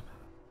PR yet?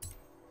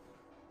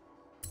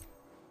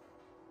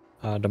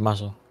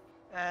 Damaso.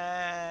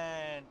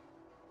 And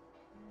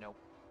nope.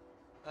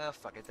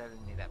 Fuck it, I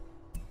don't need that.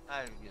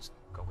 I'll just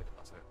go with the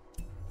buzzer.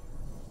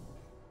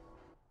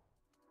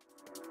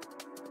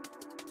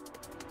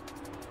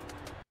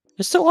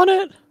 You still on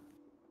it?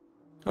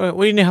 What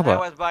do you need help I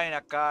about? was buying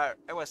a car.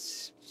 I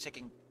was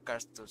checking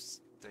cars to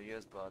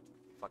use, but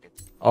fuck it.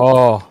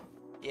 Oh,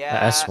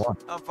 Yeah, S1.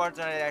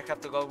 unfortunately, I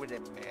have to go with the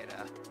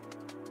meta.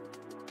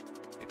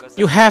 Because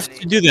You the have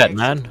meta to do that, is-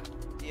 man.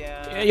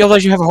 Yeah.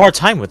 Otherwise, you have a hard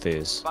time with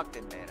these. Fuck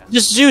the meta.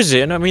 Just use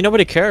it. I mean,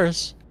 nobody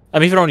cares. I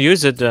mean, if you don't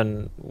use it,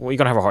 then well, you're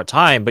gonna have a hard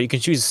time. But you can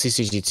choose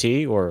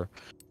CCGT or.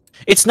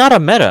 It's not a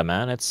meta,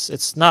 man.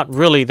 It's not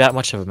really that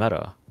much of a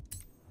meta.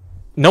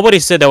 Nobody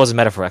said that was a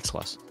meta for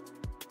X-Class.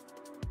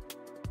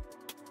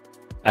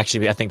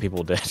 Actually, I think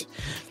people did.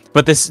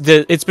 But it's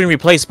been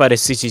replaced by the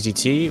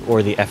CCGT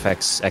or the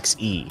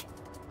FXXE.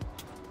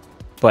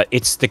 But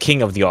it's the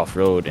king of the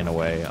off-road in a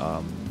way,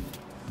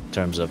 in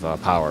terms of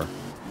power,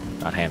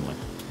 not handling.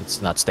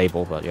 It's not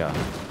stable, but yeah.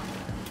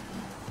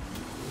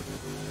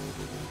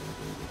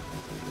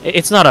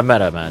 It's not a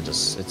meta, man.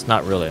 It's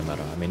not really a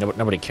meta. I mean,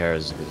 nobody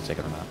cares if you take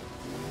it or not.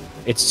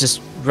 It's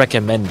just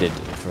recommended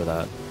for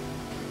that.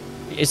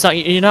 It's not.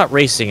 You're not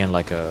racing in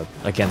like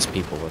against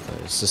people with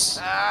it. It's just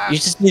you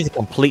just need to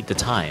complete the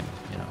time.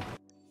 You know.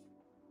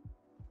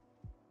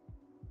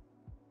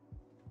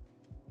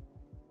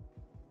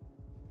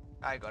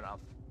 I got off.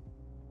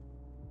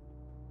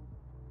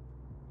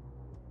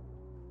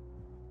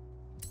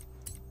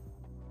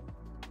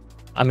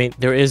 I mean,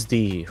 there is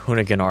the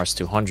Hoonigan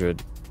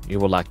RS200. You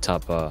will lack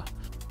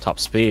top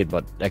speed,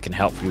 but that can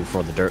help you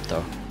for the dirt,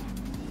 though.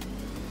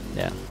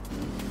 Yeah.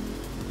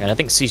 And I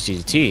think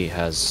CCGT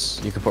has...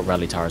 You can put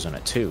rally tires on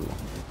it, too.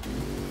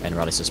 And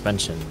rally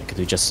suspension. It could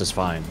do just as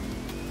fine.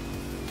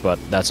 But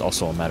that's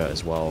also a meta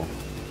as well.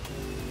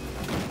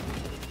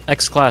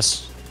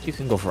 X-Class, you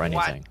can go for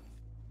anything.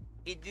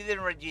 It didn't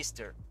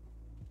register.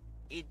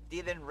 It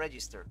didn't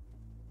register.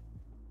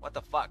 What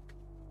the fuck?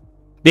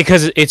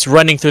 Because it's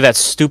running through that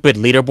stupid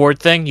leaderboard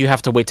thing, you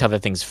have to wait till the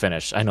thing's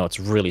finished. I know it's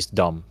really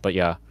dumb, but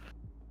yeah.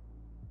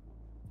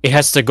 It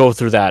has to go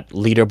through that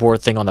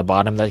leaderboard thing on the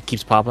bottom that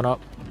keeps popping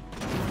up.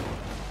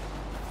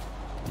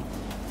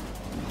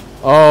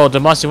 Oh,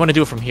 Damas, you want to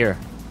do it from here.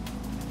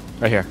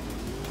 Right here.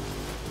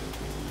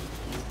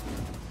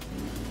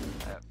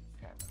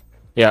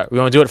 Yeah, we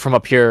want to do it from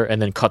up here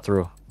and then cut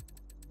through.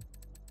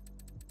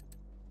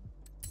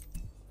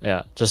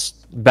 Yeah,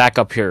 just back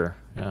up here.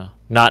 Yeah,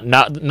 not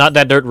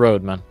that dirt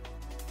road, man.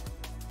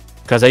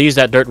 Because I used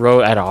that dirt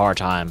road, I had a hard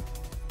time.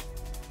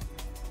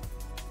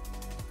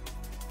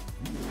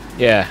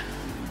 Yeah.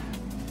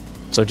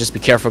 So just be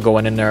careful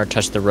going in there,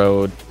 touch the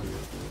road.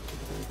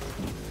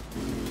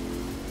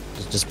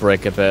 Just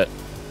brake a bit,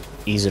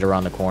 ease it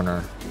around the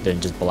corner, then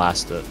just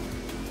blast it.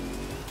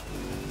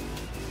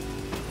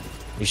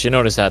 You should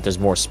notice that there's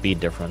more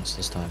speed difference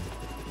this time.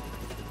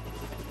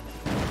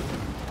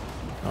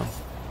 Oh.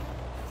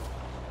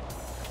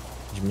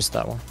 Did you miss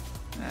that one?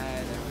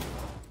 There we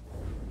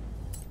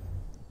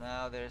go.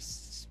 Now there's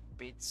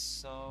speed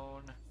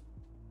zone.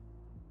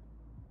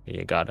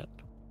 You got it.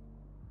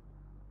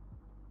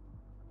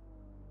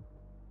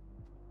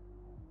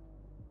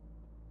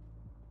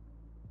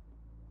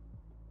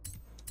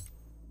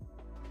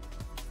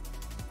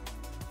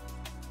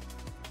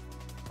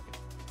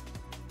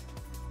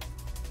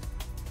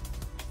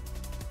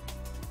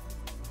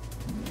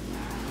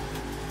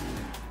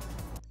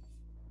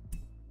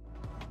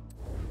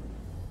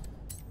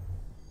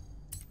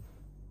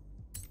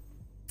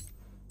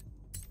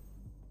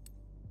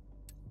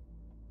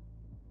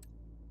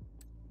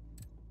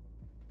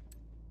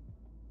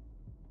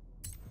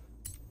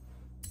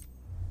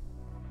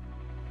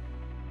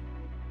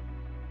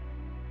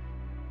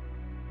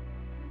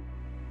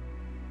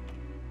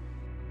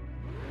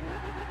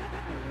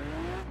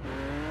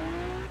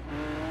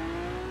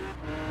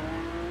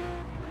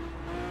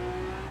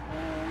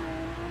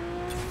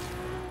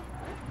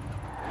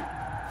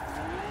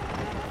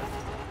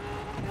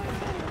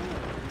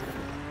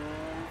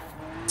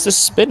 It's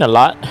just spin a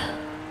lot.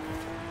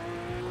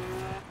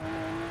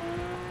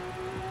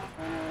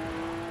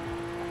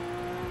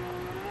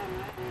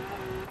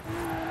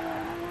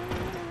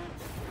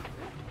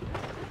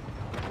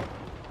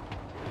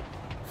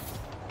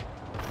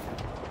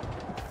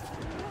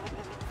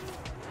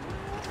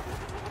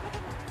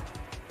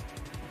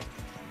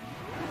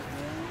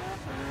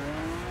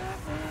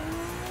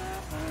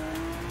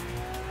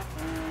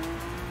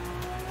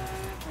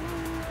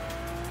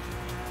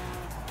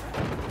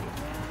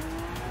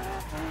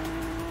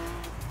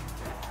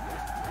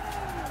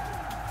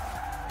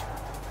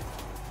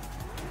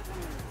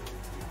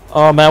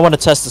 Oh man, I want to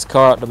test this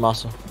car out, the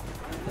muscle.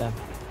 Yeah.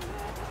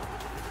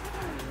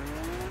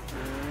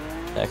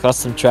 Yeah,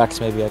 custom tracks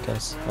maybe, I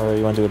guess. Or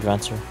you want to do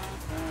adventure.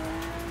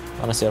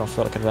 Honestly, I don't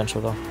feel like adventure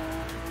though.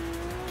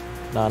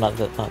 No, not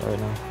right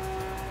now.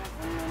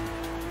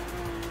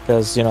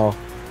 Because, you know,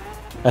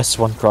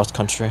 S1 cross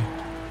country.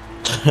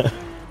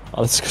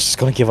 Oh, it's just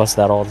gonna give us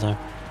that all the time.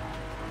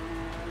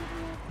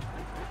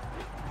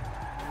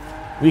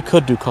 We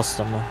could do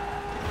custom though.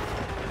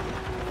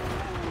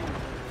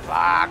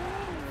 Fuck!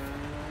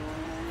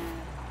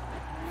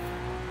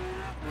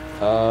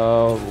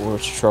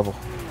 Where's trouble?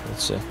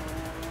 Let's see.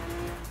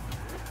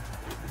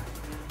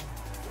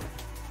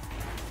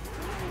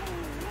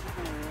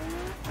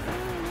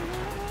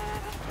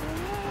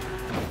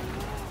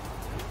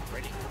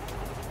 Ready?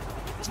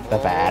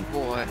 Not bad. Oh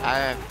boy, I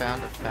have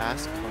found a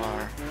fast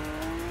car.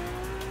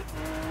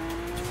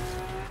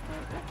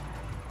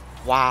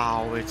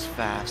 Wow, it's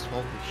fast.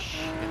 Holy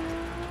shit.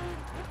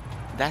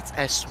 That's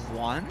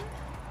S1?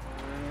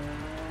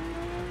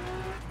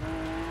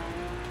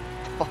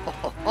 I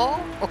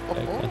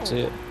can't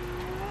see it.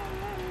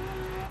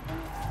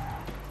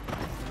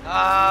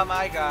 Oh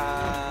my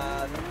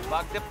god!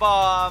 Fuck the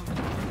bomb!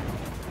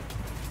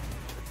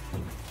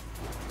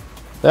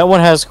 That one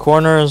has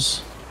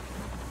corners.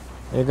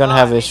 You're gonna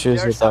have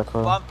issues with that There's a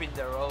car. bump in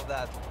the road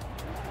that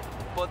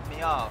put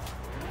me off.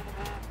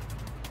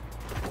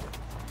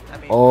 I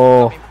mean,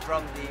 Oh. coming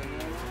from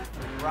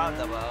the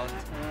roundabout.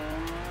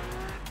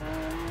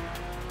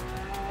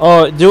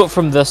 Oh, do it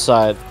from this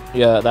side.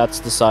 Yeah, that's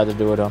the side to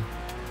do it on.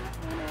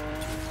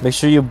 Make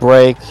sure you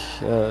brake,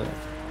 and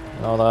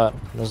all that.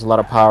 There's a lot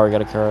of power you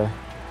gotta carry.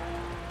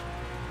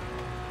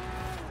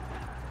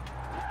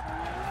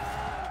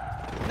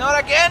 Not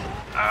again!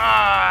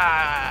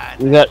 Ah!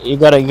 You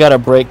gotta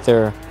brake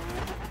there.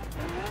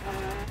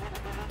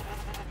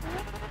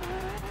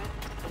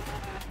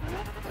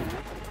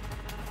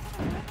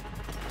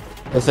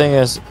 The thing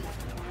is,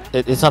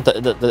 it's not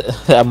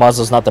that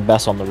Mazda's not the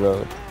best on the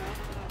road.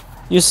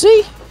 You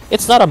see,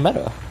 it's not a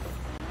meta.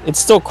 It's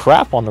still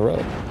crap on the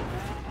road.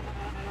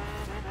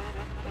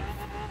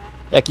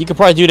 Like, you could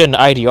probably do it in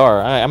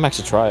IDR. I'm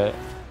actually try it.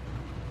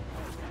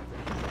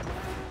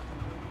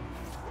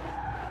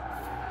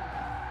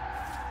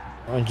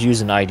 I'm going to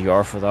use an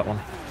IDR for that one.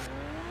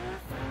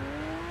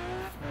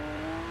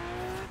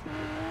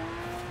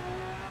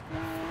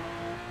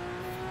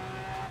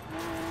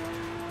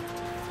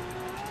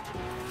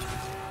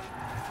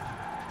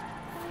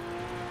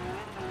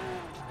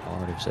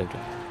 Already saved it.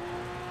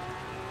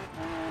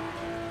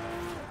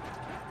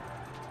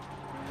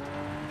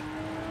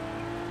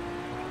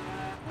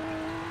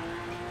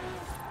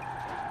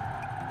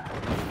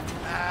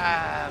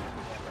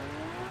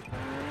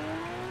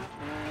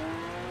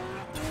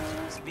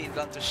 Speed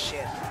gone to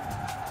shit.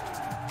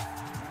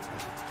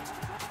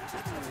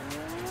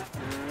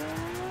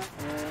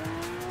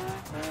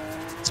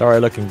 It's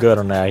already looking good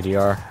on the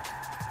IDR.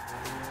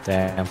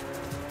 Damn.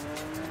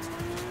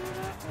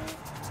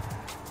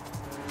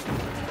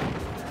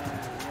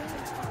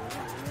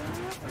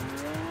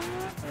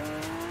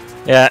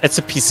 Yeah, it's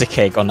a piece of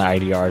cake on the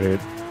IDR, dude.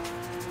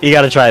 You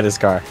gotta try this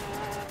car.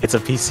 It's a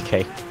piece of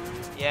cake.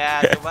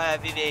 Yeah, the one I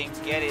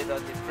didn't get it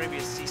on the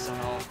previous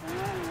seasonal.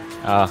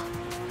 Ah.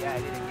 Yeah, I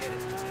didn't get it.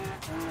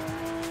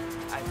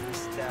 I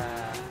missed,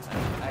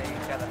 I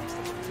got a missed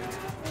opportunity.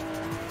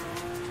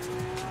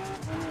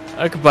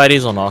 I could buy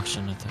these on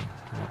auction, I think.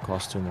 It won't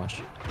cost too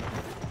much.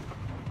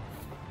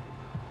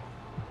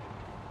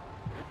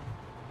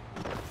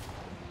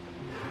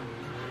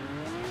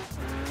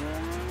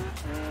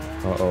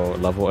 Uh-oh,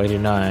 level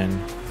 89.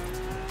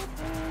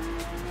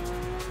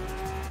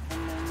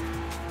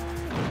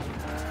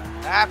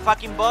 Ah,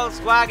 fucking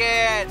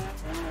Volkswagen!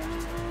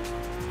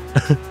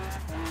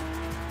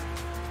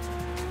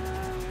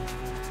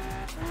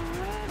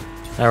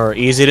 Now we're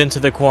eased into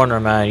the corner,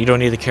 man. You don't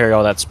need to carry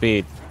all that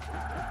speed.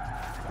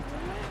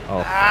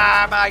 Oh.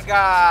 Ah, my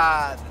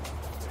god!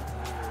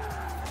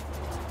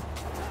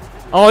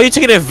 Oh, you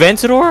taking a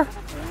Aventador?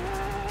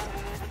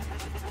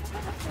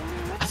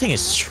 I think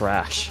it's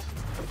trash.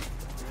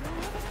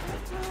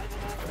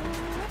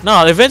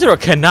 No, the Aventador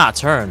cannot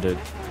turn, dude.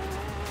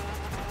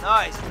 No,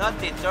 it's not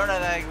the turn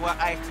that I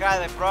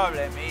had a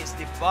problem, it's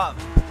the bump.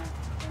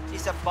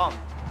 It's a bump.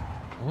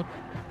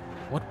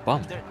 What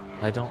bump? There-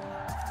 I don't...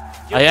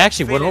 You I can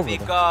actually feel went it over them.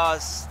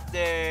 because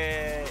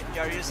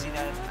you're using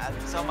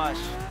so much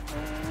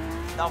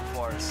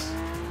downforce.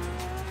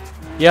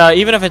 Yeah,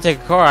 even if I take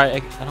a car, I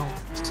don't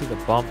see the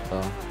bump, though.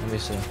 Let me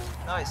see.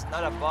 No, it's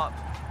not a bump.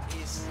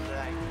 It's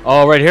like...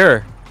 Oh, right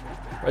here.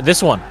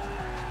 This one.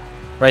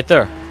 Right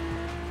there.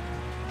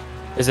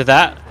 Is it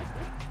that?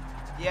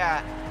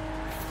 Yeah.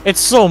 It's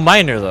so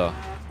minor, though.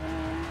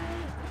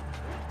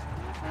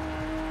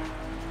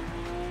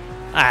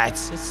 Ah,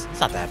 it's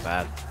not that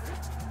bad.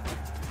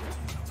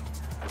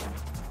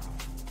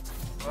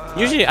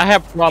 Usually I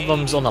have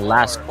problems on the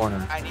last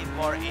corner. I need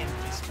more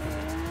entry speed.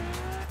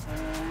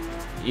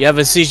 You have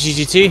a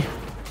CGGT?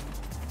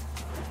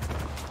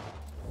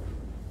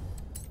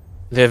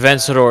 The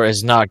Aventador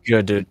is not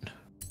good, dude.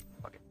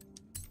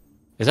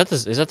 Is that the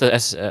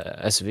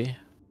SV?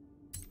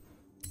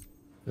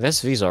 The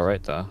SV's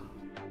alright though.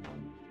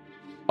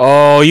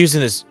 Oh,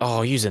 using this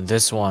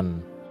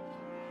one.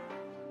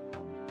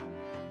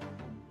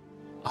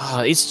 Oh,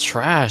 it's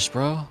trash,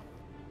 bro.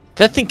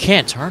 That thing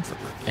can't turn for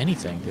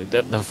anything, dude.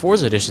 The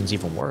Forza Edition's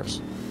even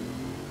worse.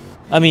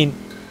 I mean,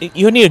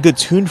 you need a good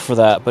tune for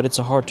that, but it's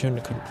a hard tune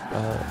to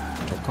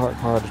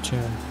car to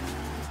tune.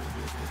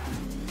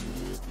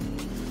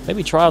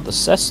 Maybe try out the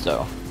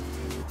Sesto.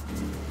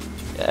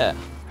 Yeah.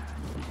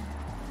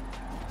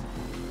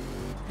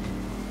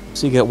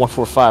 So you get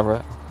 145,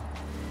 right?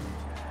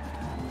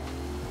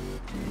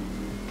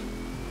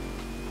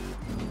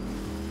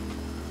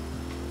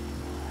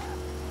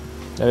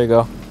 There you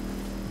go.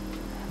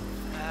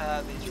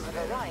 You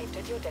have arrived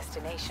at your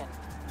destination.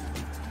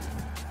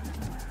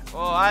 Oh,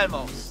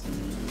 almost.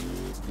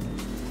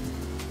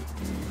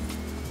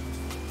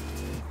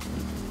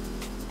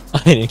 I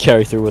didn't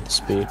carry through with the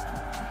speed.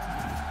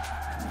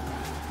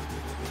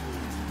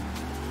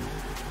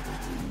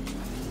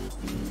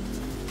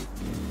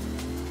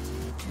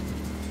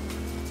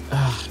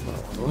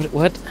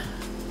 What?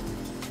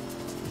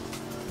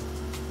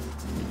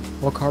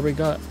 What car we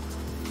got?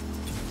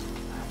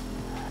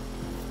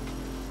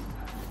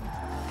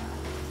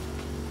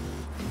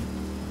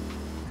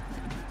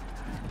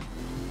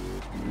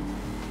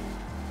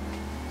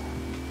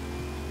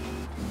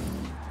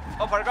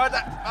 Oh, forgot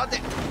that. Got it.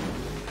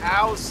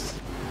 House.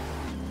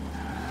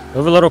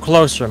 Move a little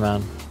closer,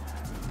 man.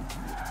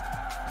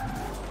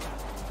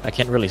 I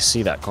can't really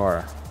see that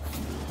car.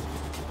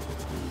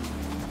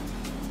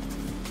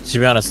 To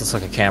be honest, it's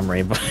like a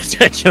Camry, but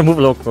I can't move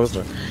a little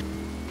closer.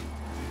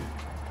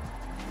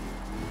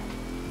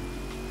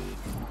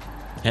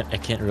 I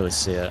can't really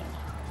see it.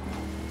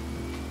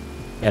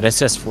 Yeah, this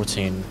says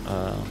 14.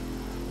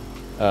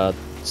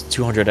 It's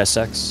 200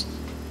 SX.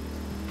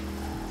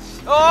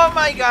 Oh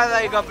my god,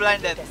 I got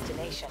Arrived at your blinded.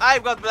 destination. I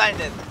got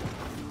blinded.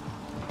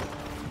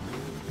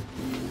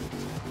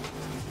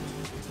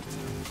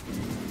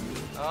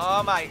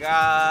 Oh my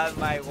god,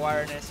 my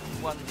awareness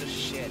went to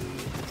shit.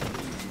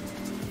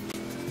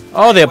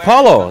 Oh, the Where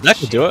Apollo! the That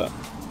could do it.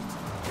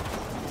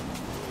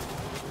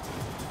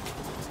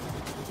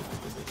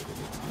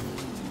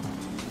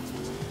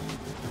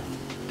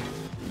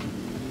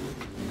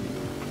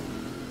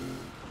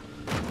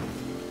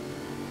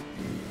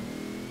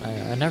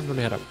 I never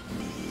really had a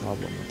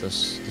problem with the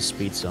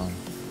speed zone.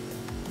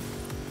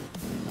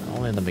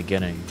 Only in the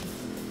beginning.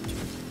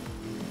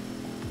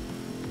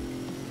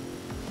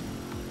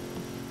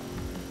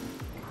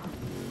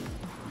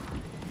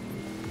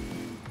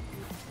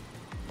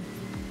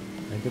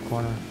 Good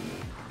corner.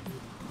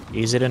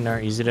 Ease it in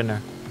there, ease it in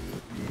there.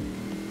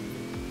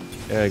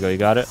 There you go, you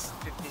got it?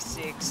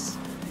 56.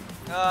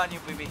 Oh, new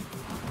PB.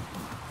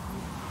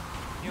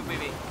 New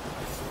PB.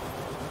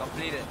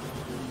 Completed.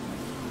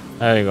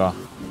 There you go.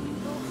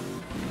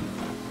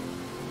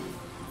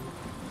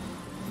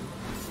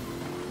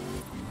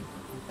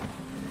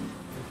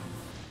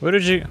 Where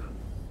did you...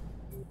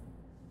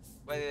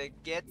 What did I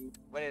get?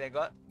 What did I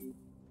got?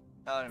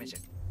 Oh, let me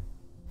check.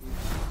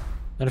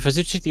 And if I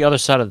did check the other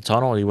side of the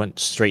tunnel, you went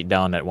straight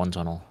down that one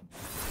tunnel.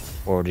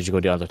 Or did you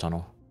go the other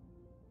tunnel?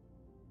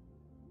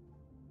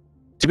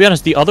 To be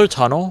honest, the other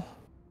tunnel,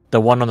 the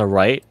one on the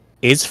right,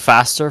 is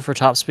faster for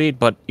top speed,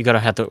 but you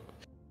gotta have to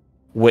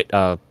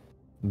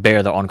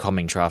bear the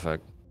oncoming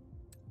traffic.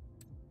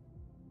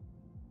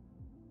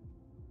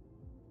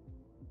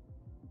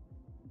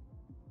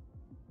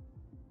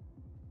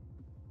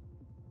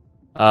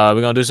 We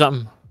gonna do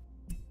something?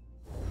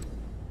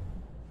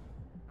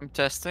 I'm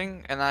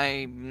testing, and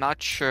I'm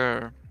not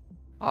sure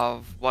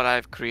of what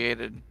I've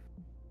created.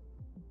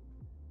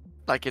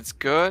 Like, it's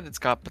good, it's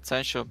got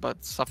potential,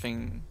 but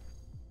something...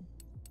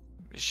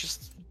 It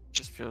just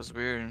feels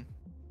weird.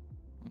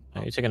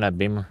 Are you taking that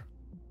Beamer?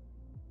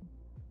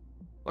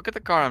 Look at the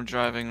car I'm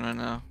driving right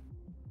now.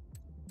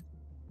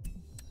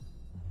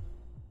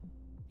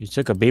 You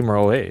took a Beamer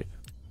 08.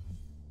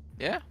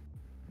 Yeah.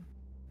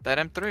 That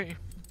M3.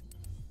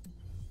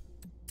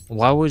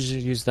 Why would you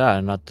use that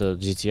and not the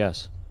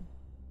GTS?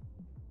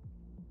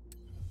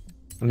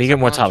 I mean, you get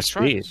more top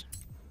speed.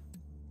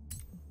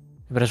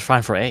 But it's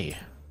fine for A.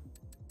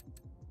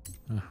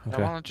 I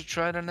Okay. wanted to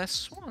try it on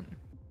S1.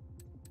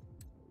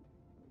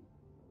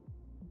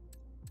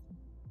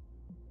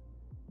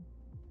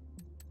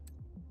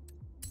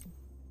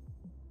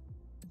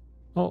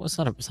 Well, it's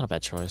not a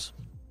bad choice.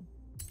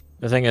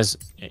 The thing is,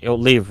 it'll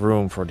leave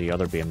room for the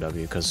other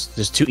BMW because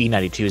there's two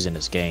E92s in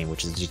this game,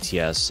 which is the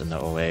GTS and the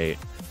 08.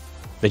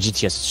 The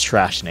GTS is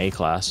trash in A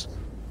class,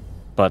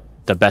 but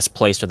the best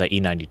place for the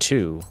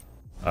E92,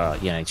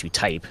 E92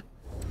 type,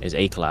 is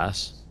A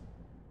class,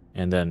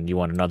 and then you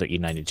want another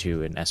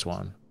E92 in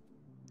S1. In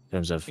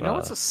terms of You know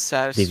what's the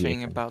saddest thing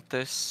deviation. about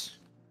this?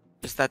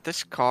 Is that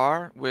this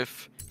car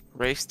with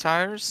race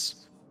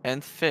tires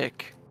and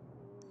thick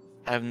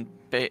have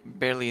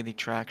barely any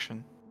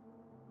traction.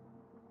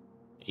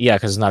 Yeah,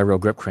 because it's not a real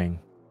grip king.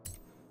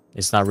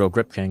 It's not a real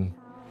grip king,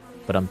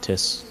 but I'm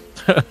Tis.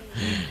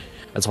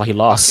 That's why he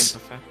lost.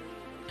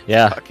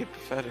 Yeah. Fucking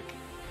pathetic.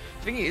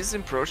 The thing is,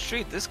 in Pro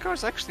Street, this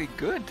car's actually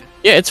good.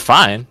 Yeah, it's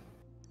fine.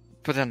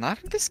 But then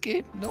not in this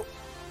game, nope.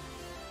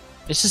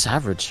 It's just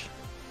average.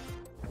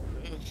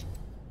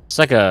 It's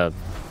like a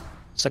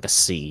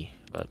C,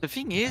 but The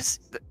thing is,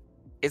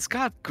 it's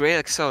got great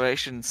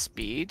acceleration and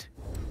speed,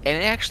 and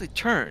it actually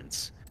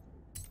turns.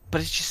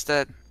 But it's just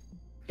that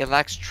it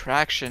lacks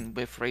traction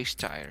with race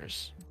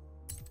tires.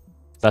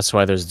 that's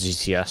why there's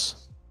GTS.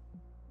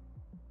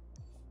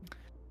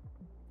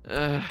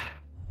 Uh,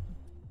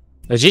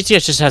 The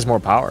GTS just has more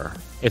power.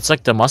 It's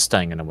like the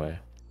Mustang in a way.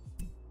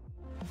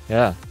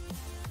 Yeah.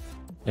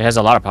 It has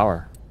a lot of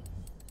power.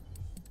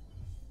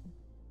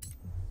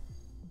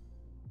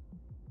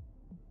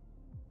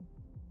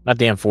 Not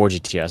the M4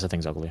 GTS, that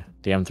thing's ugly.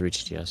 The M3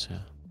 GTS, yeah.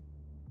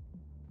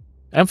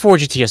 M4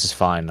 GTS is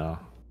fine though.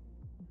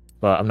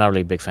 But I'm not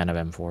really a big fan of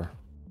M4.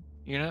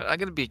 you know, I'm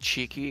gonna be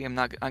cheeky. I'm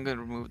gonna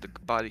remove the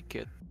body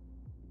kit.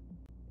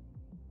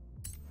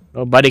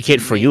 No body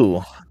kit for Me-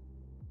 you.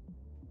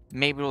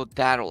 Maybe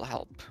that'll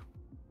help.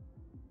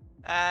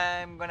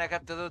 I'm gonna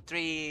have to do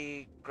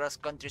 3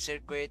 cross-country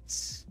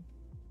circuits.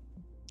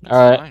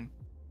 Alright. Fine.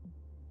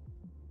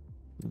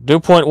 Do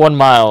 0.1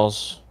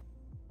 miles.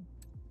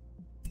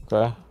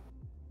 Okay.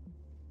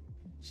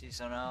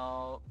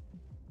 Seasonal.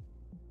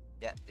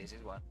 Yeah, this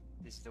is one.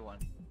 This is the one.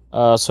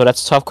 So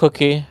that's Tough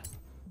Cookie.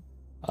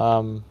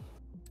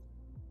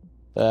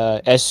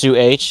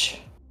 SUH.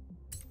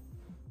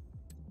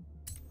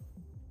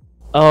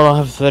 Oh, I don't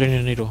have a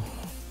threading needle.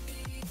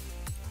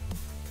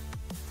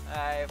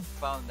 I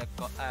found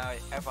I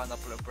found a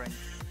blueprint.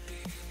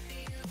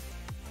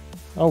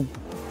 Oh,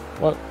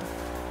 what?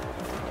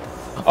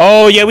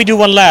 Oh yeah, we do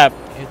 1 lap.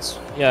 It's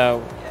yeah.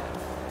 Yeah.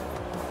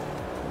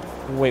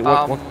 Wait,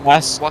 what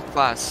class? What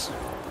class?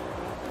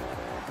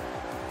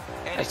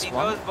 Anything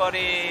one. goes, but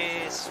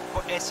it's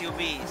for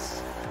SUVs.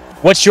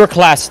 What's your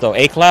class though?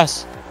 A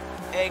class?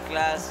 A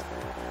class.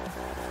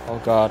 Oh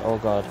god, oh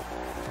god.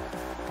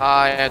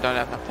 I don't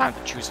have enough time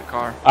to choose a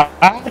car.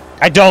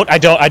 I don't.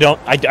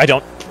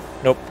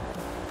 Nope.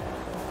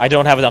 I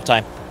don't have enough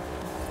time.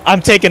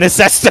 I'm taking a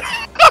Cessna.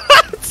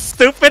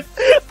 Stupid.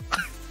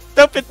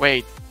 Stupid.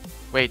 Wait,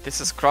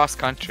 this is cross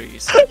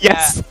countries.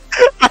 Yes.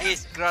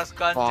 It's cross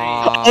country.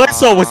 Oh,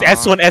 so was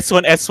S1,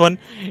 S1, S1,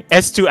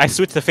 S2. I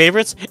switched the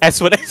favorites.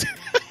 S1,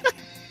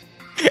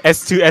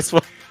 S2,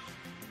 S1.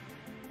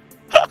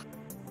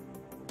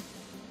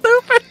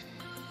 Stupid.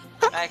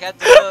 I had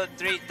to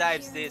do 3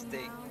 times this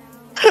thing.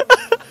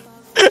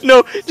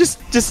 No,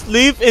 just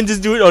leave and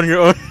just do it on your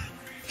own.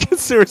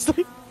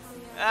 Seriously.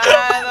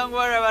 Don't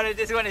worry about it.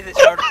 This one is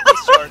short.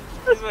 It's short.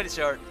 This one is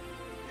short.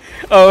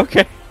 Oh,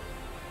 okay.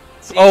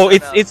 Oh,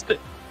 Seasonal. it's the.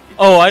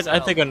 Oh, I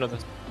Seasonal. think I know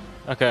this.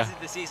 Okay. This is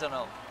the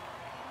seasonal.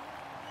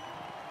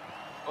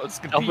 Oh, it's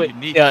gonna Oh, be wait,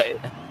 unique. yeah.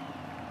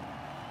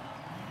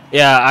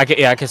 Yeah, I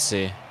can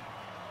see.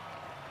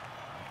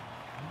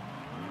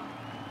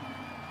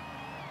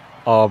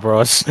 Oh,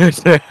 bro. There's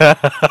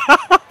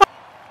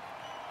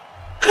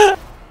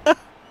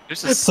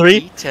a 3?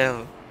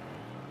 detail.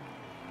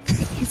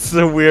 It's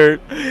so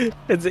weird.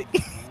 It's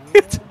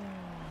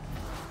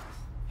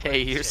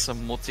Hey, here's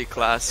some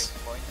multi-class.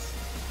 6 points.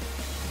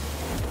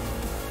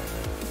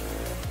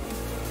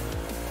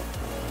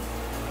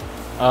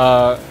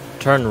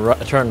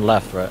 turn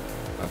left, right?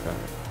 Okay.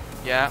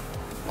 Yeah.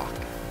 Fuck.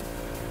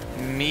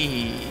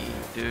 Me,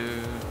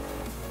 dude.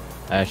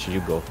 Actually,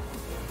 you go.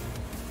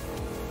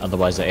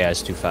 Otherwise, the AI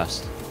is too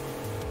fast.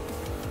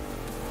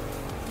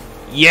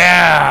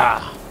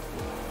 Yeah.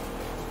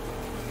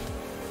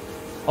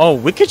 Oh,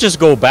 we could just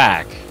go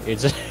back.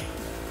 It's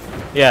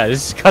yeah,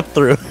 just cut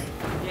through.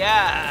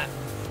 Yeah.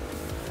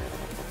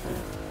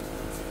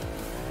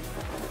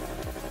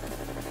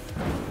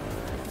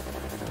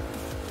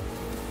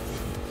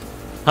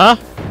 Huh?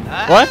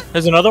 Huh? What?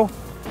 There's another one?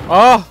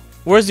 Oh,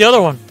 where's the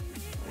other one?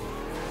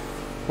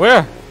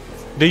 Where?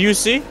 Do you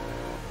see?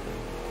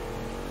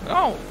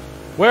 No,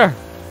 Where?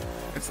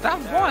 it's that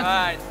one.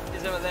 Alright,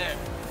 it's over there.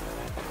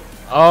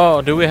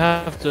 Oh, do we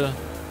have to?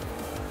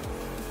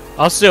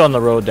 I'll stay on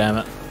the road, damn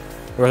it.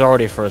 We're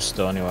already first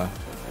though, anyway.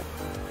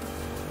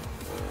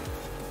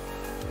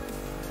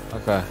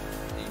 Okay.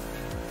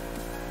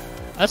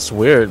 That's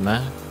weird,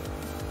 man.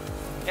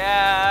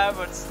 Yeah,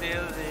 but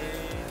still the...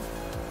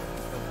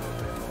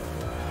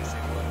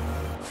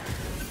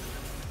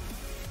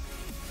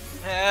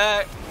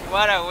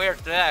 what a weird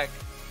track.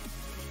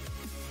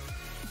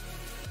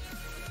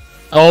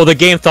 Oh, the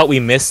game thought we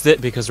missed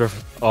it because we're.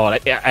 Oh, I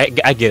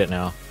get it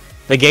now.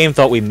 The game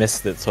thought we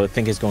missed it, so I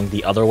think it's going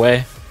the other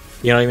way.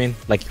 You know what I mean?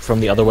 Like from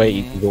the other way,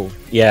 you can go.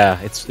 Yeah,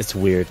 it's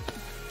weird.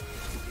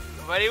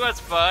 But it was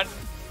fun.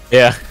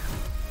 Yeah.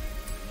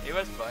 It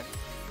was fun.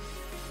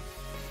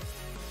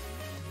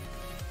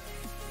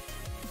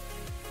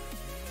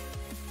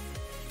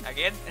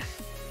 Again?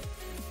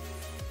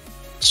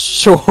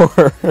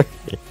 Sure.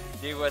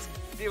 It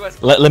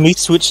was Let me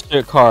switch to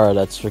a car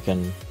that's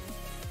freaking.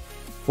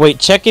 Wait,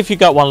 check if you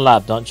got 1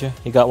 lap, don't you?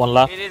 You got 1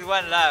 lap? It is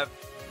 1 lap.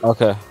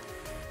 Okay.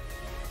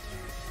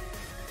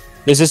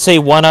 Does it say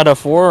 1 out of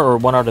 4 or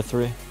 1 out of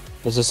 3?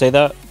 Does it say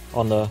that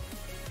on the?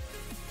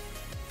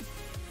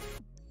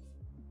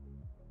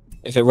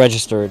 If it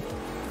registered.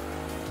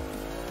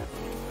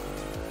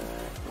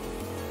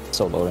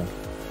 Still loading.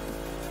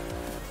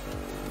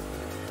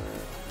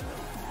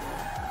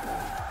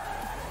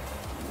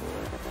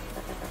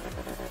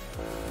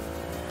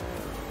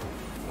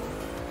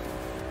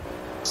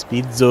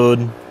 Speed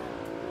zone.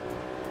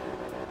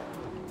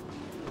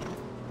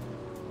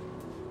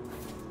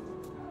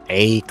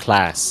 A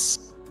class.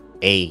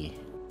 A.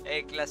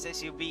 A-Class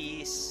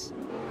SUVs,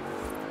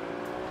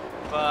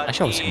 but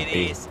Actually, I was gonna it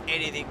be. is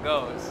anything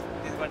goes.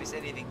 This one is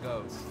anything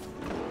goes.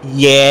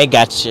 Yeah,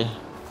 gotcha.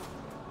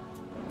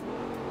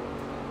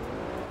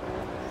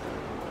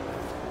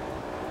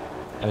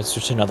 I would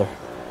switch to another.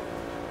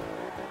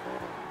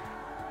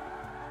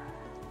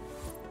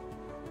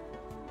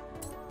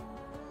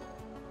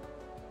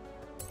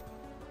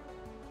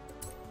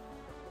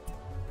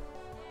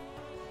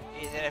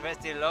 Is NFS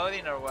still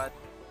loading or what?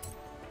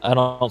 I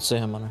don't see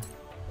him on her.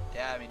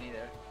 Yeah, me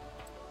neither.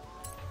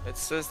 It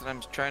says that I'm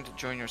trying to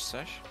join your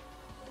sesh.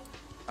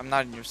 I'm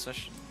not in your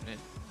session.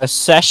 A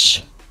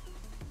sesh.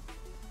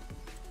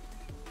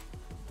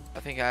 I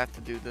think I have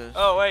to do this.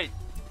 Oh wait,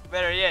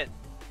 better yet,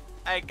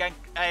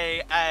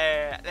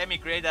 let me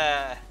create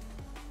a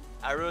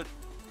route,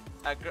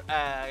 a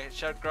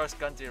short cross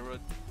country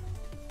route.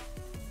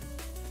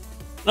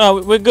 No,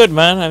 we're good,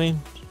 man. I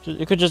mean,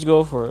 you could just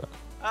go for it.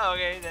 Oh,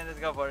 okay, then let's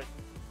go for it.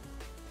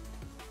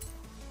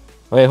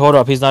 Wait, hold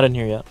up. He's not in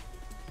here yet.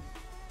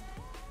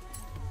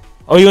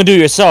 Oh, you gonna do it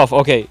yourself?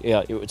 Okay,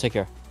 yeah. You take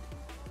care.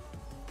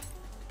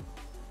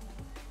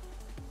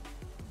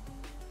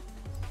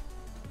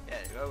 Yeah,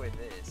 go with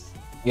this.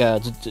 Yeah,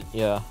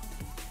 yeah.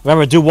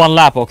 Remember, do one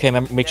lap. Okay,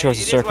 make sure it's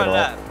a It is circuit, one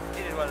alright? lap.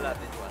 It is one lap.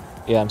 This one.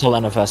 Yeah, until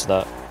NFS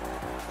that.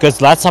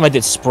 Because last time I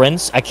did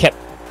sprints, I kept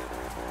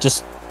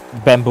just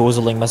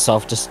bamboozling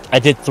myself. I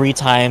did 3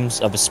 times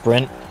of a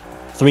sprint,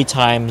 3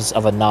 times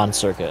of a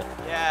non-circuit.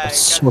 Yeah,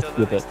 That's I got so to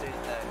do this stupid.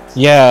 3 times.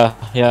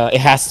 Yeah,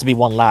 it has to be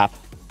one lap.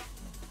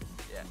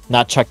 Yeah.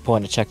 Not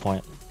checkpoint to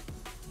checkpoint.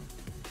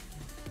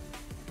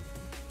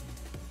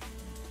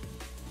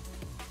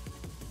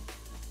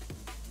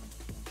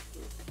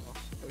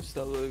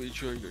 Still let me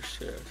join your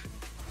sesh.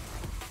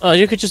 Oh,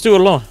 you could just do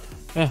it alone.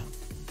 Yeah.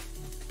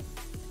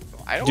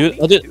 I don't Dude, need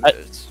I to did- do I-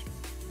 this.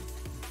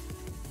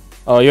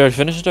 Oh, you already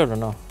finished it or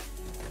no?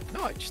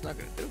 No, I'm just not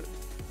gonna do it.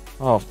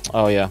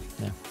 Oh yeah.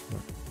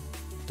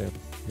 Dude,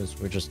 because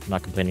we're just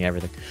not complaining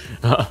everything.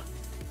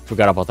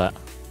 Forgot about that.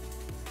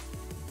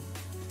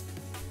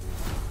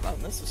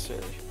 Not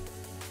necessary.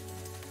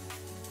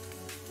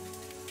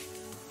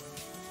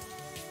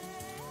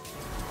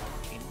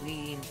 In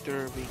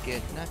winter we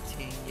get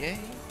nothing, yay.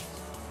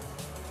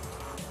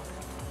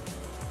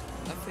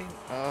 Nothing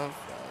of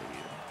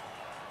value.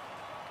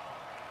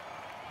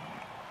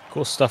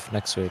 Cool stuff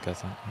next week, I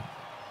think.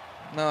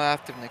 No,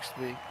 after next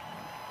week.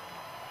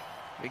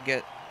 We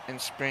get, in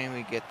spring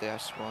we get the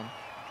S1.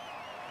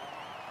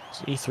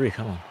 It's E3,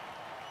 come on.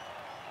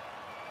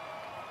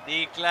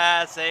 D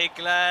class, A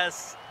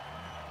class.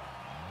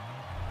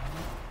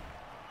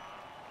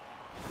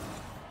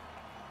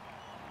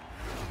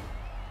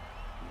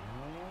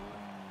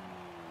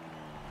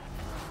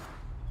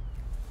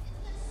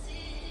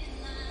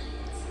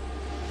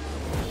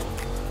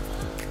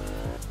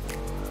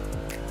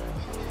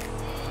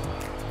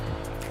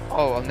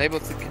 Oh, unable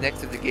to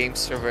connect to the game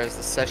server as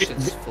the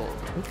session's full.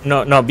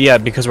 No, yeah,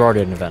 because we're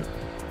already at an event.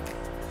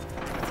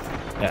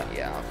 Yeah.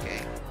 Yeah,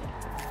 okay.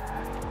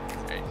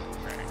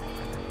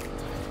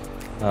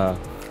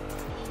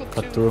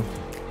 Cut through.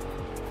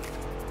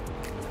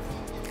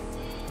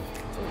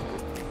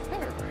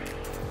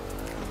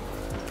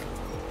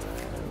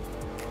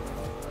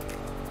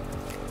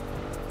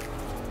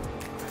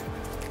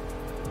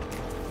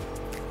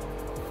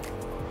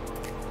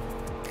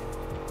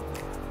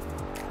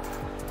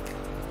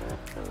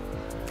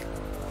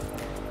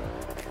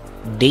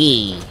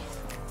 D.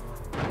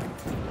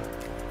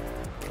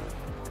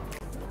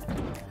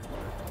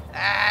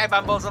 I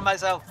bamboozled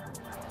myself.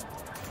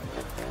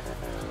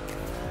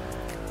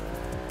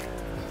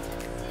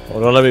 Oh,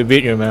 don't let me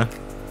beat you, man.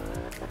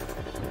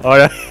 Oh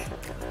yeah.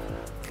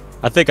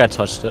 I think I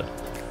touched it.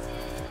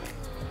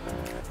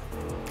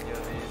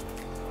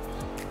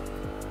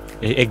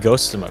 It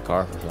goes to my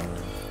car for some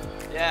reason.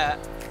 Yeah.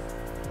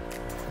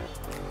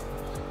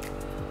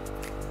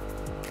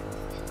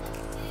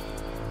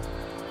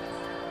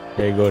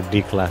 There you go,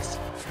 D class.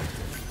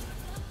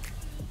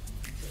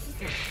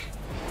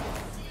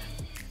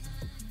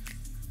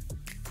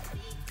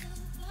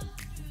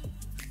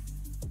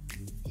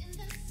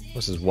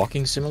 What's this,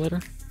 walking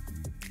simulator?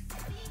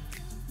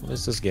 What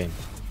is this game?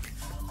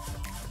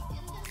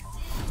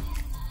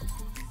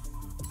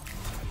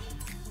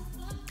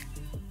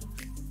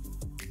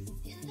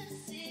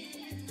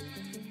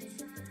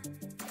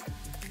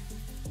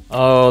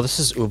 Oh, this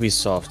is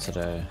Ubisoft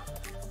today.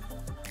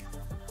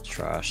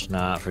 Trash.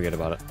 Nah, forget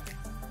about it.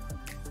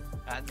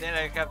 And then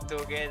I have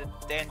to get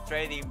 10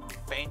 trading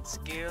paint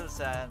skills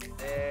and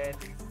then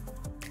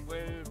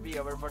we'll be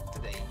over for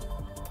today.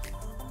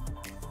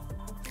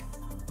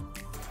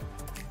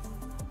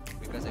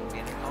 Because I'm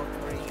getting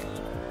hungry.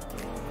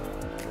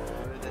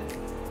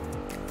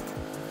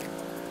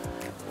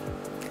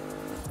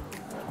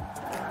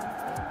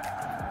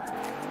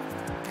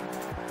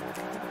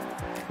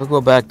 We'll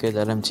go back get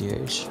that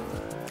MTH.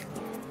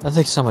 I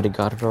think somebody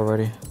got it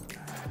already.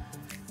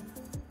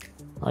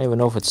 I don't even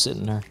know if it's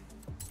sitting there.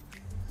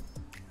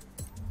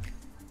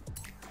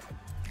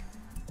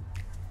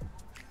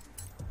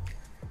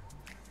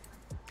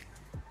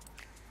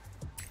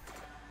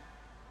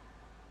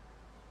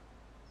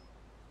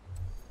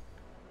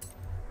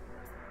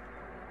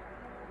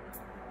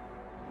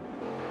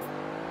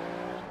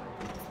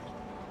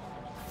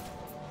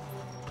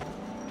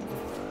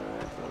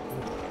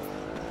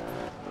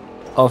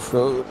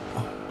 Off-road.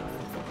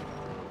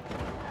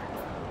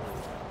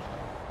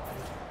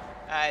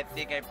 I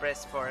think I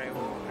pressed for a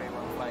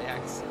one by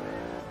accident.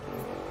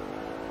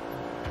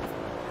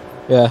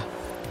 Yeah.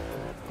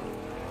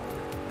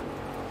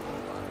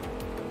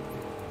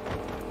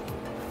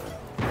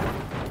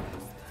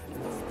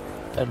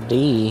 A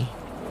D.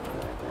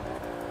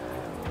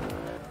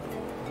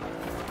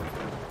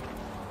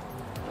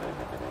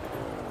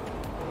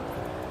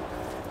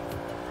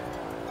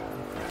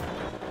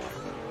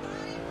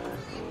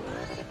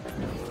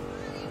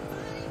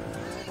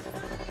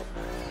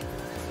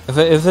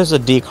 If there's a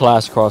D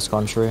class cross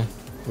country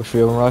with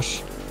Fuel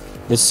Rush,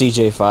 this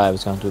CJ5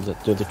 is gonna do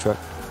the trick.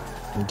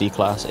 In D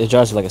class, it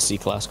drives like a C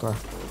class car.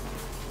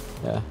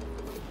 Yeah.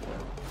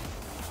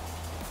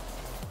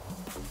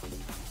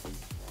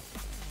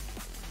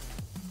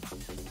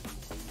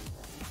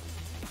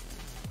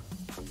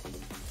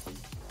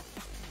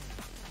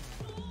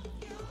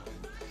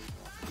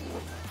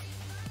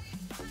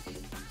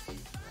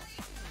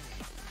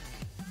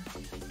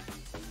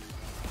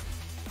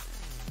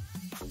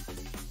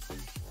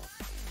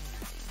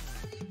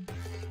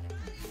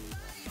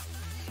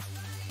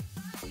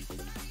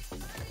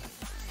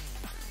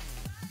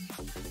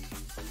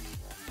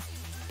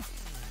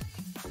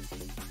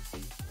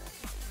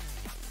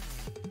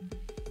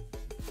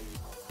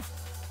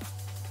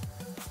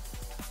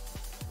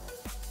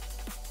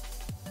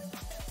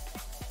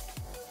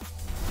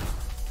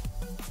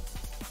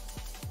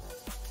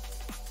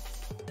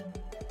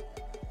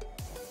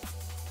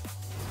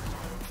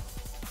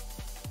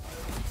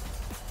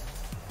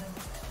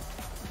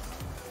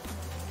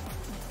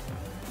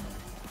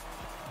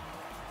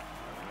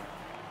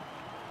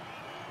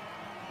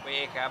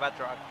 We have a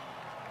truck.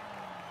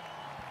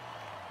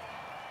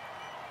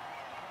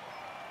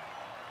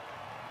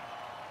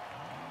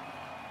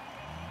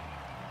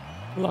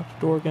 Lock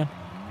the door again.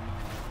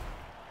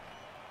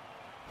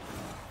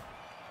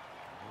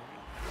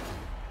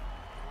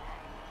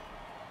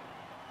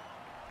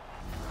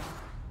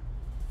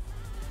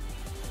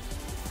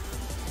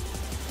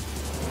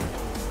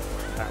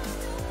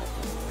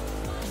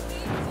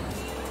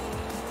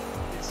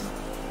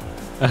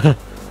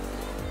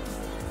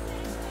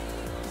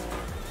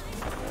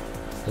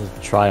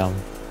 Triumph.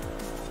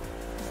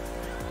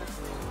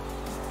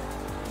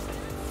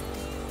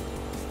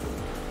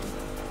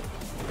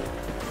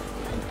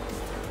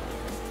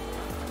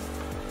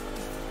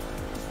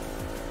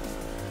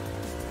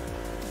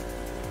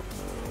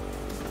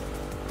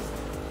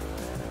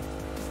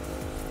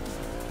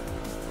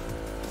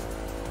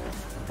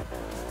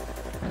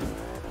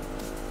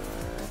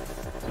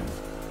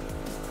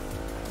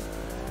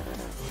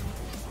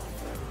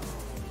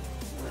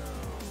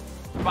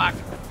 Fuck.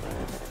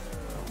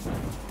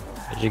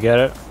 Did you get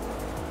it?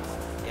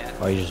 Yeah.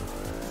 Oh, you just.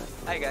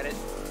 I got it.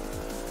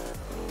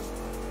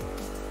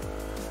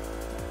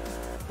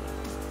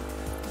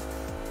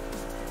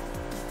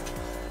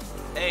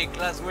 Hey,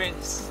 class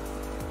wins.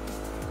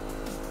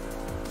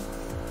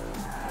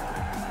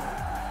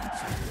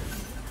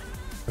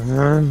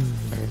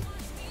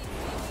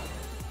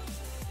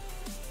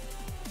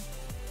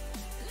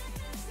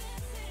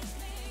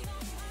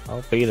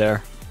 I'll be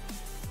there.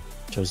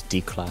 Chose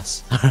D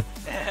class.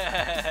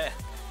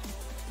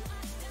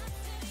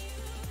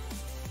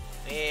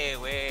 Hey,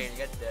 wait,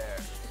 get there.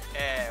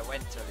 Yeah,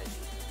 went to it.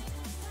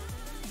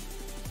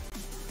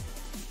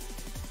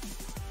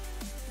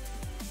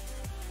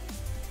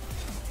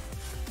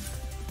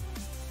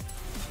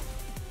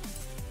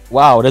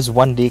 Wow, there's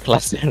one D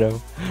class, you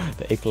know,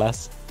 the A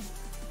class.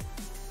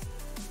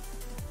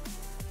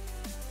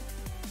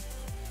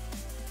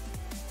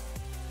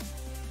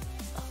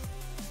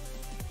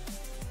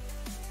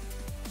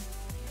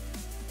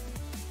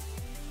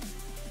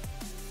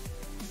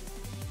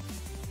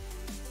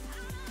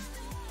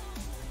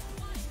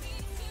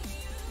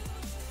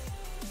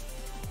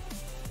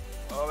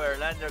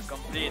 Overlander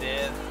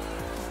completed.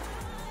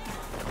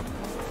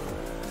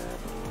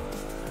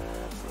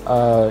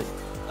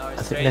 Now it's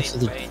I think next to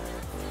the. wait.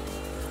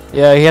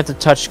 Yeah, you have to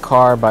touch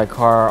car by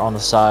car on the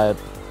side.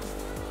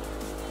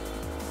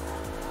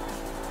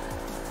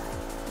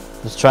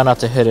 Just try not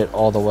to hit it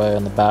all the way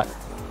in the back.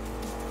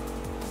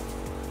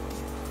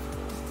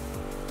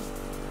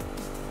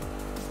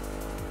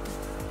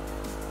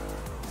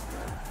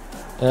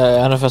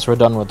 Yeah, NFS, we're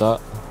done with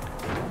that.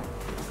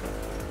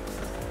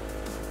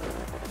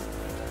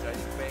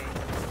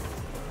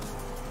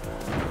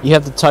 You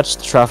have to touch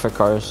the traffic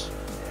cars.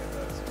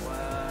 There goes one.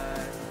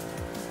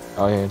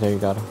 Oh yeah, there you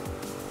got it.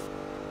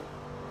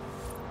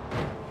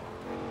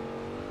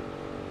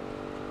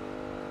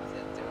 Is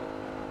that two?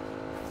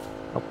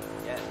 Nope.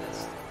 Yeah,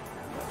 that's.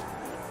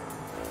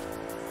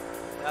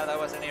 No, that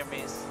was a near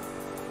miss.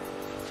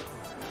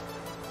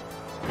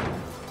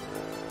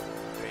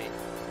 Three.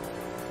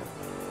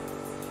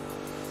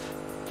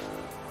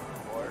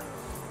 Four.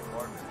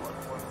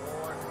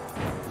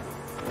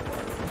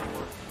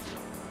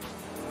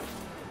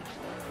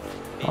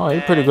 Oh,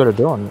 you're pretty good at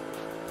doing it.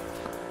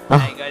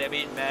 I got a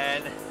beat,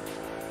 man.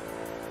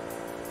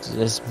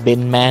 This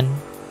bin man.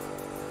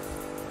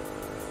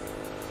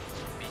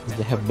 Beat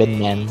They have been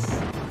men.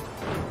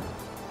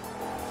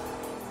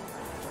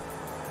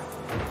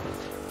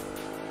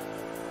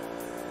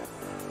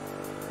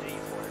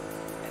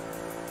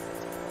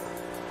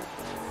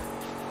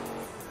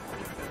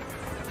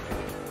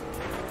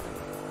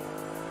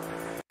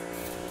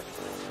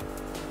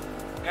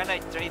 Can I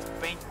trade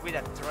paint with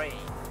a train?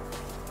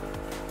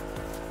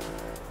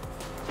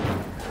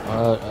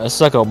 It's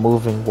like a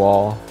moving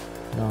wall,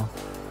 you know.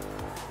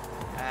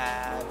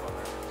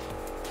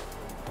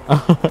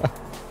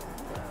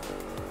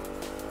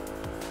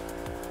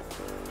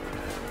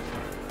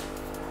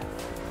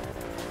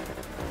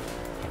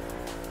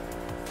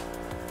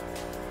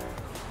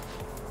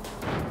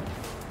 Bummer.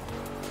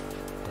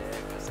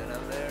 There goes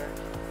another.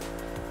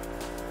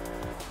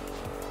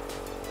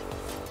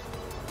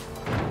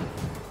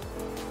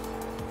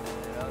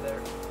 And another.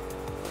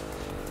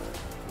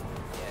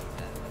 Yeah,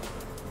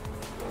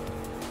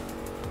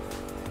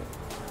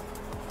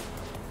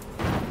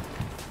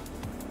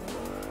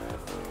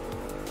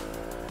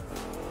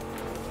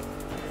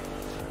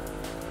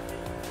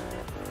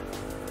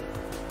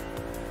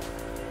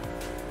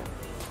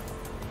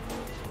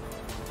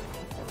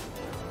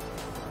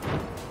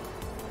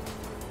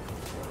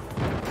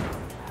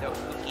 no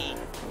cookie.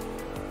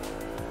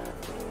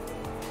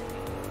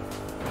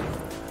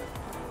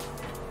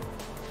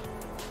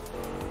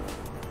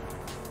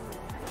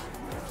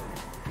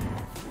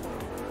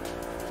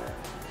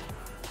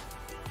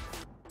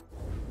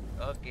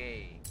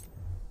 Okay.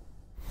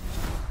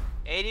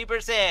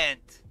 80%.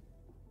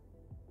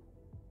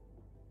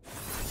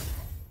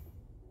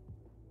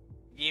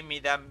 Give me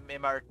the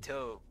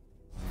MR2.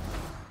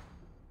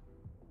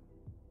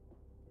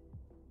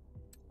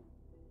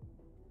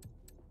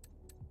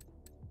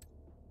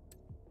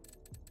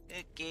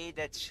 Okay,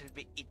 that should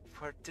be it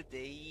for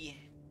today.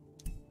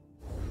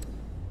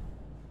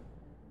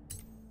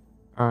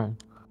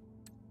 Alright.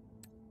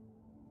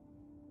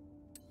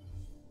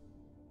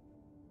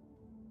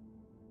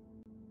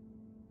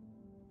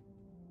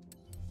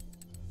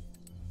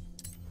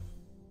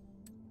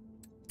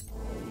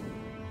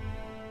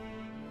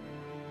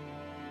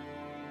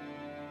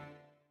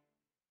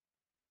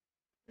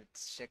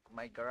 Let's check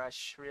my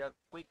garage real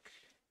quick.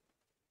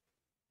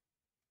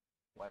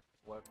 What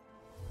work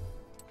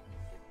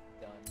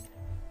get done?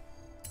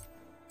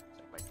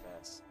 Check my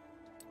class.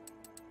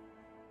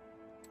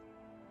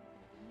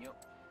 New,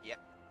 yeah.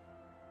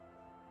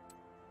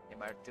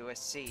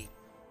 MR2SC.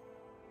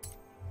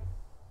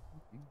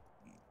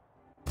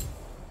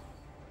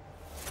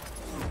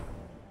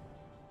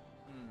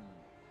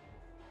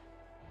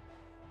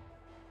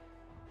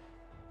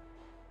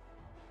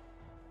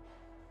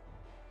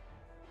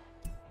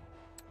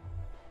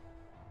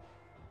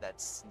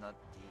 That's not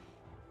the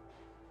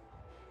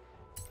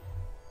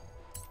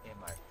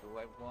MR2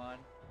 I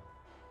want.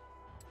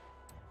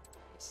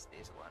 It's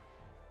this one.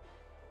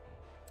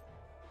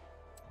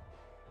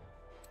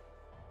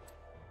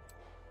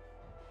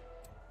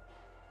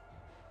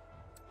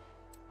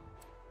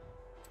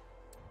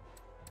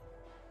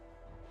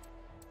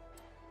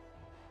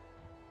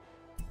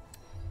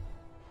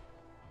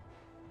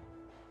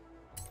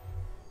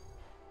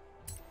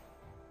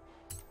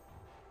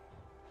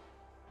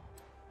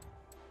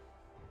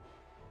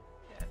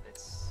 Yeah,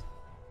 let's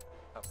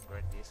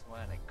upgrade this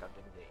one. I got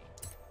them late.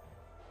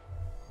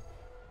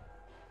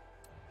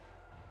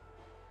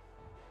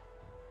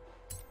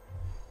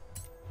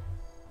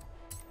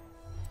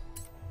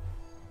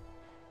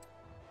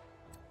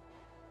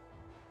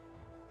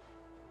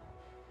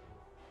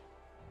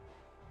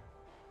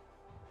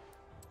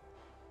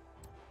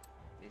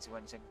 This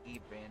one's a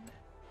given.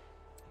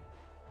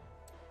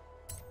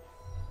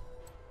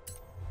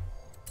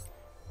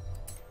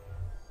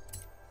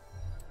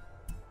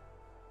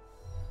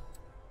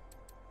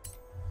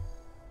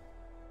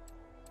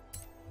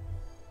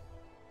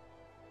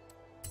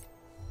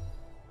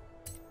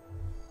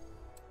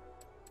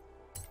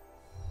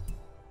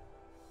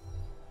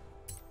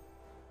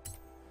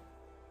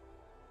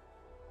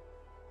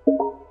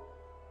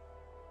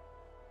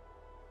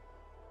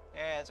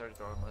 Yeah, so it's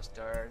almost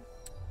done.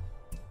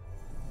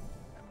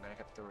 I'm gonna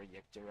have to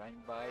reject your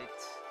invite.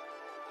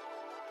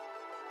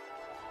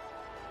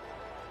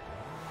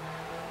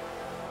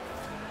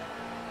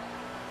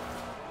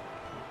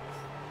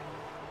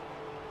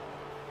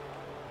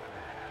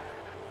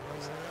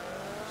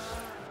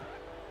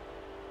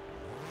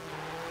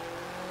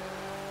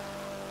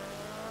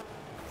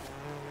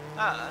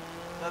 Ah,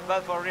 not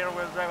bad for rear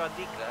wheel drive at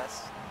D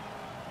class.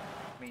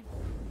 I mean,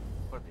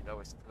 for the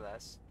lowest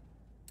class.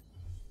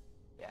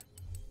 Yeah.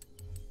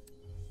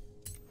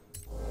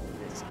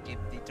 Let's keep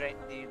the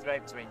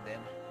drivetrain then.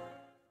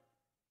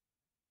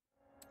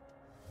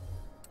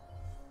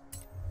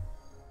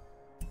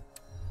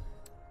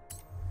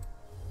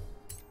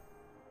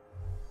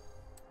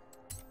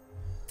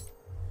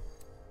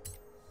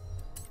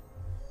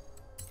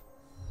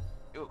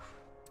 Oof.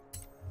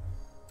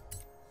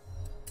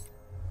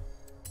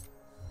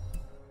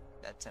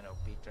 That's an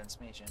OP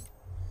transmission.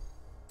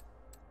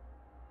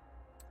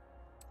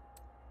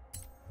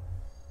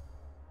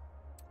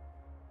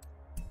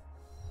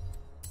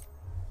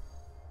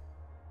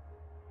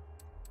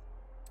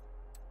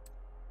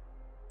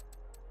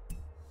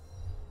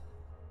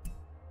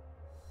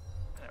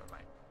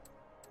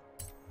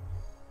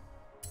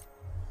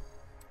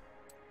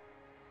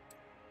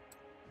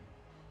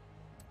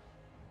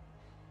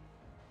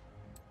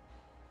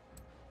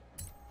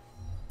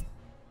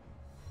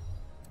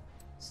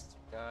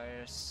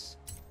 corners.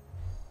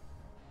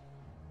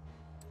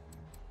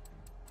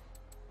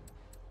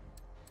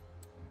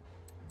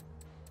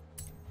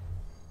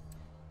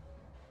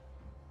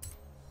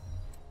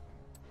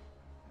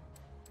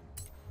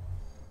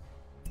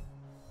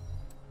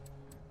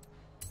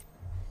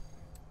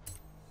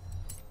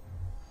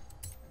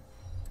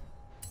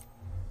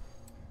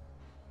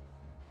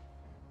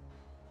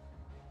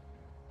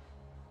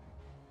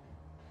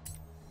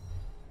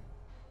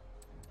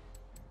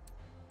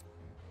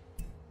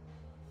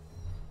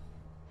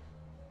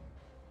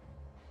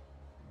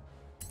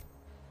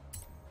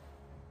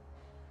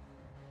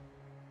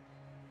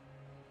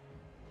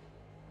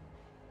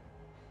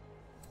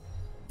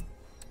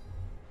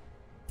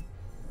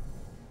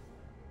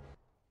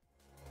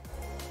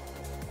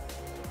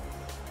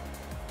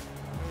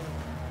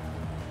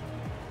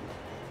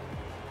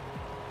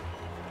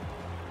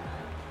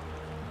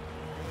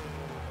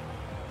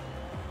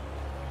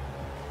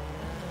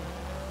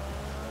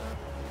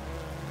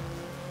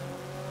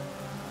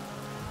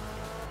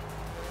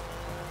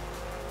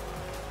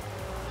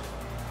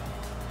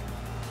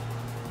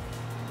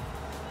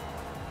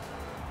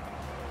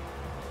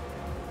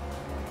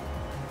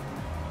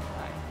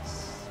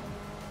 Nice.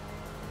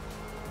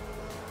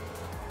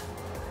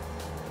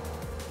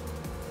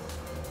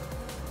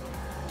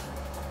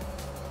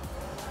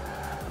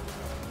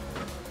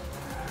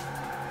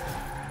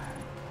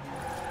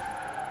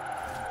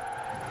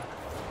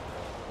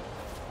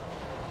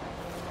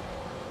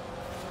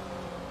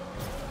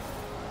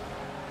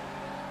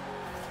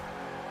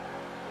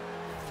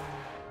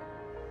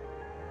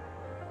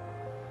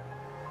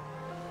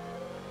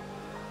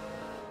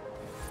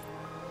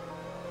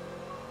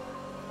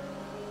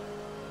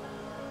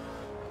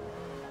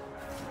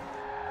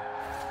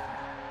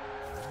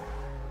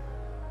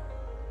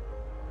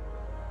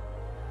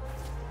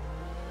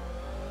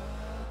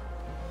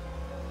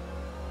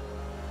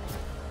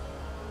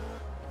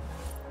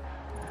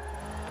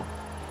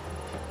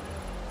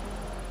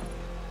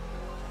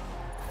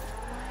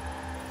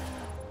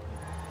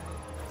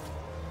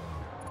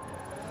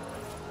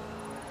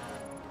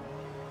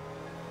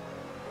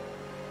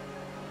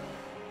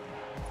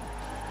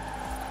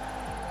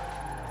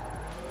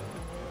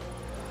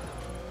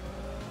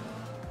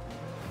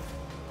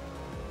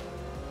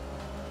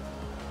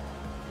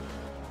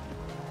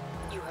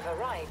 You have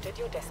arrived at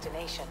your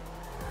destination.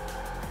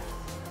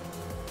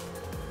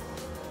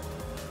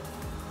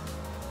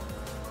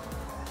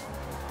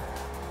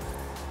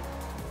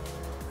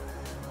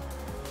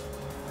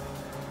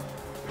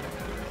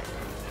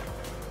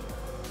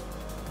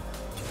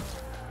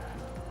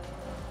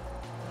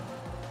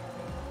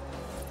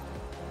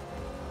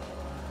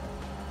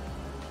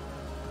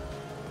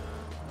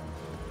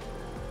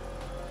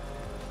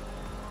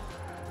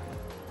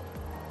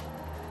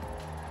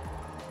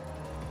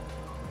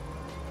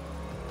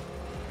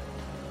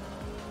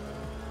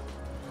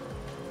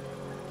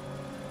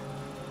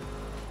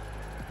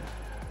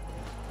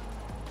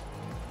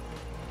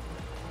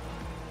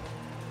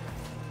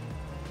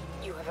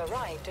 You have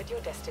arrived at your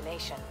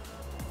destination.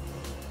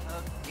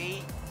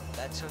 Okay,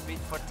 that's a bit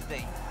for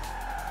today.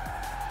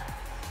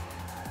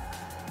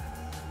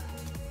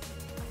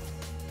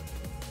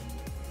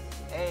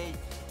 Hey,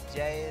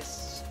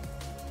 Jace.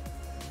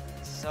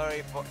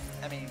 Sorry for.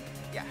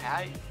 Yeah,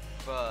 hi,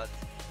 but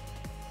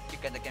you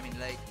kinda came in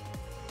late.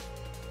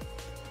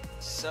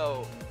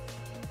 So,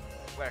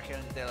 we're here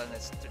in the tail end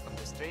of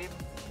the stream.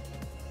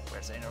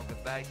 We're saying our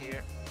goodbye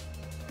here,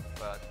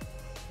 but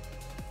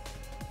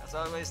as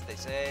always, stay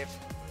safe,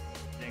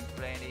 drink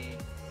plenty,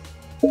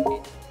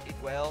 eat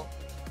well,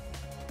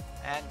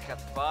 and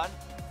have fun.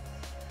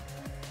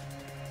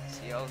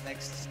 See you all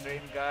next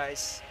stream,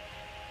 guys.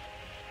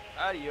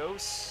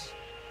 Adios.